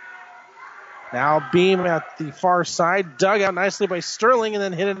 Now Beam at the far side. Dug out nicely by Sterling and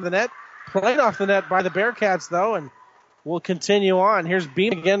then hit into the net. Played off the net by the Bearcats, though, and we'll continue on. Here's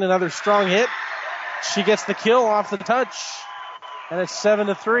Beam again, another strong hit. She gets the kill off the touch, and it's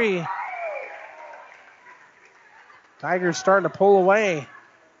 7-3. Tigers starting to pull away.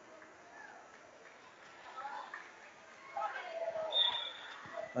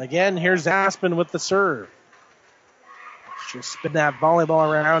 Again, here's Aspen with the serve. She'll spin that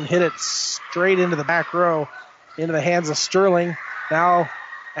volleyball around, hit it straight into the back row, into the hands of Sterling. Now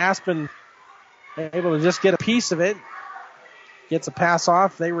Aspen able to just get a piece of it. Gets a pass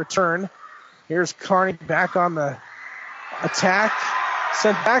off. They return. Here's Kearney back on the attack.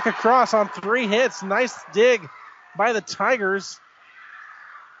 Sent back across on 3 hits. Nice dig by the Tigers.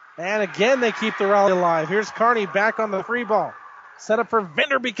 And again, they keep the rally alive. Here's Kearney back on the free ball. Set up for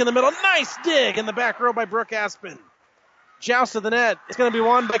Vanderbeek in the middle. Nice dig in the back row by Brooke Aspen. Joust to the net. It's going to be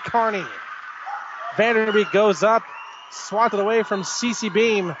won by Kearney. Vanderbeek goes up. Swats it away from CC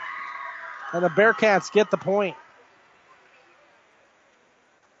Beam. And the Bearcats get the point.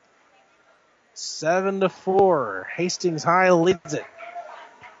 7-4. Hastings High leads it.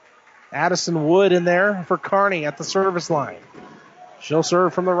 Addison Wood in there for Kearney at the service line. She'll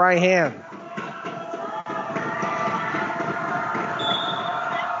serve from the right hand.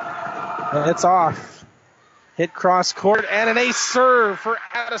 And it's off. Hit cross court and an ace serve for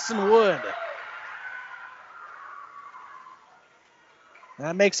Addison Wood.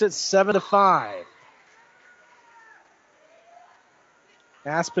 That makes it 7-5.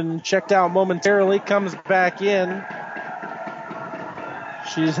 Aspen checked out momentarily, comes back in.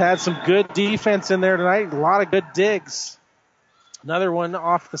 She's had some good defense in there tonight. A lot of good digs. Another one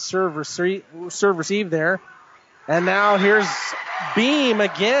off the serve receive there. And now here's Beam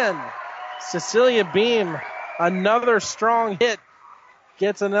again. Cecilia Beam, another strong hit.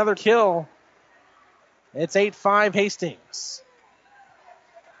 Gets another kill. It's 8-5 Hastings.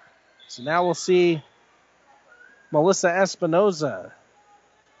 So now we'll see Melissa Espinoza.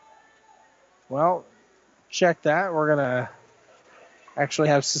 Well, check that. We're going to actually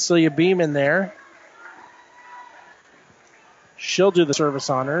have Cecilia Beam in there. She'll do the service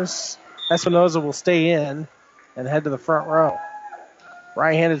honors. Espinoza will stay in and head to the front row.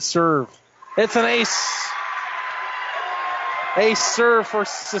 Right-handed serve. It's an ace. Ace serve for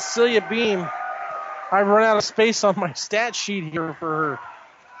Cecilia Beam. I've run out of space on my stat sheet here for her.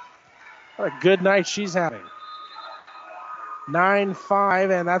 What a good night she's having.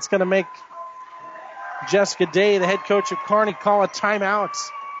 9-5, and that's going to make Jessica Day, the head coach of Kearney, call a timeout.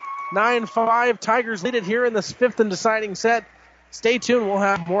 9-5, Tigers lead it here in this fifth and deciding set. Stay tuned. We'll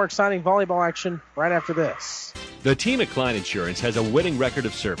have more exciting volleyball action right after this. The team at Klein Insurance has a winning record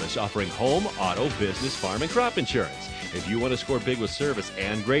of service, offering home, auto, business, farm, and crop insurance. If you want to score big with service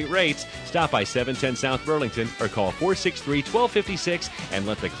and great rates, stop by 710 South Burlington or call 463-1256 and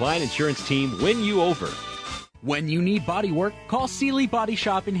let the Klein Insurance team win you over. When you need body work, call Seeley Body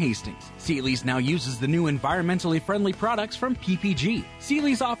Shop in Hastings. Seeley's now uses the new environmentally friendly products from PPG.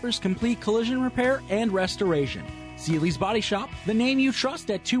 Seeley's offers complete collision repair and restoration. Seeley's Body Shop, the name you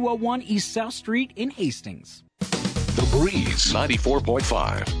trust at 201 East South Street in Hastings. The Breeze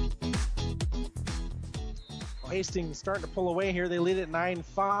 94.5. Well, Hastings starting to pull away here. They lead at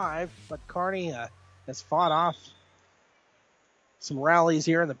 9-5, but Kearney has fought off some rallies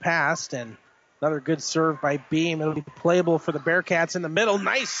here in the past, and another good serve by Beam. It'll be playable for the Bearcats in the middle.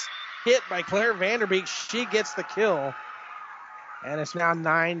 Nice hit by Claire Vanderbeek. She gets the kill, and it's now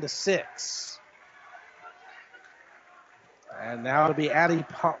 9-6. And now it'll be Addie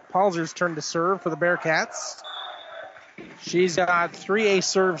Palzer's turn to serve for the Bearcats. She's got 3 ace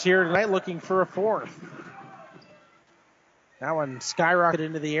serves here tonight, looking for a fourth. That one skyrocketed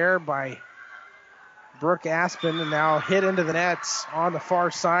into the air by Brooke Aspen, and now hit into the nets on the far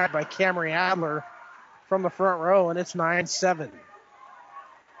side by Camry Adler from the front row, and it's 9-7.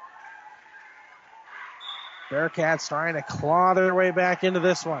 Bearcats trying to claw their way back into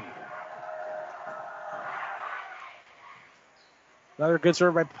this one. Another good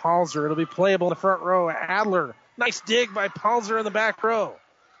serve by Palzer. It'll be playable in the front row. Adler, nice dig by Palzer in the back row.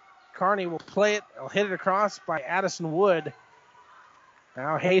 Kearney will play it. He'll hit it across by Addison Wood.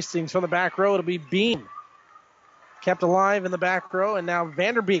 Now Hastings from the back row. It'll be Beam. Kept alive in the back row, and now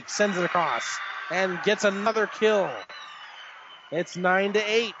Vanderbeek sends it across and gets another kill. It's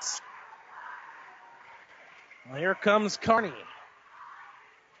 9-8. Well, here comes Kearney.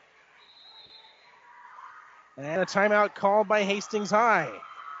 And a timeout called by Hastings High.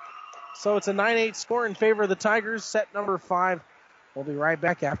 So it's a 9-8 score in favor of the Tigers. Set number 5. We'll be right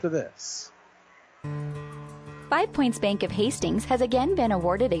back after this. 5 Points Bank of Hastings has again been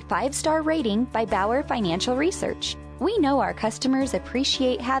awarded a 5-star rating by Bauer Financial Research. We know our customers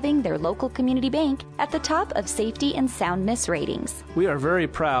appreciate having their local community bank at the top of safety and soundness ratings. We are very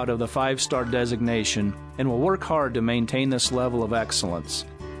proud of the 5-star designation and will work hard to maintain this level of excellence.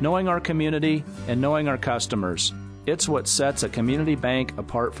 Knowing our community and knowing our customers, it's what sets a community bank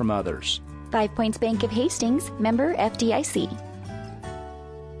apart from others. 5 Points Bank of Hastings, member FDIC.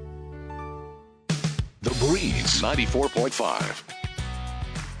 The Breeze 94.5.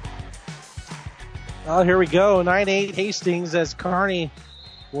 Well, here we go. 9-8 Hastings as Kearney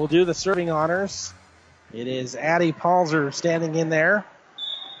will do the serving honors. It is Addie Palzer standing in there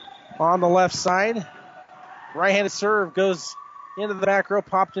on the left side. Right-handed serve goes into the back row,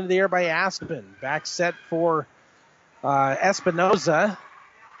 popped into the air by Aspen. Back set for Espinoza.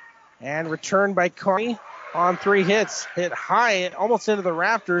 And returned by Kearney on 3 hits. Hit high, almost into the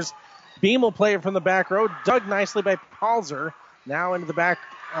rafters. Beam will play it from the back row. Dug nicely by Palzer. Now into the back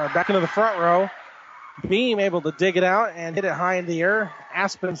into the front row. Beam able to dig it out and hit it high in the air.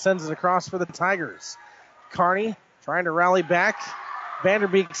 Aspen sends it across for the Tigers. Kearney trying to rally back.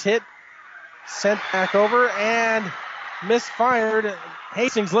 Vanderbeek's hit. Sent back over and misfired.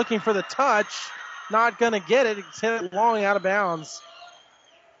 Hastings looking for the touch. Not going to get it. It's hit it long out of bounds.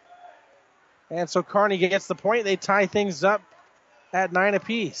 And so Kearney gets the point. They tie things up at 9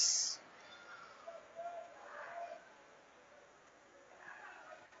 apiece.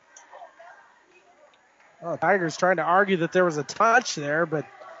 Well, Tigers trying to argue that there was a touch there, but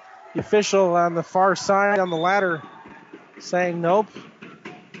the official on the far side on the ladder saying nope.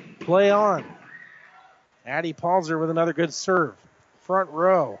 Play on. Addie Palzer with another good serve. Front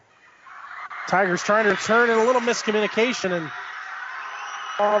row. Tigers trying to return and a little miscommunication, and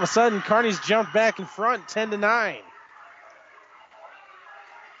all of a sudden Kearney's jumped back in front 10-9.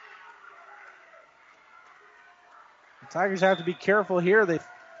 The Tigers have to be careful here. They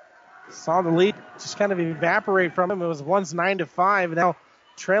saw the lead just kind of evaporate from them. It was once 9-5, now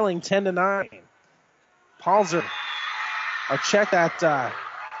trailing 10-9. Palzer, a check at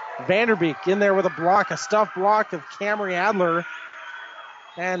Vanderbeek in there with a block, a stuff block of Camry Adler,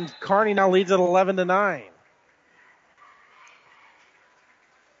 and Kearney now leads at 11-9.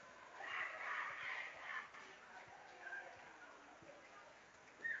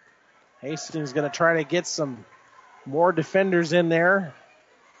 Hastings going to try to get some more defenders in there.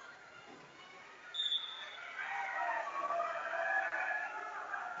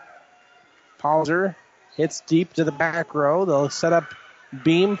 Palzer hits deep to the back row. They'll set up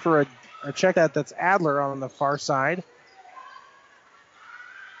beam for a check that's Adler on the far side.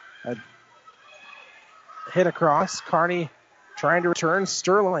 A hit across. Kearney trying to return.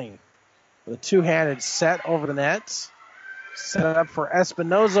 Sterling with a two-handed set over the net. Set it up for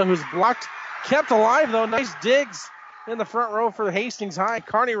Espinoza, who's blocked. Kept alive, though. Nice digs in the front row for Hastings High.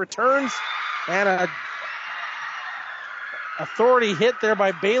 Kearney returns, and a authority hit there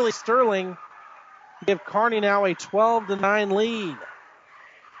by Bailey Sterling. Give Kearney now a 12-9 lead.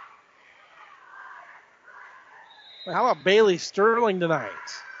 How about Bailey Sterling tonight?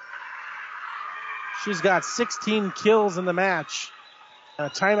 She's got 16 kills in the match. A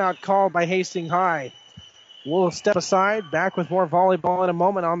timeout called by Hastings High. We'll step aside, back with more volleyball in a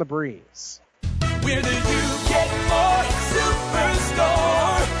moment on the Breeze. We're the You Get More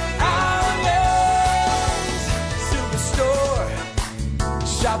Superstore. Outlet's Superstore.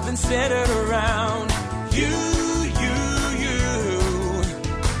 Shopping centered around you.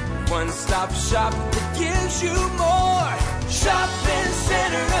 One-stop shop that gives you more. Shopping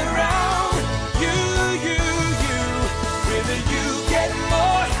centered around you. We're the You Get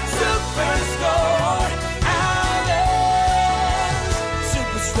More Superstore.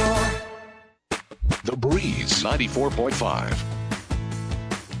 The Breeze 94.5.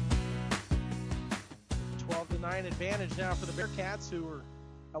 12-9 advantage now for the Bearcats, who were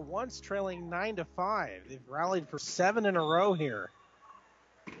once trailing 9-5. They've rallied for 7 in a row here.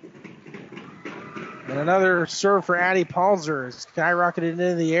 And another serve for Addie Palzer is skyrocketed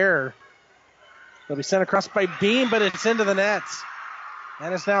into the air. It'll be sent across by Beam, but it's into the net.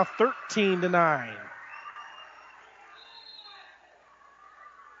 And it's now 13-9.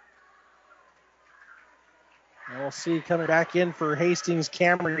 And we'll see coming back in for Hastings,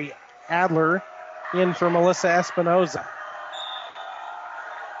 Camry Adler, in for Melissa Espinoza.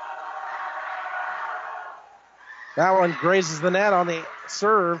 That one grazes the net on the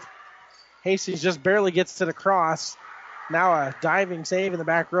serve. Hastings just barely gets it across. Now a diving save in the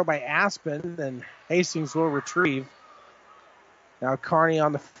back row by Aspen, and Hastings will retrieve. Now Kearney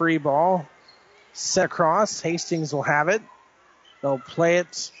on the free ball. Set across. Hastings will have it. They'll play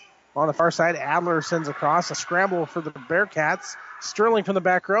it on the far side. Adler sends across. A scramble for the Bearcats. Sterling from the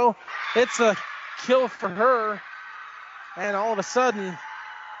back row. It's a kill for her. And all of a sudden,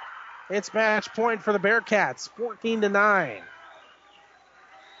 it's match point for the Bearcats. 14-9.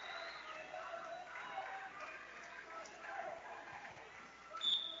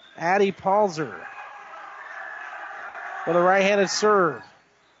 Addie Palzer with a right-handed serve.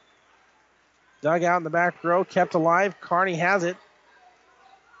 Dug out in the back row, kept alive. Kearney has it.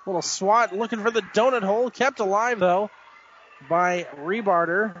 Little swat looking for the donut hole. Kept alive, though, by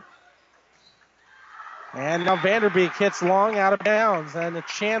Rebarter. And now Vanderbeek hits long out of bounds. And a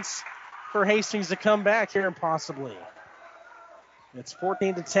chance for Hastings to come back here possibly. It's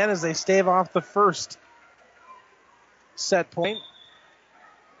 14-10 as they stave off the first set point.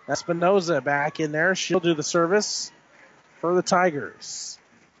 Espinoza back in there. She'll do the service for the Tigers.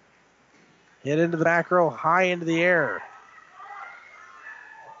 Hit into the back row, high into the air.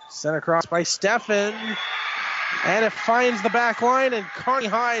 Sent across by Steffen. And it finds the back line, and Kearney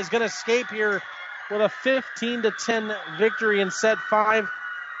High is going to escape here with a 15-10 victory in set 5.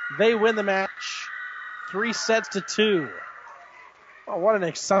 They win the match 3-2. Oh, what an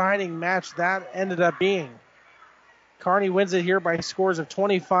exciting match that ended up being. Kearney wins it here by scores of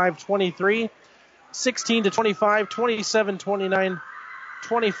 25-23, 16-25, 27-29,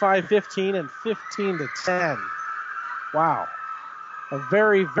 25-15, and 15-10. Wow. A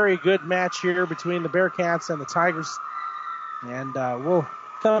very, very good match here between the Bearcats and the Tigers. And we'll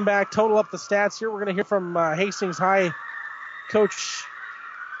come back, total up the stats here. We're going to hear from Hastings High coach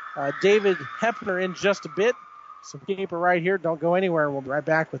David Hepner in just a bit. So keep it right here. Don't go anywhere. We'll be right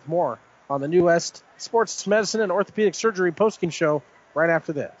back with more on the New West Sports Medicine and Orthopedic Surgery postgame show right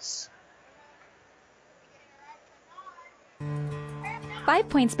after this. 5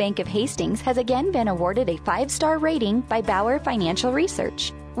 Points Bank of Hastings has again been awarded a 5-star rating by Bauer Financial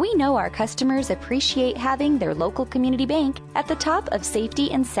Research. We know our customers appreciate having their local community bank at the top of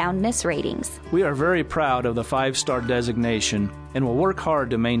safety and soundness ratings. We are very proud of the 5-star designation and will work hard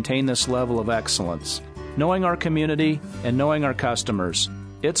to maintain this level of excellence. Knowing our community and knowing our customers,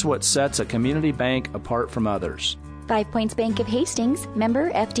 it's what sets a community bank apart from others. 5 Points Bank of Hastings, member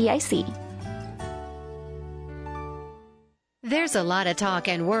FDIC. There's a lot of talk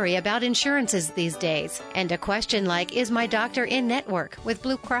and worry about insurances these days, and a question like, is my doctor in network with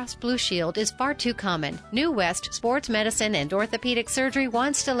Blue Cross Blue Shield is far too common. New West Sports Medicine and Orthopedic Surgery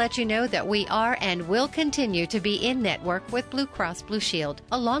wants to let you know that we are and will continue to be in network with Blue Cross Blue Shield,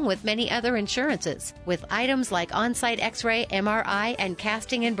 along with many other insurances. With items like on-site x-ray, MRI, and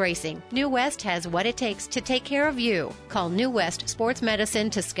casting and bracing, New West has what it takes to take care of you. Call New West Sports Medicine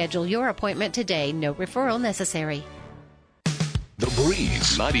to schedule your appointment today. No referral necessary. The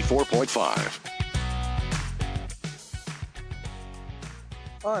Breeze 94.5.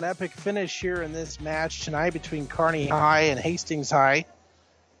 Well, an epic finish here in this match tonight between Kearney High and Hastings High.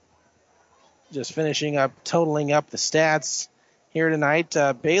 Just finishing up, totaling up the stats here tonight.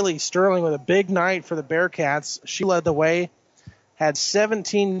 Bailey Sterling with a big night for the Bearcats. She led the way, had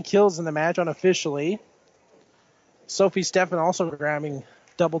 17 kills in the match unofficially. Sophie Steffen also grabbing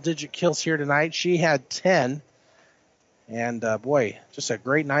double-digit kills here tonight. She had 10. And, boy, just a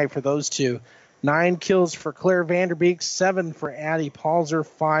great night for those two. 9 kills for Claire Vanderbeek, 7 for Addie Palzer,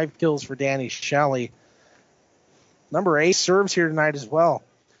 5 kills for Danny Shelley. Number 8 serves here tonight as well.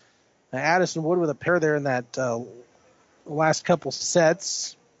 Now, Addison Wood with a pair there in that last couple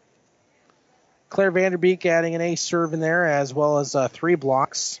sets. Claire Vanderbeek adding an ace serve in there, as well as 4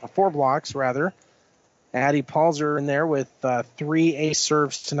 blocks. Addie Palzer in there with 3 ace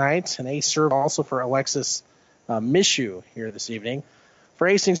serves tonight. An ace serve also for Alexis Mishu here this evening. For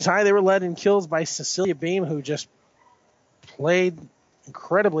Hastings High, they were led in kills by Cecilia Beam, who just played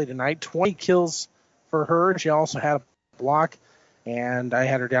incredibly tonight. 20 kills for her. She also had a block, and I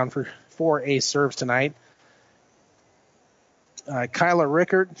had her down for 4 ace serves tonight. Kyla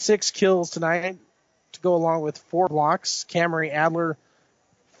Rickert, 6 kills tonight to go along with 4 blocks. Camry Adler,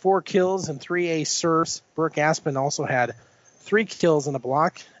 4 kills and 3 ace serves. Brooke Aspen also had 3 kills and a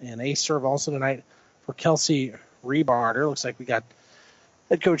block, and ace serve also tonight for Kelsey Rebarder. Looks like we got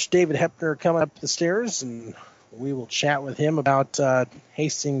head coach David Hepner coming up the stairs, and we will chat with him about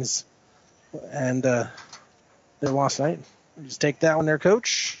Hastings and their loss tonight. Just take that one there,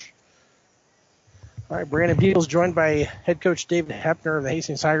 Coach. All right, Brandon Beals joined by head coach David Hepner of the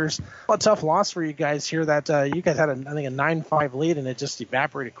Hastings Tigers. Well, a tough loss for you guys here. That you guys had, I think, a 9-5 lead, and it just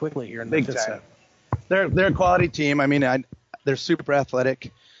evaporated quickly here in the fifth set. They're a quality team. I mean, they're super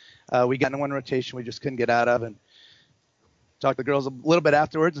athletic. We got in one rotation we just couldn't get out of, and talked to the girls a little bit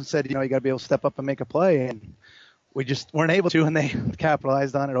afterwards and said, you got to be able to step up and make a play, and we just weren't able to, and they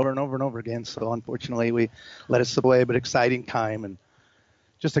capitalized on it over and over and over again. So unfortunately, we let it slip away, but exciting time and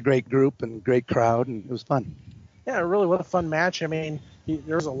just a great group and great crowd, and it was fun. Yeah, really, what a fun match. I mean,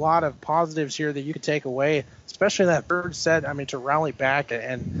 there's a lot of positives here that you could take away, especially in that third set. I mean, to rally back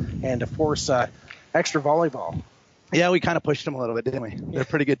and to force extra volleyball. Yeah, we kind of pushed them a little bit, didn't we? They're a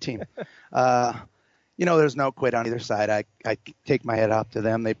pretty good team. There's no quit on either side. I take my head off to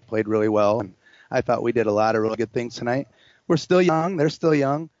them. They played really well, and I thought we did a lot of really good things tonight. We're still young. They're still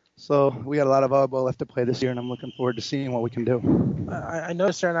young. So we got a lot of volleyball left to play this year, and I'm looking forward to seeing what we can do. I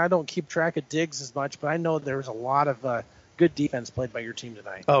noticed there, and I don't keep track of digs as much, but I know there was a lot of good defense played by your team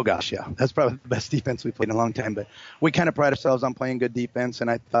tonight. Oh, gosh, yeah. That's probably the best defense we've played in a long time. But we kind of pride ourselves on playing good defense,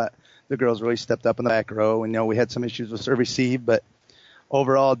 and I thought the girls really stepped up in the back row. And, we had some issues with serve receive, but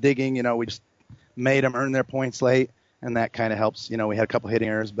overall digging, we just made them earn their points late, and that kind of helps. We had a couple hitting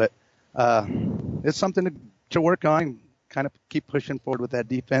errors, but it's something to work on, kind of keep pushing forward with that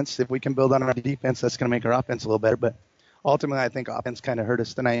defense. If we can build on our defense, that's going to make our offense a little better. But ultimately, I think offense kind of hurt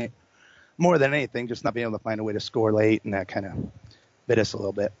us tonight more than anything, just not being able to find a way to score late, and that kind of bit us a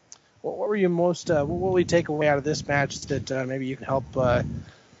little bit. What were you most what will we take away out of this match that maybe you can help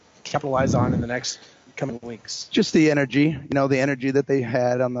capitalize on in the next coming weeks? Just the energy, the energy that they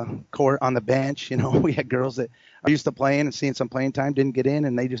had on the court, on the bench. We had girls that are used to playing and seeing some playing time, didn't get in,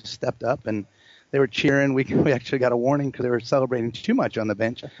 and they just stepped up and they were cheering. We actually got a warning because they were celebrating too much on the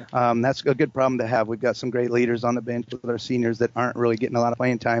bench. That's a good problem to have. We've got some great leaders on the bench with our seniors that aren't really getting a lot of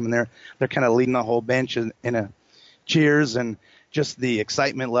playing time, and they're kind of leading the whole bench in a cheers and just the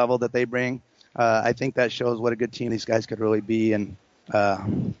excitement level that they bring. I think that shows what a good team these guys could really be, and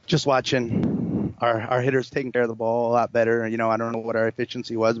just watching our hitters taking care of the ball a lot better. I don't know what our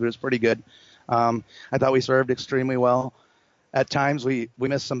efficiency was, but it was pretty good. I thought we served extremely well. At times we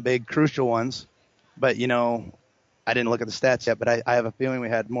missed some big crucial ones. But, I didn't look at the stats yet, but I have a feeling we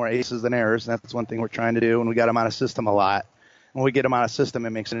had more aces than errors. And that's one thing we're trying to do, and we got them out of system a lot. When we get them out of system, it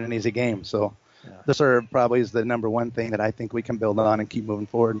makes it an easy game. So the serve probably is the number one thing that I think we can build on and keep moving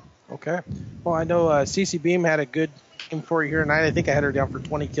forward. Okay. Well, I know Cece Beam had a good game for you here tonight. I think I had her down for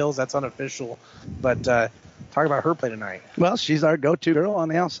 20 kills. That's unofficial. But talk about her play tonight. Well, she's our go-to girl on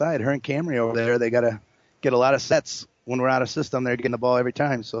the outside. Her and Camry over there, they got to get a lot of sets when we're out of system, they're getting the ball every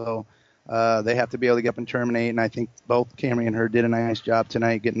time. So they have to be able to get up and terminate. And I think both Kearney and her did a nice job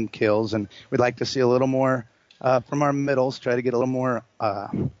tonight getting kills. And we'd like to see a little more from our middles, try to get a little more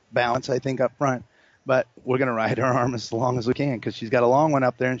balance, I think, up front. But we're going to ride her arm as long as we can because she's got a long one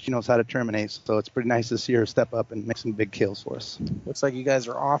up there and she knows how to terminate. So it's pretty nice to see her step up and make some big kills for us. Looks like you guys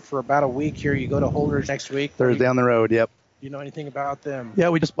are off for about a week here. You go to Holdridge next week. Thursday on the road, yep. Do you know anything about them? Yeah,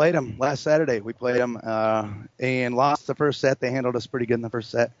 we just played them last Saturday. We played them and lost the first set. They handled us pretty good in the first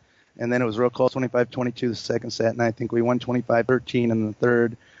set. And then it was real close, 25-22 the second set. And I think we won 25-13 in the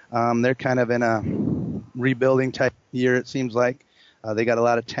third. They're kind of in a rebuilding type year, it seems like. They got a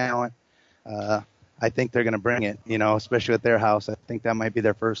lot of talent. I think they're going to bring it, especially at their house. I think that might be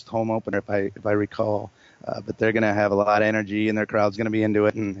their first home opener, if I recall. But they're going to have a lot of energy, and their crowd's going to be into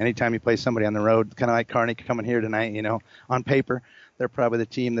it. And anytime you play somebody on the road, kind of like Kearney coming here tonight, on paper, they're probably the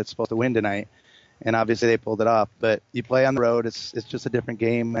team that's supposed to win tonight. And obviously they pulled it off. But you play on the road, it's just a different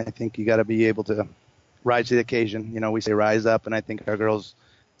game. I think you got to be able to rise to the occasion. We say rise up, and I think our girls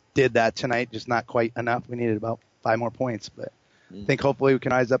did that tonight, just not quite enough. We needed about 5 more points. But I think hopefully we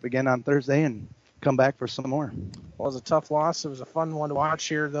can rise up again on Thursday and come back for some more. Well, it was a tough loss. It was a fun one to watch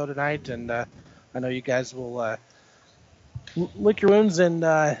here, though, tonight. And I know you guys will lick your wounds and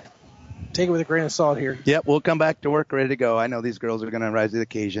take it with a grain of salt here. Yep, we'll come back to work ready to go. I know these girls are going to rise to the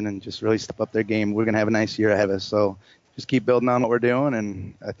occasion and just really step up their game. We're going to have a nice year ahead of us. So just keep building on what we're doing.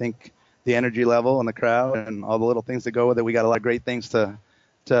 And I think the energy level and the crowd and all the little things that go with it, we got a lot of great things to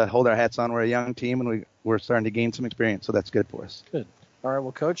hold our hats on. We're a young team, and we're starting to gain some experience, so that's good for us. Good. All right,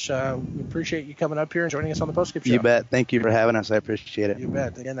 well, Coach, we appreciate you coming up here and joining us on the postgame show. You bet. Thank you for having us. I appreciate it. You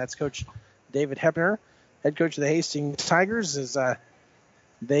bet. Again, that's Coach David Hepner, head coach of the Hastings Tigers, as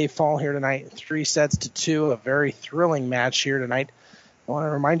they fall here tonight 3-2. A very thrilling match here tonight. I want to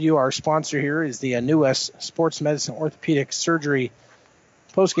remind you our sponsor here is the New West Sports Medicine Orthopedic Surgery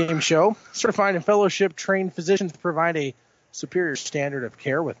postgame show. Certified and fellowship trained physicians provide a superior standard of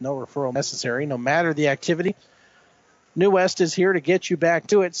care with no referral necessary, no matter the activity. New West is here to get you back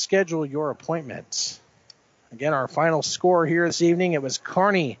to it. Schedule your appointments. Again, our final score here this evening, it was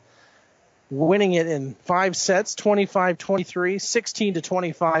Kearney winning it in 5 sets, 25-23,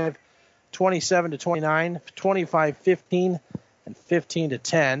 16-25, 27-29, 25-15, and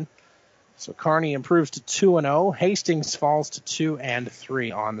 15-10. So Kearney improves to 2-0. Hastings falls to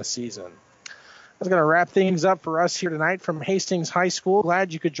 2-3 on the season. That's going to wrap things up for us here tonight from Hastings High School.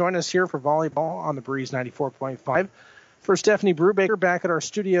 Glad you could join us here for volleyball on the Breeze 94.5. For Stephanie Brubaker back at our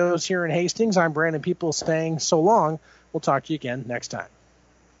studios here in Hastings, I'm Brandon People saying so long. We'll talk to you again next time.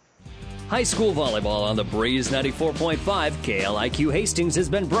 High school volleyball on the Breeze 94.5 KLIQ Hastings has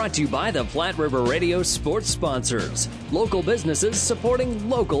been brought to you by the Platte River Radio sports sponsors. Local businesses supporting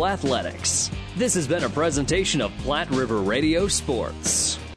local athletics. This has been a presentation of Platte River Radio Sports.